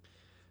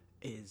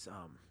is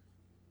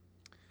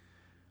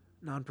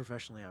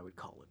non-professionally I would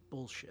call it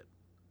bullshit.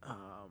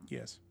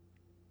 Yes.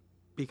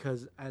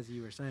 Because as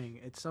you were saying,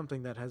 it's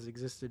something that has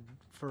existed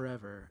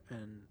forever,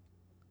 and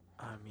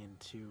I mean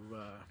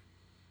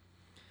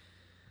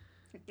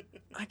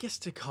I guess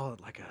to call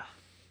it like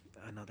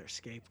another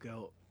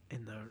scapegoat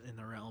in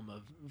the realm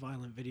of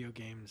violent video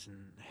games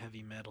and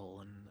heavy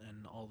metal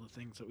and all the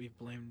things that we've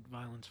blamed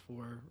violence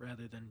for,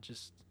 rather than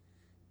just,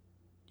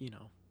 you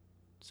know,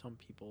 some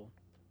people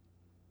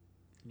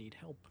need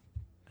help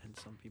and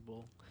some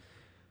people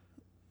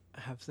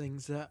have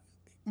things that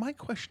My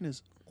question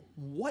is,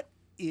 what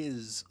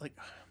is like?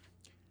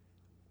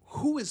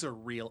 Who is a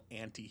real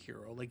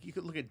anti-hero? Like, you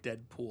could look at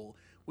Deadpool.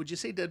 Would you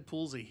say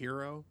Deadpool's a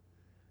hero?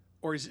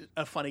 Or is it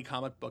a funny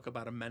comic book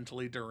about a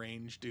mentally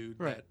deranged dude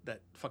Right.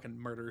 that fucking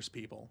murders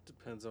people?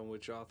 Depends on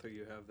which author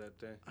you have that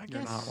day. I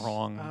You're guess not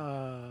wrong.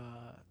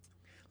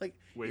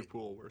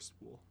 Waypool, worst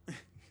pool.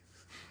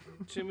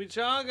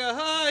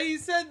 Chimichanga, he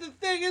said the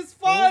thing is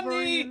funny.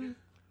 Wolverine.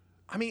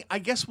 I mean, I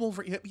guess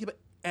Wolverine. Yeah, but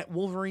in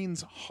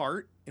Wolverine's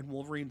heart,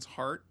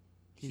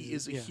 he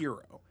is a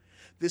hero.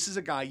 This is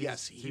a guy.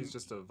 Yes, He's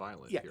just a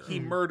violent yeah, hero.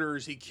 he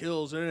murders, he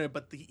kills,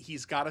 but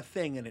he's got a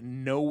thing, and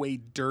in no way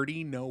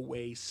dirty, no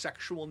way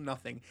sexual,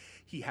 nothing.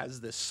 He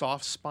has this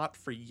soft spot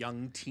for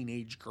young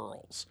teenage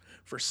girls.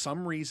 For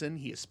some reason,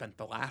 he has spent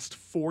the last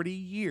 40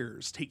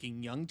 years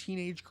taking young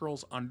teenage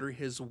girls under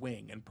his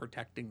wing and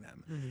protecting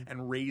them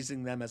and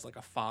raising them as like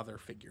a father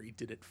figure. He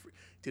did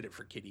it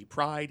for Kitty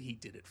Pryde. He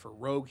did it for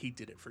Rogue. He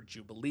did it for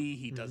Jubilee.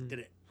 He did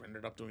it.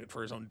 Ended up doing it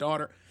for his own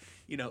daughter.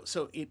 You know,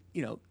 so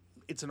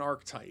it's an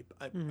archetype.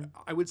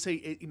 I would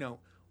say,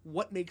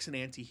 what makes an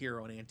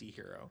anti-hero an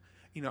anti-hero?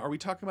 You know, are we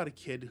talking about a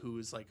kid who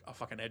is like a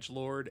fucking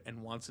edgelord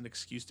and wants an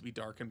excuse to be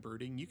dark and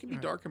brooding? You can be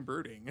dark and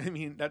brooding. I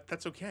mean,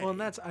 that's okay. Well,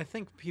 and I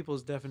think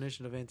people's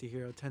definition of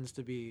anti-hero tends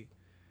to be,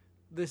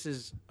 this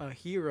is a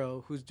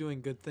hero who's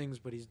doing good things,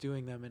 but he's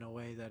doing them in a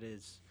way that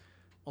is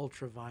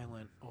ultra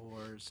violent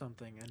or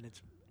something, and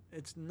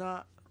it's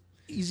not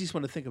Easiest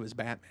one to think of is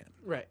Batman.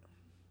 right.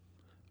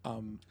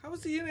 How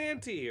is he an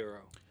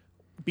anti-hero?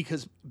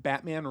 Because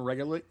Batman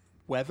regularly,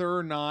 whether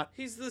or not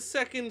He's the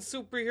second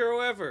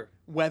superhero ever.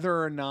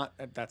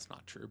 that's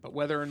not true, but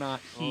whether or not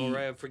he All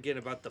right, I'm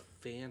forgetting about the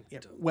Phantom. yeah,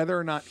 whether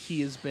or not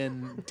he has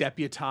been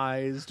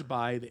deputized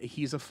by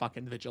he's a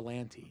fucking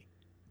vigilante.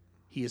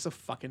 He is a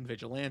fucking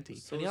vigilante.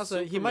 So And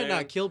is he might not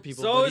Superman. kill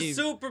people. So but is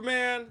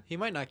Superman. he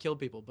might not kill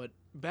people, but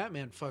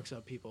Batman fucks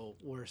up people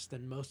worse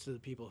than most of the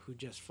people who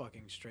just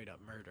fucking straight up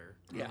murder.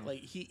 Yeah, like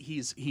he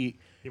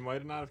He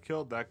might not have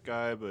killed that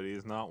guy, but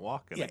he's not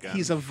walking yeah, again.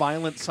 he's a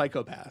violent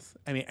psychopath.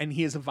 I mean, and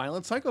he is a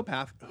violent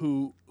psychopath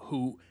who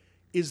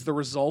is the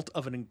result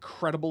of an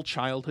incredible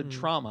childhood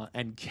trauma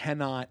and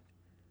cannot.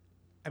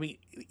 I mean,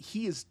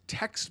 he is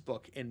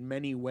textbook in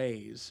many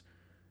ways.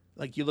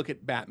 Like, you look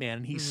at Batman,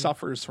 and he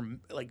suffers from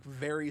like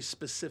very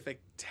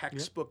specific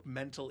textbook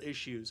mental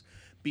issues.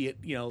 Be it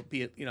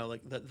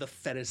like the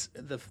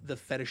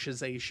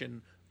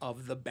fetishization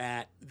of the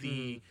bat,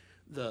 and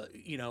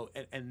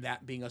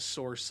that being a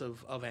source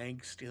of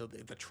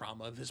angst. The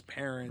trauma of his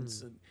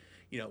parents, and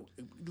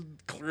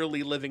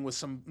clearly living with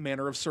some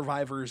manner of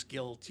survivor's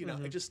guilt.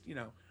 I just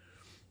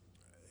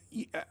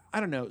I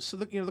don't know. So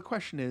the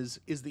question is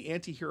the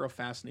anti-hero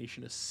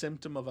fascination a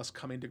symptom of us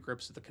coming to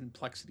grips with the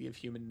complexity of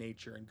human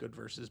nature and good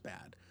versus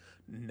bad?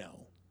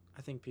 No.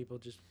 I think people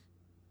just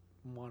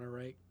want to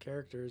write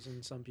characters,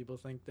 and some people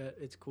think that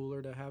it's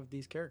cooler to have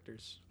these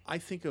characters. I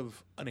think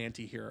of an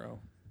anti-hero,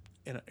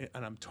 and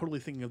I'm totally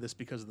thinking of this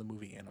because of the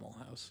movie Animal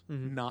House,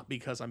 not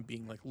because I'm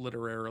being like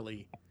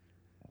literarily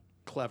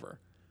clever.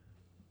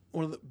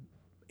 One of the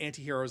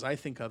anti-heroes I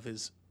think of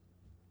is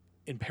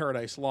in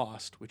Paradise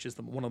Lost, which is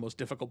one of the most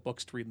difficult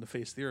books to read in the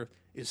face of the earth,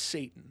 is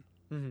Satan.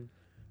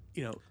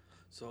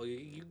 So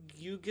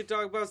you can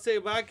talk about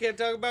Satan, but I can't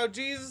talk about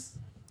Jesus?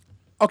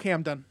 Okay,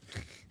 I'm done.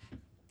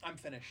 I'm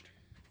finished.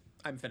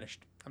 I'm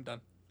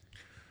done.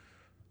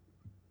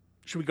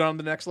 Should we go on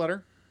to the next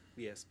letter?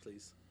 Yes,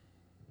 please.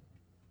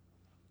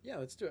 Yeah,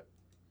 let's do it.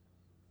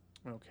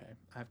 Okay.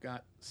 I've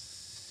got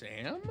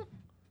Sam.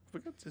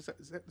 Is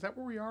that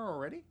where we are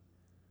already?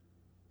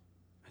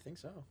 I think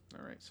so.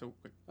 All right. So,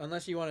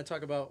 Unless you want to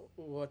talk about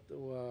what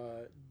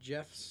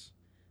Jeff's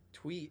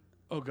tweet.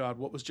 oh God,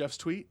 what was Jeff's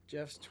tweet?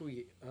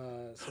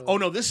 So Oh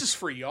no, this is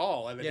for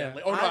y'all.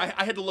 Evidently. Yeah, Oh no,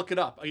 I had to look it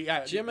up.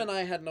 Yeah. Jim and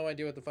I had no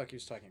idea what the fuck he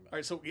was talking All about.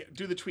 right. So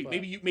do the tweet. But-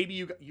 Maybe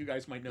you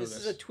guys might know this. This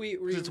is a tweet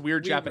 'Cause it's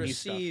weird we Japanese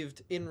stuff.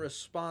 received in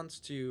response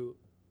to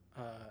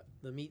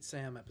the Meet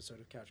Sam episode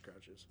of Couch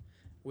Crouches,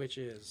 which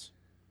is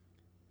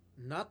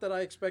not that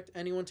I expect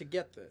anyone to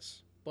get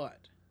this,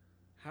 but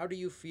how do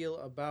you feel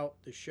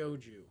about the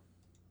shouju?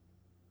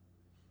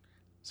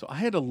 So I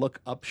had to look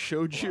up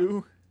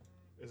shoju.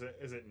 Is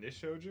it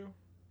Nishouju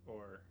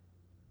or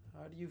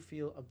How do you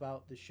feel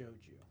about the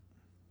shouju?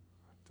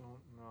 don't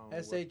know.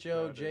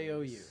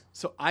 SHOJOU.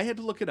 So I had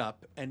to look it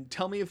up and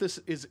tell me if this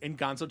is. And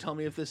Gonzo, tell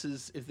me if this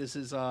is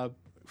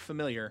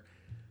familiar.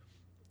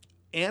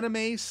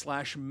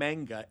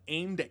 Anime/manga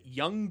aimed at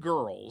young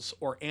girls,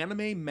 or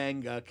anime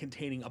manga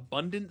containing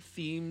abundant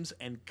themes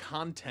and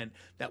content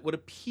that would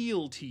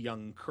appeal to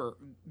young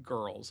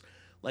girls,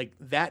 like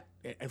that.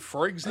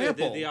 For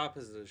example, The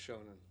opposite of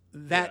shonen.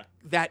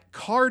 that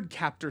card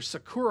captor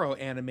Sakura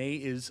anime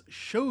is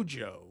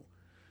shoujo.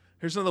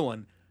 Here's another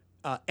one.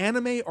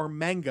 Anime or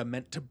manga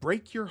meant to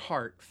break your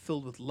heart,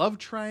 filled with love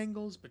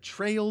triangles,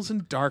 betrayals,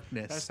 and That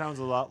darkness. sounds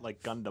a lot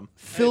like Gundam.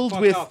 Filled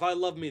Fuck with off. I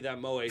love me that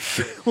moe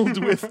shit.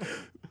 filled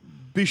with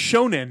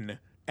bishonen,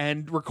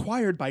 and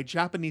required by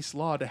Japanese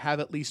law to have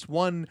at least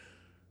one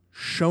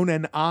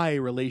shonen-ai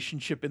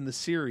relationship in the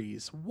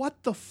series.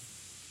 What the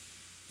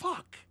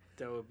fuck?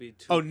 That would be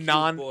two Oh, cute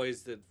non-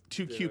 boys that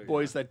Two that cute are-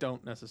 boys that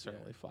don't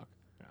necessarily fuck.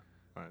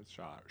 It's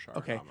Shar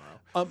Okay.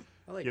 Amuro.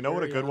 I like You know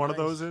what a good Yuri one on of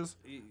those Ice.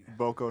 is?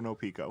 Boko no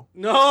Pico.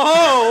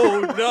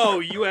 No,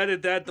 you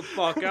edit that the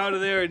fuck out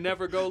of there and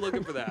never go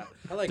looking for that.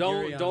 I like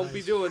Yuri Don't on be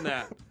Ice. doing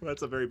that.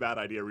 That's a very bad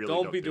idea. Really,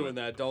 Don't be do doing it.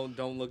 that. Don't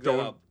look Don't-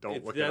 that up. don't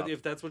if look it up.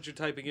 If that's what you're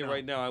typing in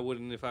right now, I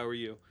wouldn't if I were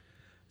you.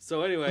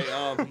 So anyway,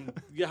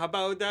 yeah, how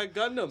about that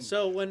Gundam?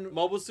 So when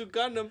Mobile Suit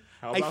Gundam.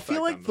 How I about feel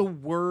that like the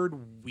Gundam? word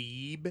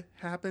weeb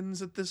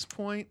happens at this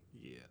point.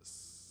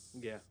 Yes.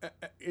 Yeah.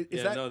 Is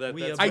Yeah, that? no, that's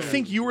I better.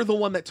 think you were the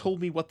one that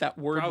told me what that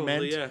word Probably,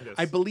 meant. yeah. Yes.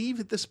 I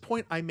believe at this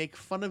point I make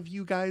fun of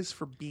you guys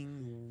for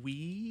being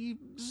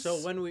weebs. So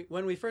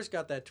when we first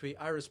got that tweet,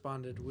 I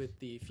responded with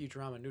the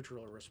Futurama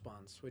neutral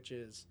response, which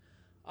is,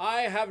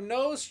 I have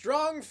no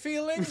strong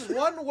feelings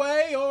one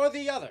way or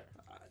the other.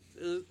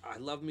 I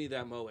love me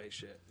that moe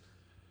shit.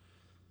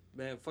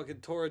 Man, fucking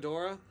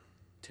Toradora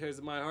tears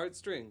at my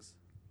heartstrings.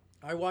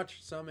 I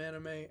watch some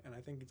anime and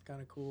I think it's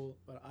kind of cool,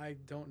 but I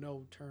don't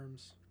know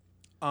terms.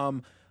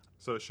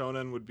 So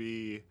shonen would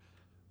be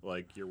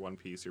like your One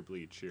Piece, your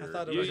Bleach, your. I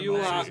thought it Yu was a Yu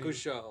magazine.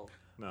 Hakusho.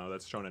 No,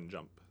 that's Shonen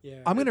Jump. Yeah,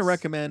 I'm going to it's-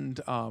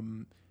 recommend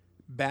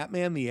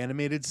Batman the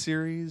animated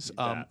series.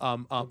 That.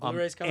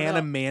 Blu-ray's coming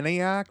out.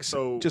 Animaniacs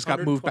So- just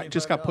got moved back.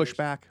 Just got pushed $125.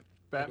 back.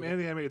 Batman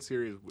the animated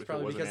series, if it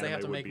Probably was an because they anime,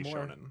 have to would make be more.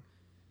 shonen.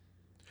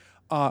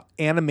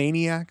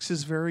 Animaniacs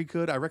is very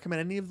good. I recommend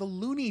any of the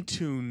Looney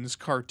Tunes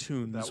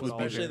cartoons. That would would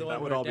be Especially the very- one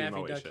that would where all be Daffy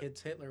moe Duck shit.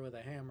 hits Hitler with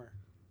a hammer.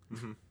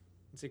 Mhm.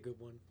 It's a good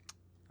one.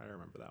 I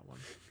remember that one.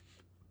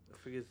 I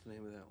forget the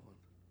name of that one.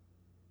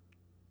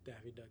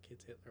 Daffy Duck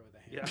hits Hitler with a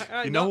hammer. Yeah,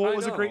 I You know what I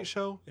was a know. great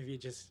show? If you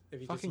just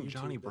Fucking YouTube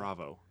Johnny it.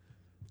 Bravo.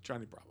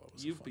 Johnny Bravo.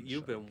 Was a You've fun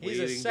you've show. been He's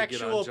a waiting sexual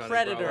to get on Johnny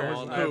predator. Bravo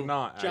all I night. have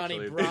not Johnny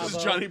actually. Bravo. This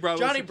is Johnny Bravo's-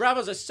 Johnny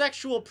Bravo's a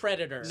sexual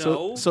predator.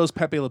 No. So is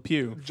Pepe Le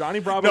Pew. Johnny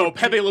Bravo. No,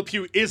 Pepe Le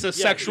Pew is a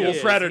sexual he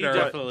is. predator. He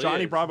definitely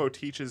Johnny is. Bravo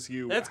teaches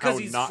you That's how 'cause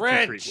he's not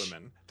French. to treat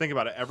women. Think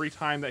about it. Every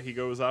time that he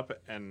goes up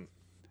and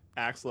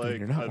acts like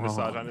You're a not wrong.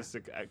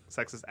 misogynistic,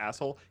 sexist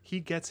asshole, he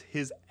gets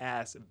his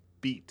ass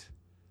beat.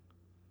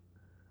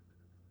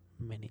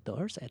 Many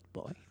doors, Ed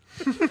boy.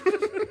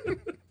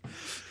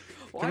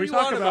 Why are we you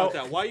talk on about- about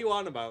that? Why are you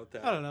on about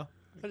that? I don't know.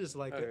 I just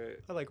like it. Alright.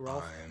 I like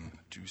Ralph. I'm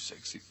too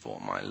sexy for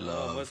my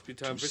love. must be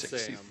time too for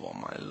sexy Sam. for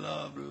my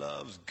love.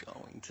 Love's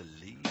going to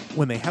leave.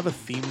 When they have a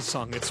theme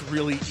song, it's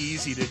really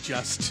easy to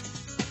just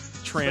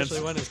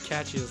Especially when it's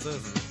catchy as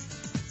this.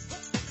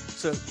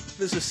 So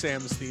this is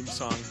Sam's theme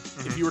song.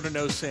 If you were to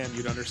know Sam,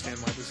 you'd understand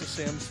why this is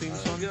Sam's theme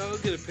song. I'll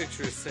get a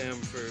picture of Sam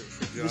for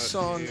Josh. The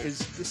song here. is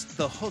this.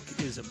 The hook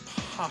is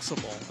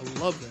impossible. I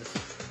love this.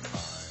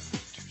 I'm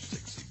too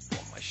sexy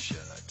for my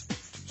shirt.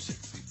 Too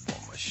sexy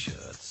for my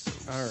shirt. So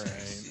All right.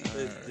 sexy.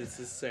 This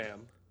is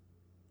Sam.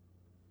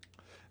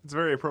 It's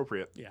very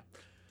appropriate. Yeah.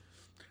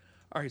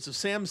 All right. So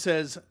Sam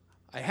says,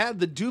 I had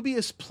the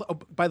dubious.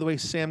 By the way,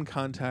 Sam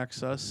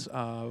contacts us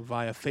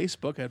via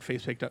Facebook at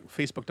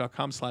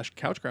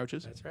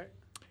facebook.com/couchcrouches. That's right.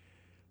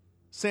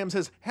 Sam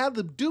says, had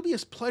the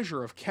dubious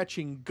pleasure of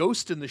catching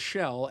Ghost in the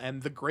Shell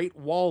and The Great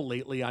Wall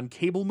lately on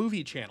cable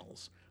movie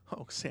channels.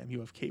 Oh, Sam, you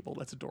have cable.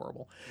 That's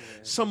adorable.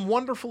 Some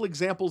wonderful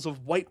examples of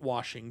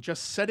whitewashing,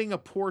 just setting a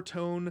poor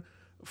tone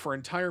for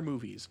entire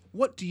movies.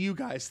 What do you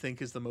guys think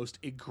is the most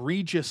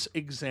egregious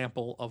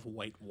example of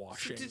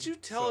whitewashing? Did you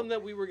tell him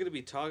that we were going to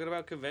be talking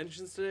about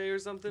conventions today or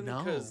something?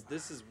 No. Because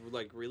this is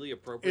like really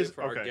appropriate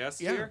for our okay.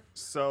 guests Yeah. here.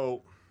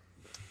 So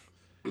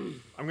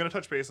I'm gonna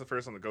touch base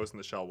first on the Ghost in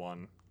the Shell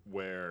one,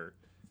 where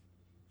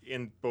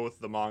in both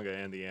the manga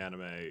and the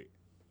anime,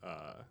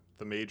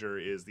 the Major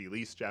is the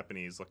least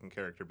Japanese-looking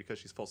character because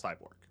she's full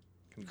cyborg.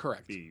 Can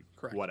Correct. Be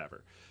Correct.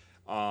 whatever.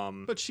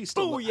 But she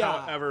still,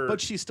 However,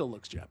 but she still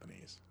looks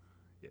Japanese,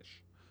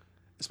 ish.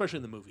 especially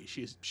in the movie.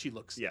 She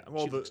looks. Yeah,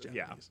 well, she looks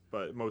Japanese.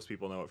 but most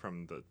people know it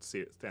from the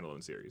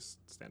standalone series,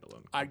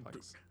 standalone. I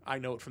complex.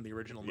 know it from the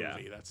original movie.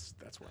 Yeah. That's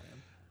where I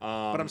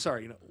am. But I'm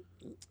sorry,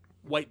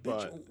 white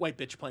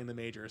bitch playing the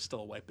Major is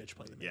still a white bitch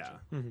playing the Major.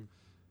 Yeah, Mm-hmm.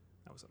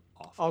 that was an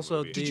awful. Also,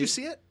 movie. Did you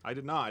see it? I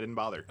did not. I didn't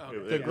bother. Okay.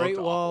 It The looked Great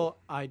awful. Wall,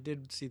 I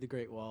did see the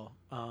Great Wall,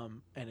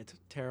 and it's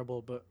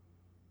terrible, but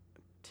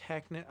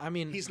I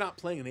mean, He's not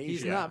playing an Asian.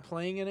 he's not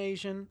playing an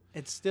Asian.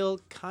 It's still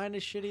kind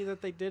of shitty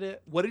that they did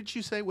it. What did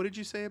you say? What did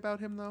you say about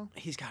him though?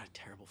 He's got a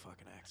terrible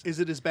fucking accent. Is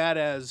it as bad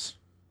as?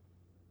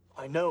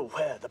 I know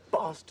where the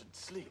bastard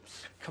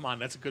sleeps. Come on,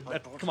 that's a good.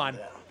 brought Come on, him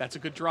there. that's a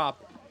good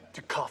drop.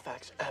 To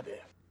Carfax Abbey.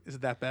 Is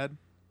it that bad?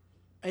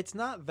 It's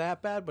not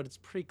that bad, but it's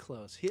pretty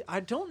close. I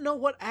don't know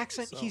what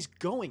accent he's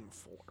going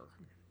for.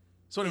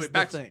 So anyway, Is the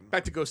back thing.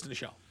 to Ghost in the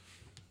Shell.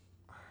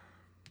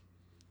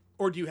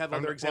 Or do you have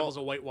other well- examples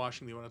of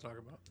whitewashing that you want to talk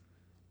about?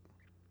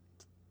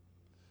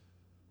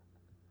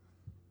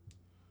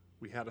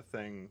 We had a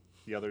thing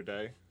the other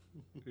day.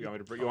 You want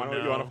me to? Oh, You want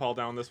no. to fall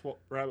down this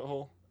rabbit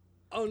hole?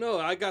 Oh no,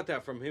 I got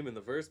that from him in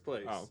the first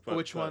place. Oh,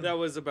 Which one? That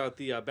was about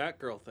the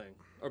Batgirl thing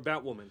or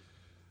Batwoman.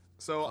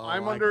 So Oh,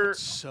 I'm I under. got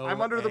so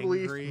I'm under the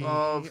belief angry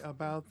of.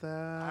 about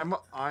that.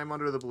 I'm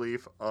under the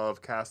belief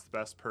of cast the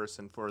best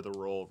person for the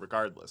role,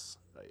 regardless.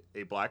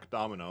 A Black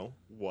Domino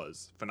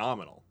was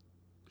phenomenal.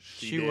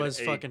 She did was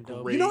a fucking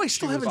dope. great You know, I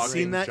still haven't fucking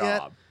seen that yet.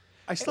 job.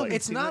 I still haven't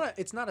It's seen not that.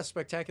 it's not a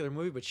spectacular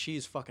movie, but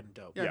she's fucking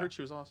dope. Yeah, I Yeah. heard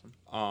she was awesome.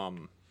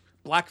 Um,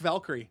 Black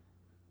Valkyrie.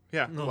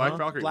 yeah, Black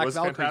Valkyrie Black was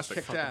Valkyrie's fantastic.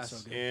 kicked ass.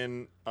 so good.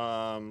 In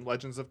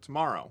Legends of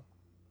Tomorrow,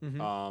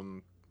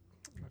 Mhm.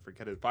 I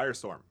forget it.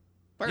 Firestorm.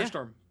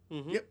 Firestorm.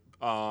 Mhm. Yep.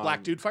 Um,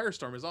 Black Dude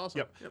Firestorm is awesome.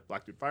 Yep.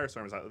 Black Dude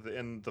Firestorm is out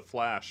in the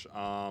Flash.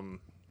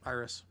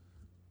 Iris.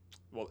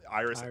 Well,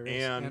 Iris, Iris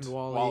and and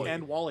Wally. Wally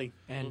And Wally.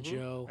 And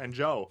Joe. and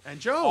Joe. And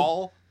Joe.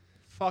 All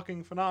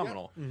fucking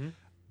phenomenal. Mhm.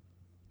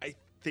 I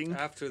think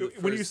After the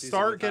when you first season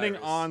start with getting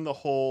Iris. on the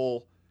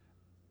whole,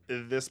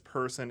 this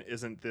person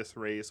isn't this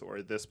race,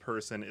 or this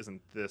person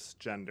isn't this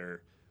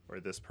gender, or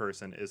this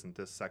person isn't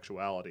this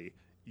sexuality,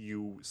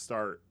 you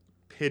start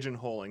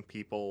pigeonholing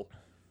people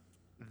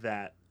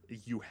that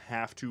you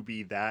have to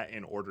be that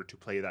in order to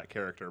play that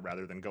character,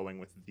 rather than going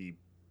with the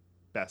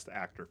best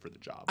actor for the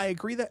job. I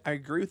agree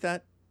with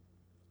that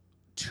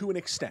to an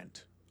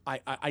extent.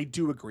 I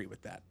do agree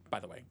with that, by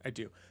the way. I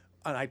do.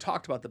 And I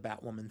talked about the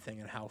Batwoman thing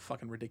and how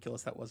fucking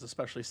ridiculous that was,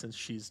 especially since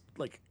she's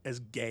like as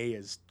gay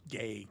as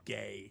gay.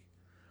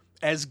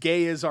 As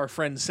gay as our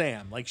friend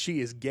Sam. Like she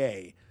is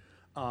gay.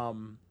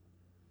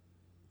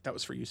 That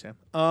was for you, Sam.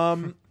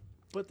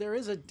 But there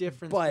is a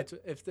difference But-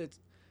 if it's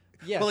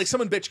yes. Well, like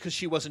someone bitched because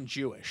she wasn't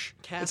Jewish.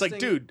 It's like, Casting-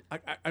 dude,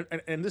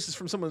 and this is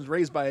from someone who's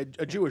raised by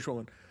a Jewish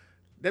woman.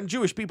 Them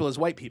Jewish people is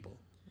white people,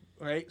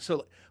 right?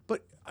 So,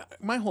 but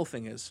my whole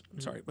thing is, I'm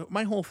sorry, but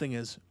my whole thing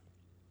is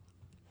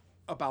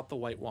about the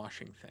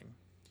whitewashing thing.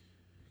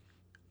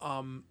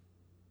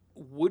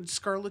 Would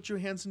Scarlett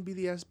Johansson be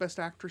the best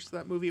actress to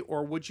that movie,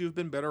 or would you have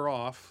been better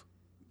off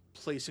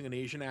placing an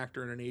Asian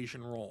actor in an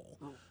Asian role?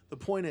 The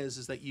point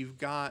is that you've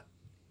got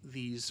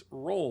these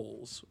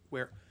roles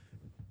where,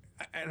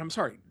 and I'm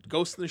sorry,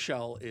 Ghost in the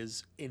Shell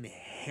is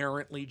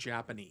inherently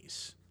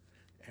Japanese.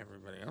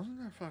 Everybody else in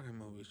that fucking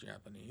movie is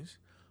Japanese.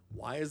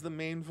 Why is the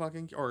main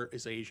fucking, or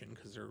is Asian,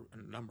 because there are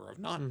a number of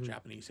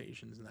non-Japanese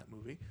Asians in that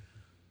movie.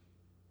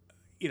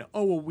 You know,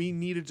 oh, well, we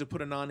needed to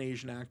put a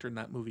non-Asian actor in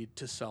that movie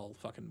to sell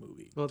fucking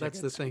movie. well, that's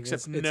the tickets. thing.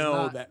 Except it's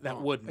no, not, that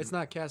wouldn't. It's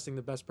not casting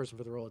the best person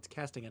for the role. It's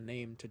casting a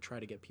name to try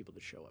to get people to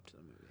show up to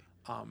the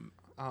movie.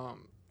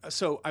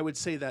 So I would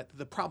say that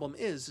the problem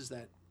is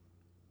that,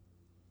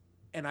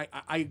 and I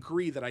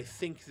agree that I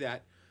think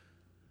that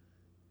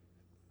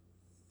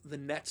the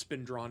net's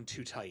been drawn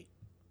too tight.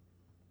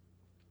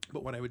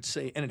 But what I would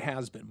say, and it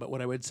has been, but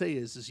what I would say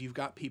is you've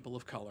got people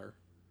of color,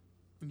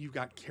 and you've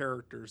got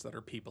characters that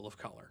are people of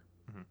color.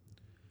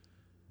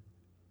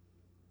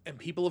 And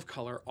people of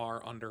color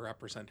are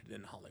underrepresented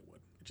in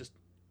Hollywood. Just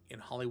in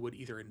Hollywood,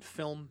 either in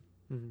film,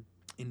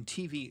 in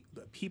TV,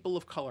 the people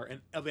of color, and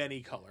of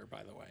any color,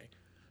 by the way,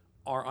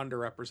 are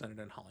underrepresented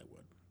in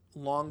Hollywood.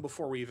 Long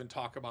before we even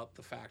talk about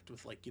the fact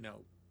with, like,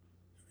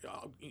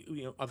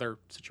 other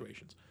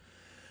situations.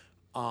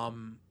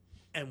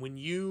 And when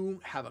you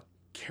have a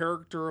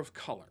character of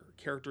color,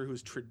 character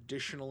who's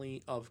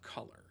traditionally of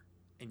color,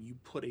 and you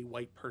put a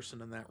white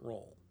person in that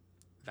role,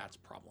 that's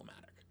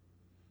problematic.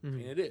 I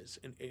mean, it is.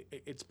 And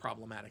it's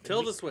problematic.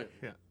 Tilda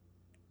Swinton.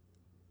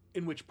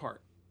 In which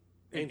part?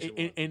 Ancient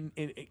And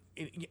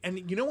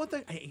you know what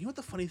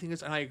the funny thing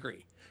is, and I agree.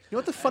 You know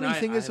what the funny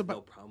thing I is have about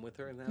no problem with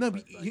her in that. no,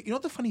 but, but like, you know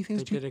what the funny thing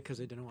They is too? did it because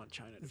they didn't want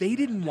China. To They be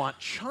didn't bad. want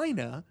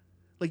China.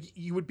 Like,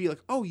 you would be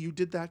like, oh, you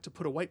did that to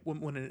put a white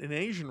woman in an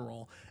Asian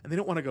role, and they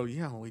don't want to go,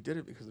 yeah, well, we did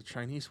it because the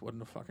Chinese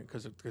wouldn't have fucking,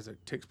 because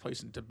it takes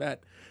place in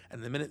Tibet,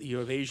 and the minute you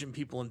have Asian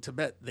people in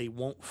Tibet, they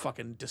won't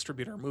fucking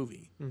distribute our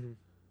movie.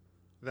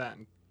 That,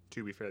 and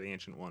to be fair, the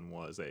Ancient One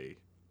was a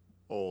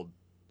old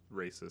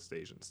racist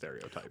Asian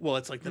stereotype. Well,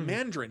 it's like the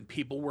Mandarin.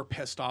 People were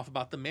pissed off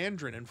about the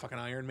Mandarin in fucking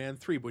Iron Man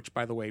 3, which,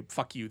 by the way,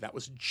 fuck you, that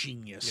was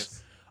genius.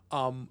 Yes.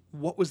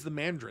 What was the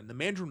Mandarin? The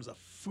Mandarin was a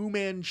Fu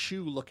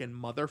Manchu-looking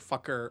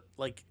motherfucker,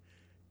 like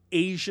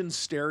Asian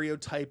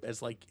stereotype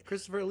as like,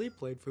 Christopher Lee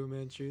played Fu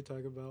Manchu.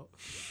 Talk about.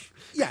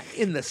 yeah,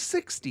 in the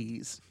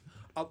 60s.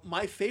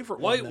 My favorite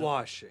one, though-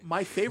 Whitewashing.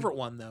 my favorite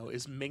one, though,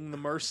 is Ming the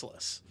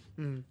Merciless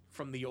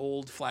from the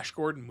old Flash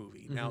Gordon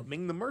movie. Now,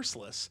 Ming the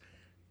Merciless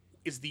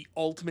is the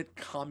ultimate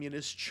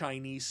communist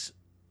Chinese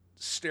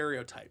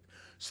stereotype.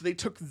 So they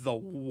took the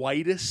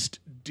whitest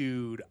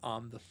dude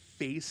on the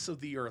face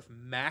of the earth,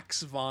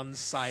 Max von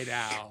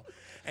Sydow,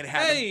 and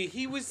had him, Hey,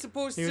 he was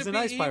supposed He to was be. in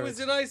Ice He Pirates. was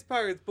in Ice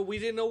Pirates, but we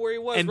didn't know where he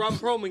was. And- Ron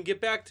Perlman,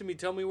 get back to me.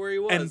 Tell me where he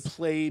was. and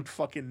played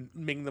fucking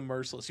Ming the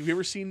Merciless. Have you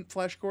ever seen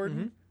Flash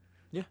Gordon?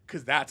 Yeah.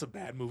 Because that's a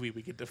bad movie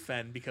we could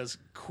defend because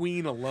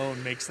Queen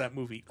alone makes that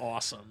movie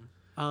awesome.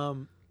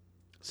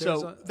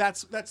 There's So a-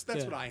 that's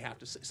yeah. what I have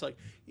to say. It's like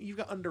you've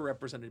got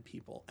underrepresented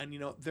people, and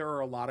there are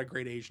a lot of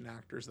great Asian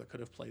actors that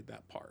could have played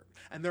that part,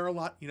 and there are a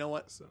lot. You know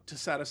what? To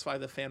satisfy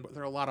the fan,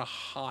 there are a lot of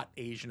hot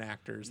Asian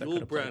actors that Yul could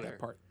have played Brynner. that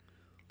part.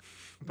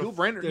 Yul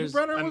Brynner, there's-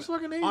 was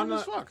fucking Asian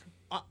as fuck.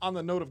 On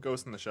the note of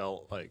Ghost in the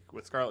Shell, like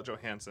with Scarlett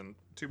Johansson,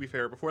 to be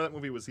fair, before that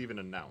movie was even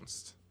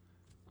announced,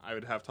 I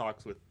would have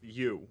talks with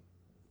you,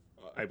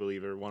 I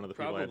believe, or one of the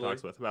people I had Probably.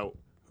 talks with about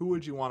who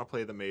would you want to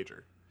play the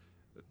Major.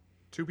 The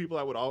two people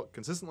that would all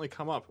consistently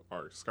come up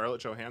are Scarlett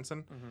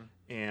Johansson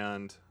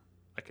and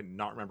I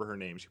cannot remember her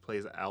name. She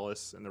plays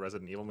Alice in the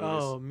Resident Evil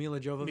movies. Oh, Mila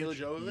Jovovich. Mila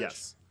Jovovich.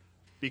 Yes,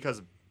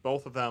 because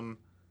both of them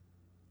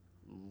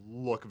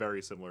look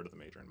very similar to the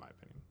Major, in my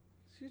opinion.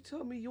 So you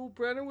tell me Yul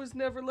Brenner was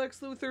never Lex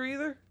Luthor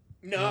either?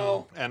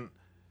 No. And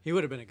He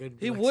would have been a good.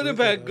 He Lex would have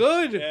Luthor, been though.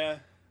 good. Yeah.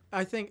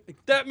 I think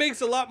That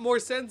makes a lot more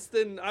sense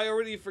than I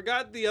already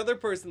forgot the other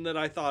person that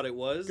I thought it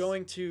was.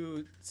 going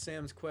to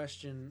Sam's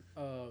question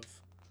of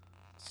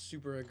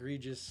super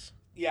egregious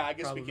Yeah, I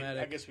guess we can. I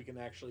Problematic. guess we can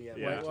actually. Yeah.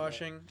 Yeah.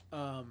 whitewashing.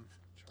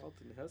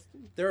 Charlton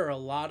Heston? There are a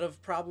lot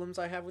of problems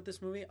I have with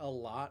this movie. A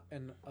lot,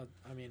 and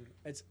I mean,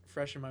 it's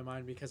fresh in my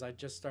mind because I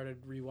just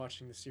started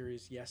rewatching the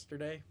series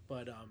yesterday.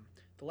 But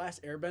The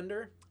Last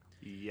Airbender.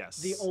 yes,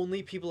 The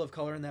only people of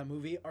color in that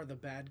movie are the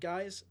bad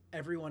guys.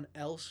 Everyone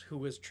else who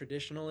was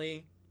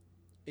traditionally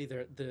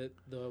either the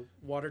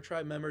Water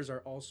Tribe members are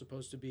all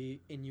supposed to be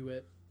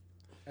Inuit,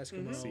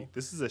 Eskimo. See,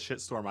 this is a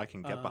shitstorm I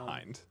can get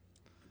behind.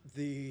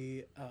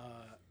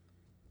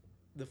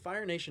 The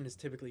Fire Nation is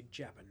typically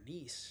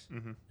Japanese.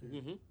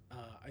 Mm-hmm.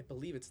 I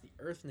believe it's the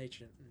Earth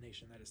Nation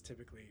that is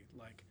typically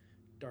like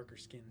darker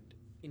skinned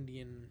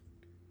Indian,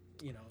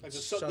 Like the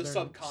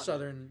subcontinent.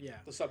 southern, yeah.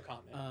 The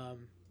subcontinent.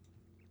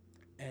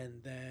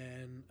 And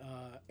then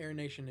Air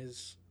Nation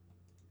is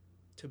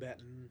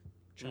Tibetan,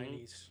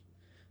 Chinese.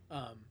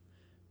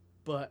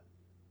 But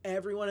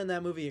everyone in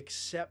that movie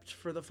except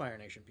for the Fire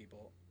Nation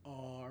people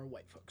are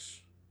white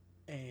folks.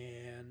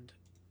 And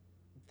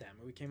that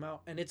movie came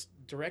out, and it's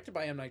directed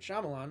by M. Night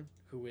Shyamalan,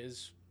 who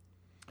is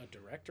a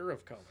director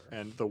of color.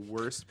 And the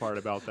worst part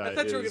about that I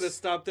thought you were is going to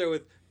stop there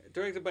with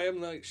directed by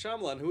M. Night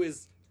Shyamalan, who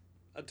is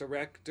a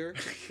director.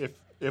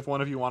 if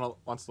one of you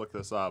wants to look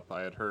this up,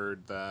 I had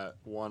heard that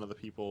one of the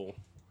people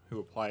who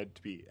applied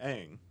to be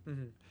Aang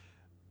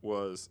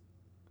was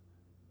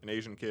an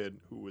Asian kid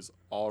who was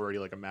already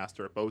like a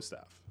master at bow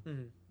staff,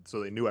 so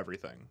they knew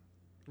everything,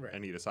 Right.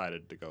 and he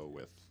decided to go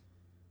with.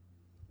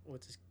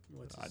 What's his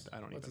I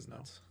don't what's even his know.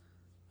 nuts?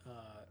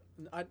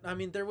 I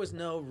mean, there was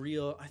no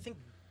real. I think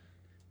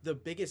the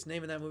biggest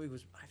name in that movie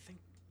was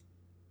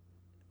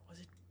was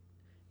it?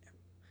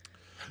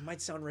 It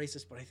might sound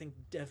racist, but I think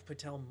Dev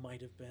Patel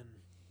might have been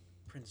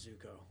Prince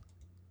Zuko.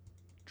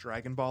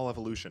 Dragon Ball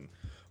Evolution.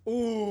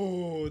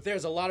 Ooh,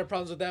 there's a lot of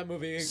problems with that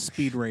movie.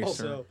 Speed Racer.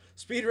 Also,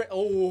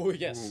 Oh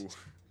yes. Ooh.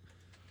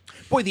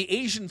 Boy, the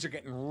Asians are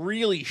getting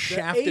really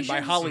shafted by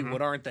Asians?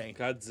 Hollywood, aren't they?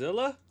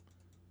 Godzilla?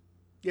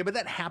 Yeah, but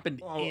that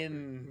happened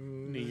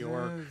in New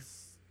York.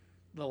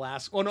 The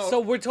last. Oh no. So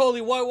we're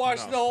totally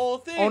whitewashing the whole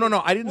thing. Oh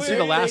no, I didn't see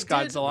the Wait, last they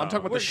did? Godzilla. I'm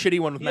talking about the No. shitty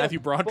one with Yeah, Matthew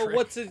Broderick. But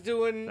what's it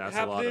doing That's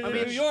a lot happening of in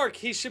New fish. York?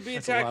 He should be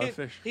That's a lot of attacking.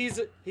 fish. He's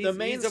The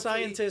main he's a-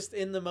 scientist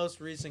in the most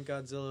recent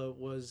Godzilla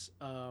was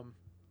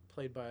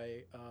played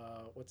by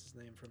what's his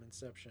name from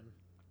Inception,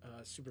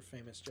 super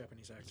famous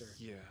Japanese actor.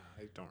 Yeah,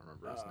 I don't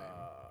remember his name.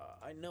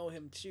 I know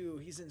him too.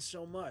 He's in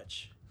so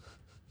much.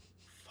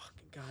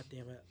 Fucking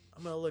goddamn it!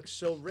 I'm gonna look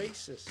so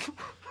racist.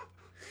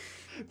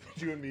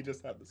 You and me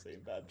just have the same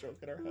bad joke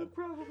in our head.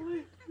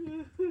 Probably.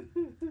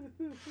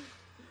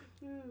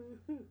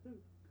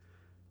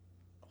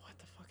 What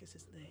the fuck is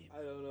his name?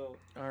 I don't know.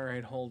 All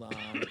right, hold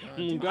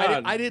on.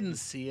 God. I didn't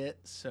see it,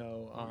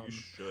 so. You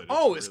should.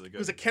 Oh, It's really good.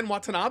 was it Ken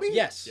Watanabe?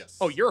 Yes. Yes.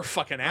 Oh, you're a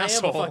fucking I am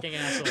asshole. a fucking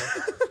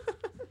asshole.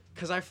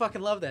 Because I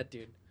fucking love that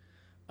dude.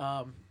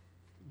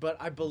 But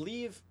I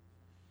believe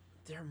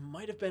there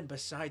might have been,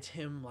 besides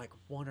him, like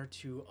one or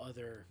two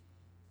other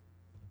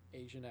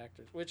Asian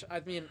actors. Which, I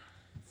mean,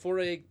 for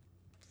a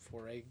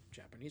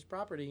Japanese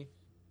property,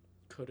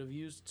 could have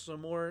used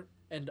some more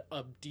and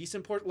a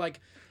decent port. Like,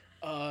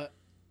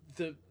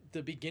 the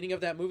beginning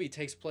of that movie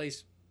takes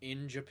place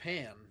in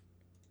Japan.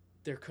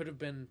 There could have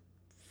been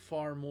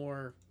far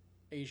more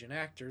Asian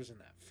actors in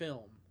that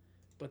film,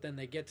 but then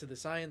they get to the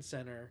science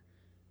center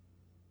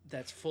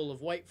that's full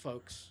of white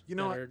folks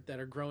that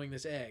are growing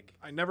this egg.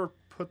 I never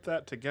put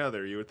that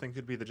together. You would think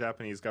it'd be the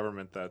Japanese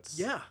government that's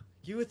Yeah,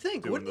 you would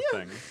think, doing wouldn't the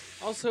you? thing.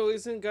 Also,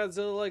 isn't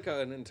Godzilla like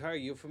an entire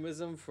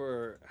euphemism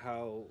for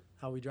how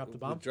How we dropped the we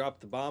bomb?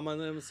 dropped the bomb on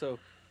them? So,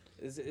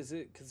 is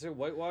it considered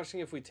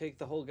whitewashing if we take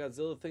the whole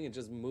Godzilla thing and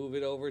just move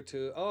it over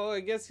to, oh, I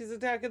guess he's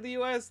attacking the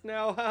U.S.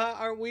 now?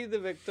 Haha, aren't we the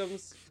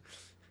victims?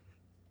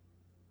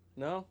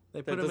 No, They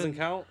that put him doesn't in-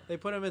 count. They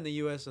put him in the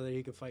U.S. so that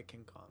he could fight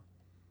King Kong.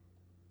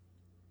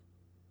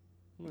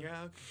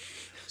 Yeah.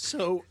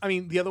 So, I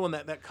mean, the other one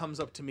that comes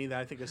up to me that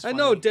I think is I funny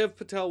know Dev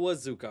Patel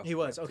was Zuko. He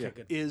was okay. Yeah.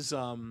 Good. is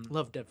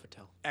Love Dev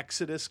Patel.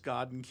 Exodus,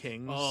 God and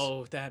Kings.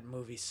 Oh, that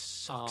movie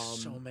sucks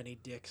so Um, many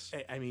dicks.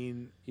 I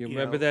mean, You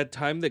remember know, that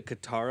time that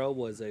Katara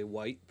was a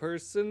white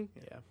person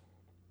Yeah.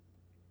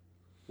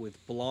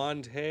 with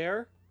blonde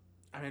hair?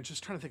 I mean,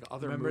 just trying to think of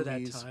other Remember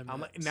movies. that time I'm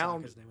that like, now,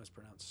 Sokka's name was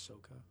pronounced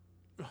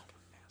Sokka?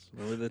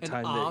 Remember the And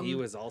time that he Aang.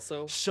 was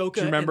also? Sokka do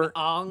you remember? and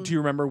Aang. Do you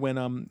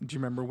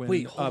remember when?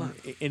 Wait, hold on.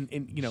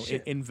 in you know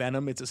Shit. in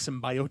Venom, it's a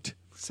symbiote.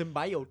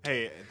 Symbiote.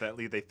 Hey,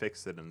 they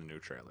fixed it in the new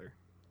trailer.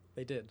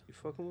 They did. You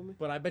fucking with me?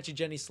 But I bet you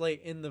Jenny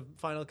Slate in the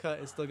final cut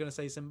is still going to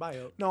say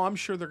symbiote. No, I'm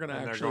sure they're gonna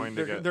And they're actually going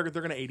to get-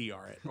 they're gonna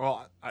ADR it,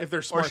 Well, If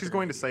they're smart, or she's they're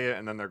going gonna to say it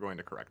and then they're going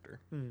to correct her.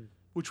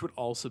 which would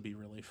also be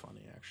really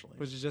funny, actually.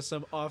 Which is just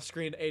some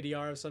off-screen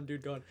ADR of some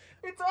dude going,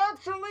 "It's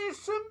actually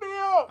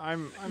symbiote."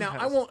 I'm Now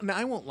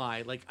I won't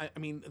lie. Like I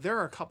mean, there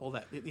are a couple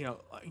that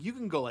you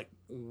can go like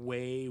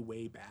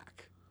way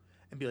back,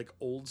 and be like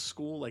old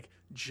school, like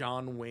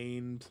John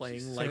Wayne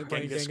playing like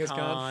playing Genghis Genghis Khan.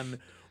 Khan,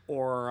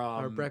 or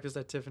Or Breakfast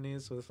at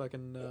Tiffany's with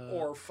fucking.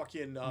 or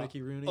fucking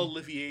Mickey Rooney.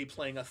 Olivier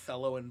playing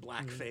Othello in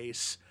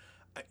blackface.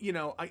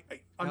 I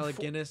Alec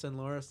Guinness and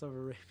Laura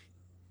Silver.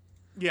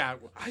 yeah.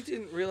 I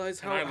didn't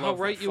realize And I how love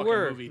that right you fucking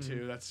were. Movie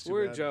too. That's too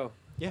Word, bad. Joe.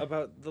 Yeah.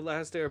 About the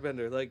Last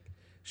Airbender. Like,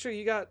 sure,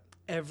 you got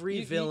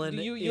Every villain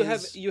You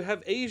is...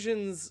 have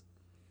Asians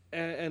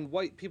and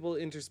white people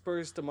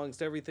interspersed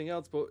amongst everything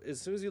else, but as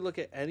soon as you look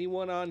at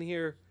anyone on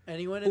here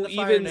anyone in who the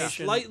Fire even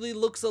Nation, slightly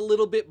looks a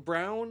little bit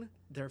brown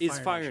they're is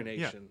Fire Fire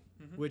Nation, Nation.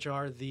 which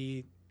are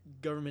the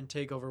government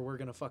takeover. We're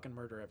gonna fucking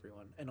murder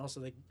everyone, and also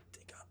they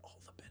got all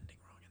the bending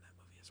wrong in that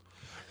movie as well.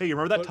 Hey, you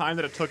remember that time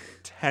that it took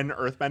 10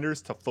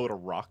 Earthbenders to float a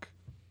rock,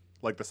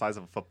 like the size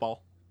of a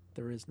football?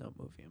 There is no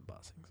movie in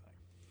Bossing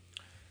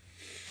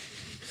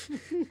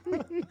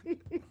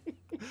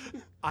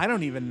I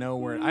don't even know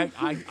where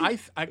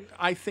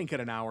I think at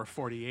an hour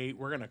 48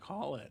 we're gonna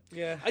call it.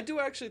 Yeah, I do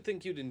actually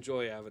think you'd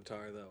enjoy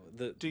Avatar,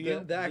 though. Do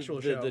you? the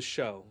actual show. The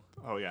show.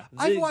 Oh yeah.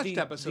 I've watched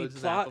episodes the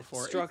of that plot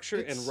before. structure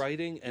and It's-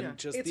 writing and yeah.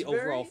 just It's the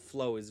overall very-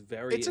 flow is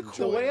very it's a the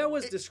cool- way I enjoyable.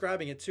 was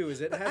describing it too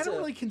is it I has don't a,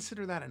 really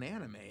consider that an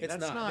anime. It's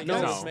That's not,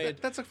 No, because it's made-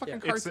 that's a fucking yeah.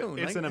 cartoon.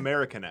 It's right? an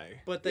American A.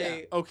 but Yeah,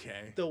 they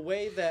okay. the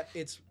way that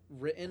it's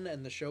written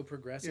and the show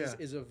progresses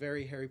Yeah. is a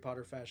very Harry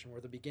Potter fashion,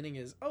 where the beginning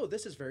is, oh,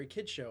 this is very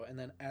kid show, and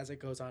then as it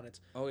goes on, it's,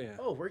 Oh yeah.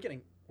 oh, we're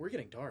getting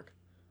dark.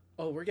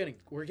 Oh, we're getting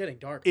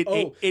dark.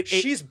 It-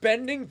 She's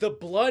bending the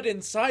blood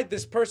inside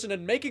this person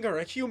and making her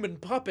a human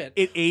puppet.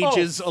 It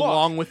ages Oh, fuck.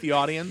 along with the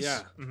audience.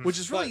 Yeah. Which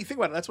is really, But- you think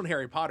about it, that's what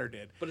Harry Potter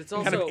did. But it's It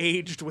kind of also-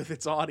 aged with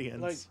its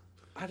audience. Like,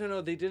 I don't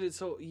know, they did it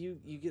so you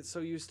get so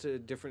used to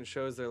different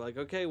shows. They're like,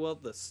 okay, well,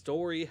 the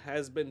story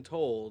has been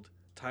told,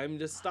 time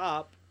to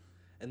stop,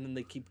 and then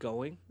they keep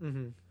going.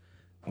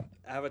 Mm-hmm.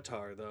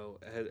 Avatar, though,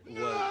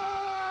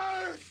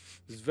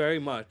 was very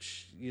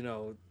much,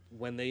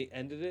 when they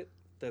ended it,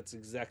 that's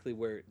exactly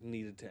where it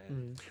needed to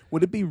end.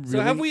 would it be really? So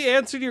have we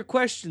answered your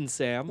question,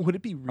 Sam? Would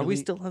it be really? Are we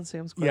still on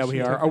Sam's Yeah, question?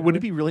 we are. Or would it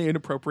be really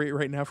inappropriate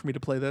right now for me to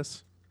play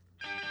this?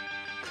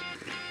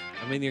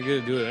 I mean, you're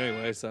gonna do it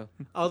anyway, so.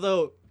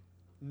 Although,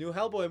 new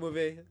Hellboy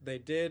movie, they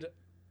did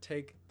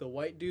take the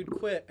white dude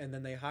quit, and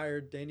then they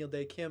hired Daniel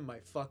Day Kim, my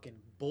fucking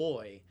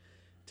boy,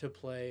 to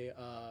play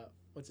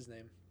what's his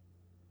name?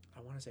 I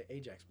want to say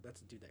Ajax, but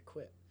that's the dude that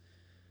quit.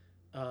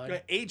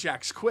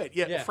 Ajax quit.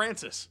 Yeah, Yeah.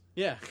 Francis.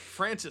 Yeah,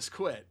 Francis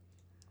quit.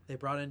 they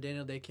brought in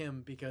Daniel Day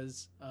Kim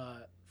because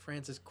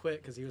Francis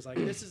quit because he was like,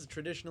 "This is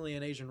traditionally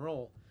an Asian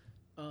role.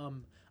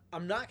 I'm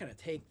not gonna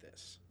take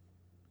this.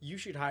 You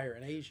should hire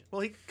an Asian."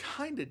 Well, he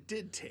kind of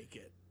did take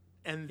it,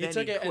 and He then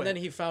took it, quit. and then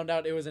he found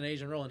out it was an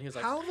Asian role, and he was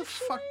like, How the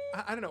fuck?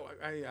 I don't know.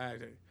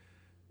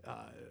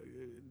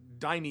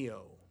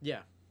 Daimyo.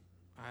 "Yeah,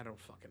 I don't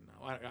fucking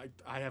know.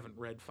 I haven't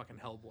read fucking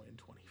Hellboy in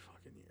 20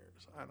 fucking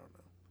years. I don't know.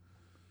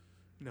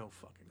 No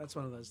fucking. that's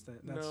one of those things.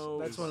 No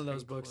That's one of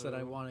those fucking books that I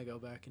clue. want to go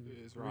back and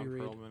Is Ron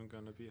reread." Perlman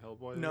going to be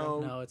Hellboy? No.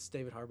 No, it's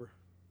David Harbour.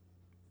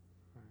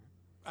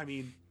 I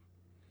mean,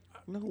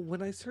 No,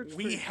 when I search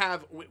we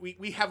have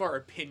our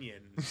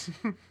opinions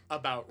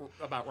about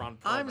Ron Perlman.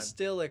 I'm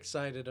still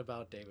excited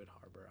about David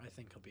Harbour. I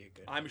think he'll be a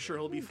good. I'm sure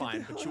he'll be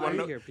fine. But you hell want to outta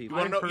know? here, You people.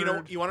 want to know?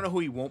 I've You want to know who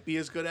he won't be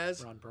as good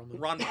as? Ron Perlman.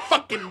 Ron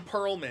fucking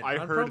Perlman. I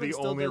Ron heard Perlman the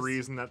still only does-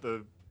 reason that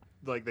the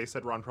like they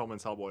said, Ron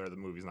Perlman's Hellboy or the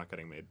movie's not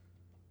getting made.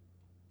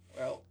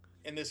 Well,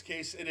 in this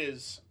case, it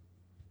is.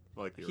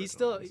 Like the He original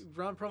still ones.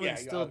 Ron Perlman Yeah,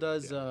 still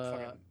does fucking,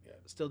 yeah.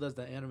 still does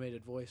the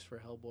animated voice for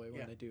Hellboy when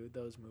Yeah. they do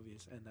those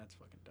movies, and that's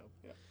fucking dope.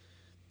 Yeah.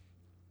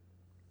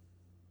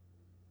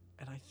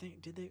 And I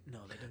think they didn't. Bring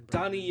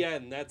Donnie him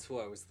in. Yen, that's who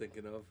I was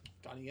thinking of.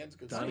 Donnie Yen's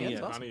good. Donnie stuff.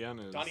 Yen's awesome. Donnie Yen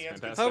is Donnie Yen's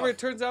good fantastic. stuff. However, it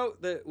turns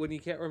out that when you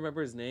can't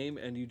remember his name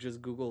and you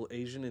just Google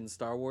Asian in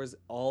Star Wars,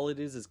 all it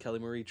is Kelly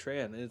Marie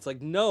Tran, and it's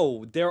like,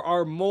 no, there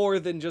are more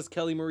than just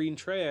Kelly Marie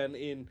Tran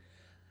in.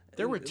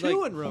 There were like-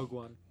 two in Rogue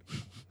One.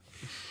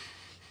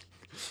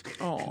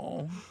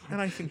 Oh, and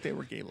I think they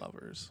were gay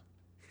lovers.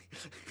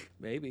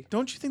 Maybe.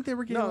 Don't you think they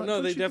were gay? No, lo- no,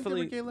 don't they you think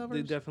definitely, were gay lovers.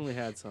 they definitely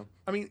had some.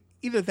 I mean,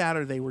 either that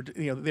or they were,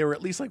 they were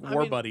at least like I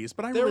war mean, buddies.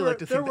 But I there really were- like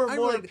to there think were that,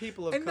 more I really,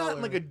 people of and not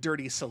in like color. a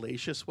dirty,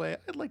 salacious way.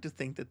 I'd like to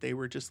think that they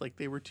were just like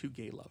they were two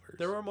gay lovers.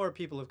 There were more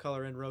people of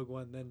color in Rogue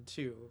One than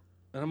two.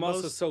 And I'm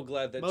also Most- so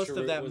glad that Most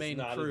Chirrut of that was main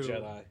not crew a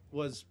Jedi.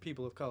 was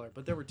people of color,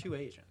 but there were two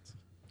Asians.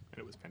 And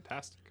it was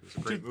fantastic. It was a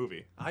great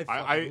movie. I I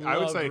fucking would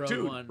loved say, Rogue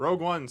dude, One.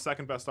 Rogue One,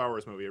 second best Star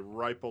Wars movie,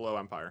 right below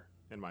Empire,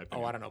 in my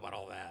opinion. Oh, I don't know about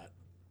all that.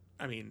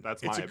 I mean,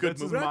 That's it's my- a good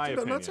this is movie. my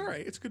That's opinion. all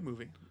right. It's a good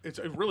movie. It's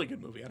a really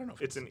good movie. I don't know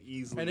if It's an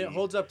easily. And it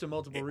holds up to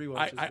multiple I-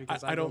 rewatches I-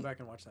 because I I go don't- back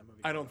and watch that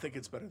movie. I don't think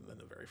it's better than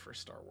the very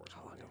first Star Wars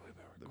movie.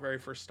 The very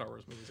first Star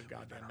Wars movie is a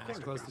goddamn I think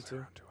masterpiece. close to two.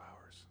 around 2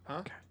 hours. Huh?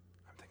 Okay.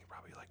 I'm thinking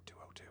probably like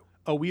 2:02.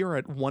 Oh, we are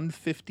at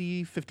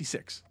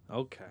 150:56.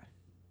 Okay.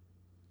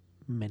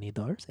 Many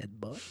doors, Ed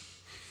boy.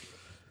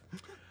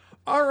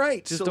 All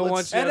right, Just so don't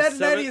let's- want you Ed, to have Ed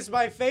and Eddie seven- is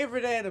my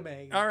favorite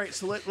anime. All right,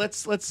 so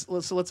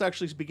let's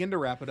actually begin to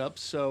wrap it up.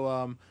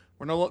 So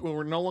we're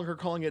no longer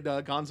calling it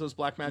Gonzo's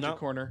Black Magic No.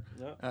 Corner.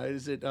 No.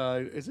 Is it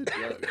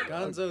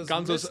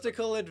Gonzo's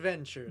Mystical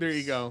Adventures. There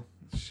you go.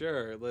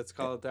 Sure, let's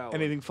call it that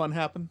Anything fun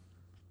happen?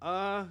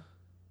 one.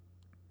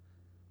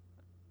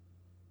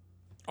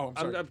 Oh,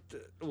 I'm sorry.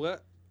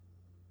 What?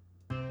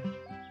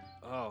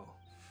 Oh.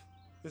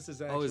 This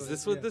is actually. Oh, is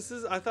this what this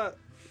is? I thought.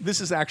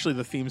 This is actually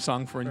the theme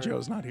song for when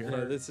Joe's not here.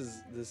 Yeah, this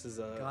is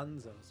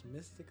Gonzo's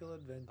Mystical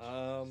Adventures.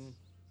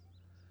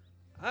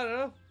 I don't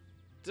know.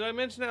 Did I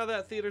mention how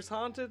that theater's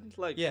haunted?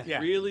 Like, Yeah. Yeah,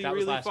 really, that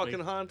was really last fucking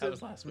week. haunted. That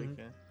was last week. Mhm.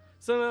 Yeah.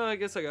 So no, I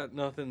guess I got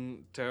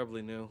nothing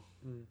terribly new.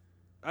 Mm.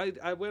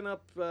 I went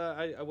up.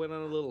 I went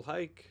on a little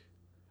hike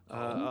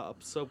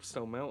up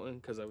Soapstone Mountain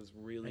because I was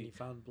And really you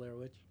found Blair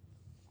Witch.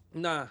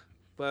 nah.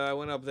 But I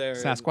went up there.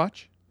 and-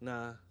 Sasquatch.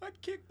 Nah. I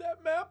kicked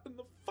that map in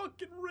the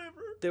fucking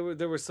river.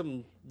 There were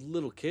some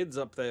little kids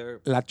up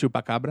there La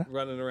Chupacabra.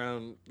 running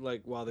around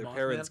like while their Mothman?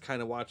 parents kind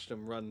of watched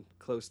them run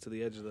close to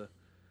the edge of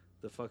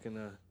the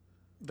fucking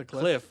The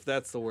cliff.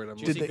 That's the word I'm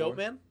Did you looking see for.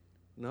 Goatman?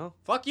 No.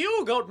 Fuck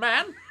you,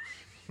 Goatman.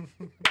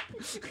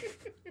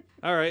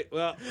 All right.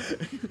 Well,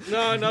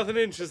 no, nothing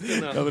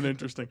interesting. No. Nothing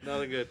interesting.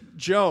 Nothing good.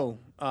 Joe,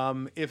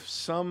 if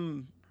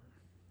some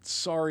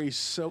sorry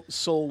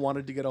soul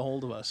wanted to get a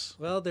hold of us,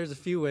 Well, there's a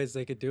few ways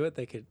they could do it.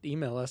 They could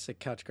email us at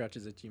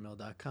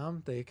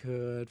couchcrouches@gmail.com. They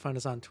could find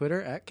us on Twitter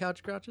at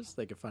couchcrouches.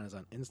 They could find us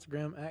on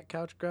Instagram at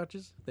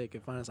couchcrouches. They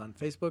could find us on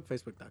Facebook,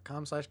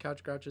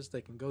 facebook.com/couchcrouches.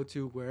 They can go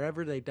to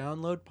wherever they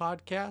download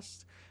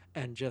podcasts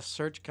and just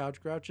search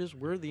Couch Grouches.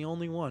 We're the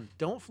only one.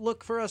 Don't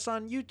look for us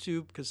on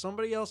YouTube because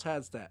somebody else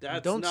has that. And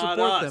That's don't not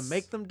support us. them.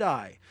 Make them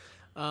die.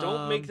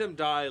 Don't make them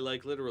die,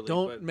 like literally.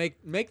 Don't but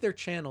make their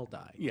channel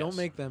die. Yes. Don't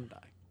make them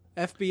die.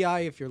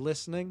 FBI, if you're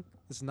listening,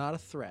 it's not a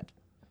threat.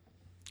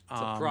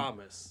 it's a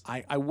promise.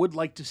 I would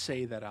like to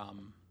say that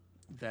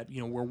that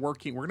we're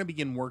going to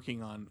begin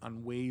working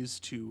on ways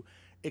to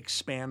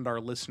expand our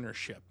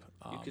listenership.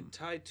 You could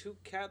tie two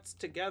cats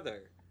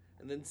together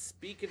and then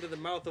speak into the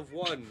mouth of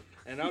one,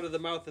 and out of the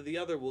mouth of the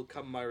other will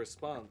come my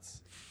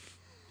response.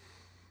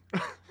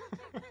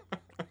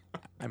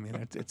 I mean,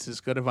 it's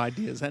as good of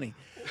idea as any.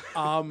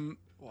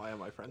 Why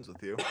am I friends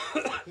with you?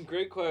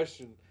 Great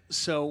question.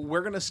 So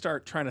we're gonna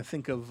start trying to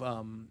think of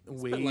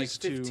It's ways been like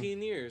to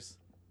 15 years.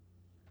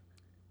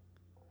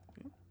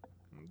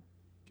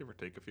 Give or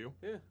take a few.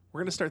 Yeah.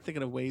 we're gonna start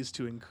thinking of ways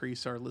to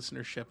increase our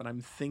listenership, and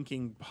I'm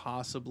thinking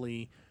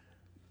possibly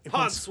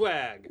Pod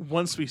swag.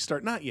 once we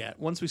start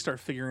once we start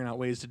figuring out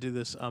ways to do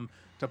this,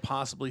 to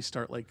possibly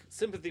start like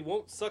Sympathy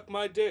won't suck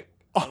my dick.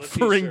 On a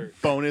offering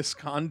t-shirt. bonus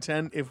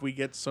content if we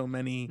get so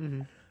many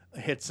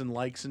hits and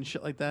likes and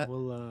shit like that.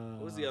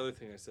 What was the other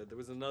thing I said? There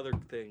was another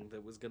thing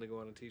that was going to go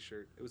on a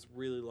t-shirt. It was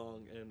really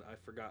long, and I've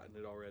forgotten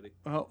it already.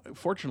 Well,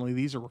 fortunately,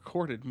 these are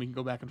recorded, and we can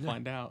go back and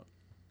find out.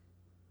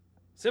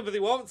 Sympathy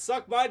won't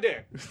suck my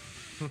dick.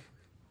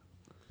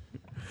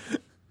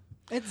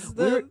 It's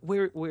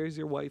Where's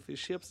your wife? Is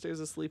she upstairs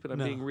asleep and I'm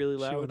No, being really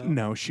she loud? went out.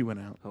 No, she went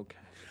out. Okay.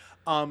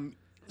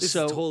 This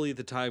So is totally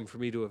the time for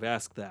me to have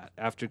asked that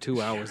after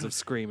 2 hours of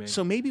screaming.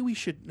 so maybe we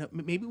should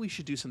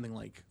do something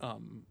like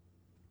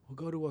We'll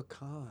go to a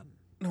con.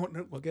 no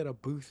We'll get a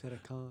booth at a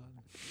con.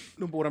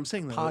 no. But what I'm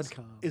saying though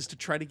PodCon. is to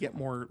try to get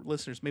more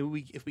listeners.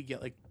 Maybe if we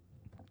get like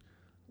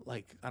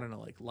like I don't know,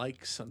 like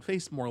likes on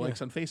more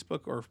likes on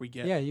Facebook, or if we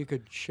get Yeah, you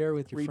could share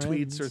with your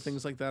retweets friends. or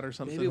things like that or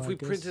something. Maybe if we like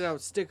printed this. out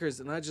stickers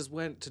and I just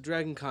went to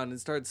Dragon Con and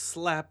started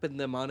slapping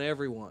them on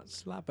everyone.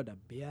 Slap it a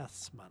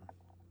BS, man.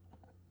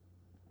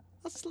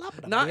 A slap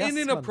it a Not BS, in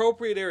man.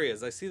 inappropriate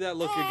areas. I see that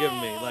look you're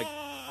giving me. Like,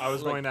 I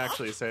was going to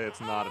actually say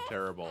it's not a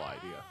terrible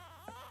idea.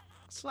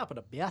 Slap it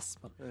a BS,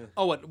 man.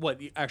 Oh,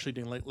 what you actually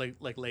doing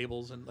like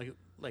labels and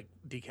like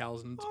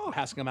decals and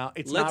passing them out.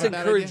 It's let's not a bad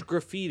encourage idea.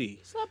 graffiti.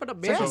 Slap it a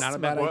It's actually BS. not a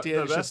bad What-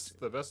 idea. It's just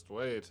the best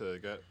way to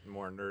get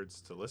more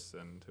nerds to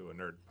listen to a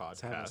nerd have a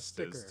podcast is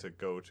sticker. to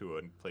go to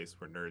a place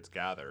where nerds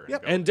gather and,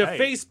 Yep. go, And "Hey,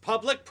 deface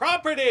public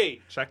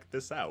property. check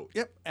this out.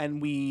 yep. And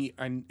we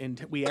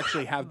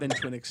actually have been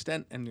to an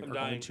extent, and are dying.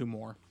 going to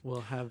more.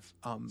 We'll have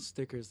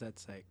stickers that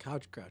say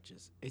 "Couch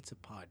Crouches." It's a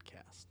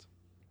podcast.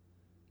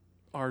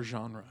 Our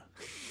genre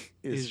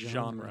is Is genre.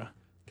 genre.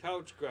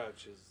 Couch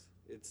grouches.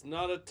 It's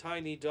not a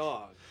tiny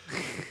dog.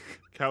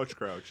 Couch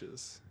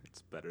crouches.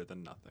 It's better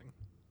than nothing.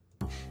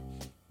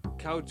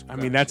 Couch. I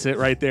mean, that's it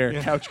grouches. right there.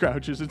 Couch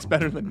crouches. It's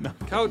better than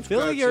nothing. Couch.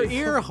 Fill your grouches.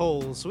 ear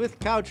holes with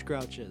couch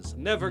crouches.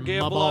 Never My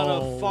gamble on a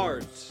balls.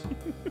 fart.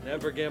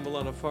 Never gamble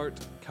on a fart.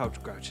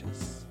 Couch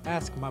grouches.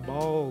 Ask my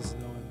balls.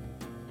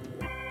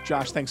 No.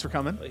 Josh, thanks for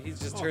coming. He's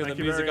just turning the thank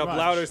you music very up much.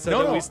 louder so No,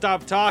 that no, we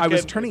stop talking. I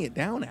was turning it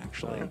down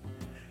actually.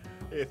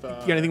 If, You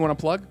got anything you want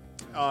to plug?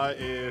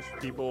 If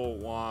people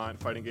want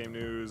fighting game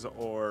news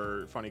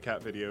or funny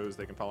cat videos,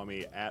 they can follow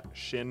me at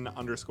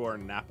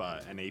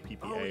Shin_Nappa,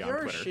 N-A-P-P-A Oh, on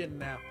you're Twitter. Shin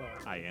Nappa.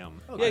 I am.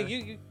 Yeah,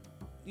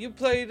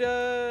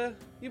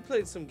 you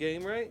played some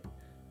game, right?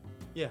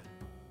 Yeah.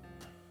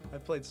 I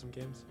played some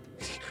games.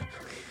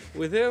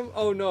 With him?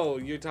 Oh no,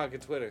 you're talking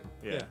Twitter.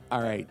 Yeah.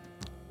 All right.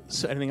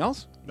 So anything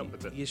else? Nope,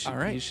 that's it. You should All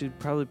right. you should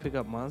probably pick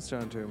up Monster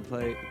Hunter and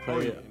play Oh,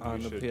 it you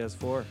on the should.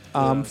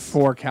 PS4.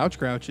 For Couch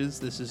Grouches,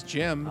 this is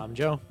Jim. I'm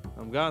Joe.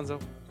 I'm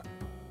Gonzo.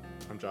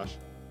 I'm Josh.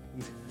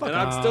 And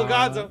I'm still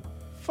Gonzo.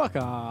 Fuck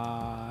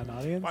on,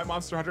 audience. Bye,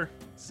 Monster Hunter.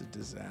 It's a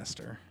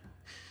disaster.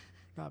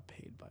 Not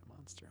paid by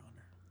Monster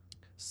Hunter.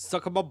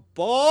 Suck on my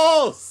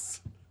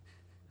balls.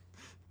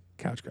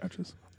 Couch Grouches.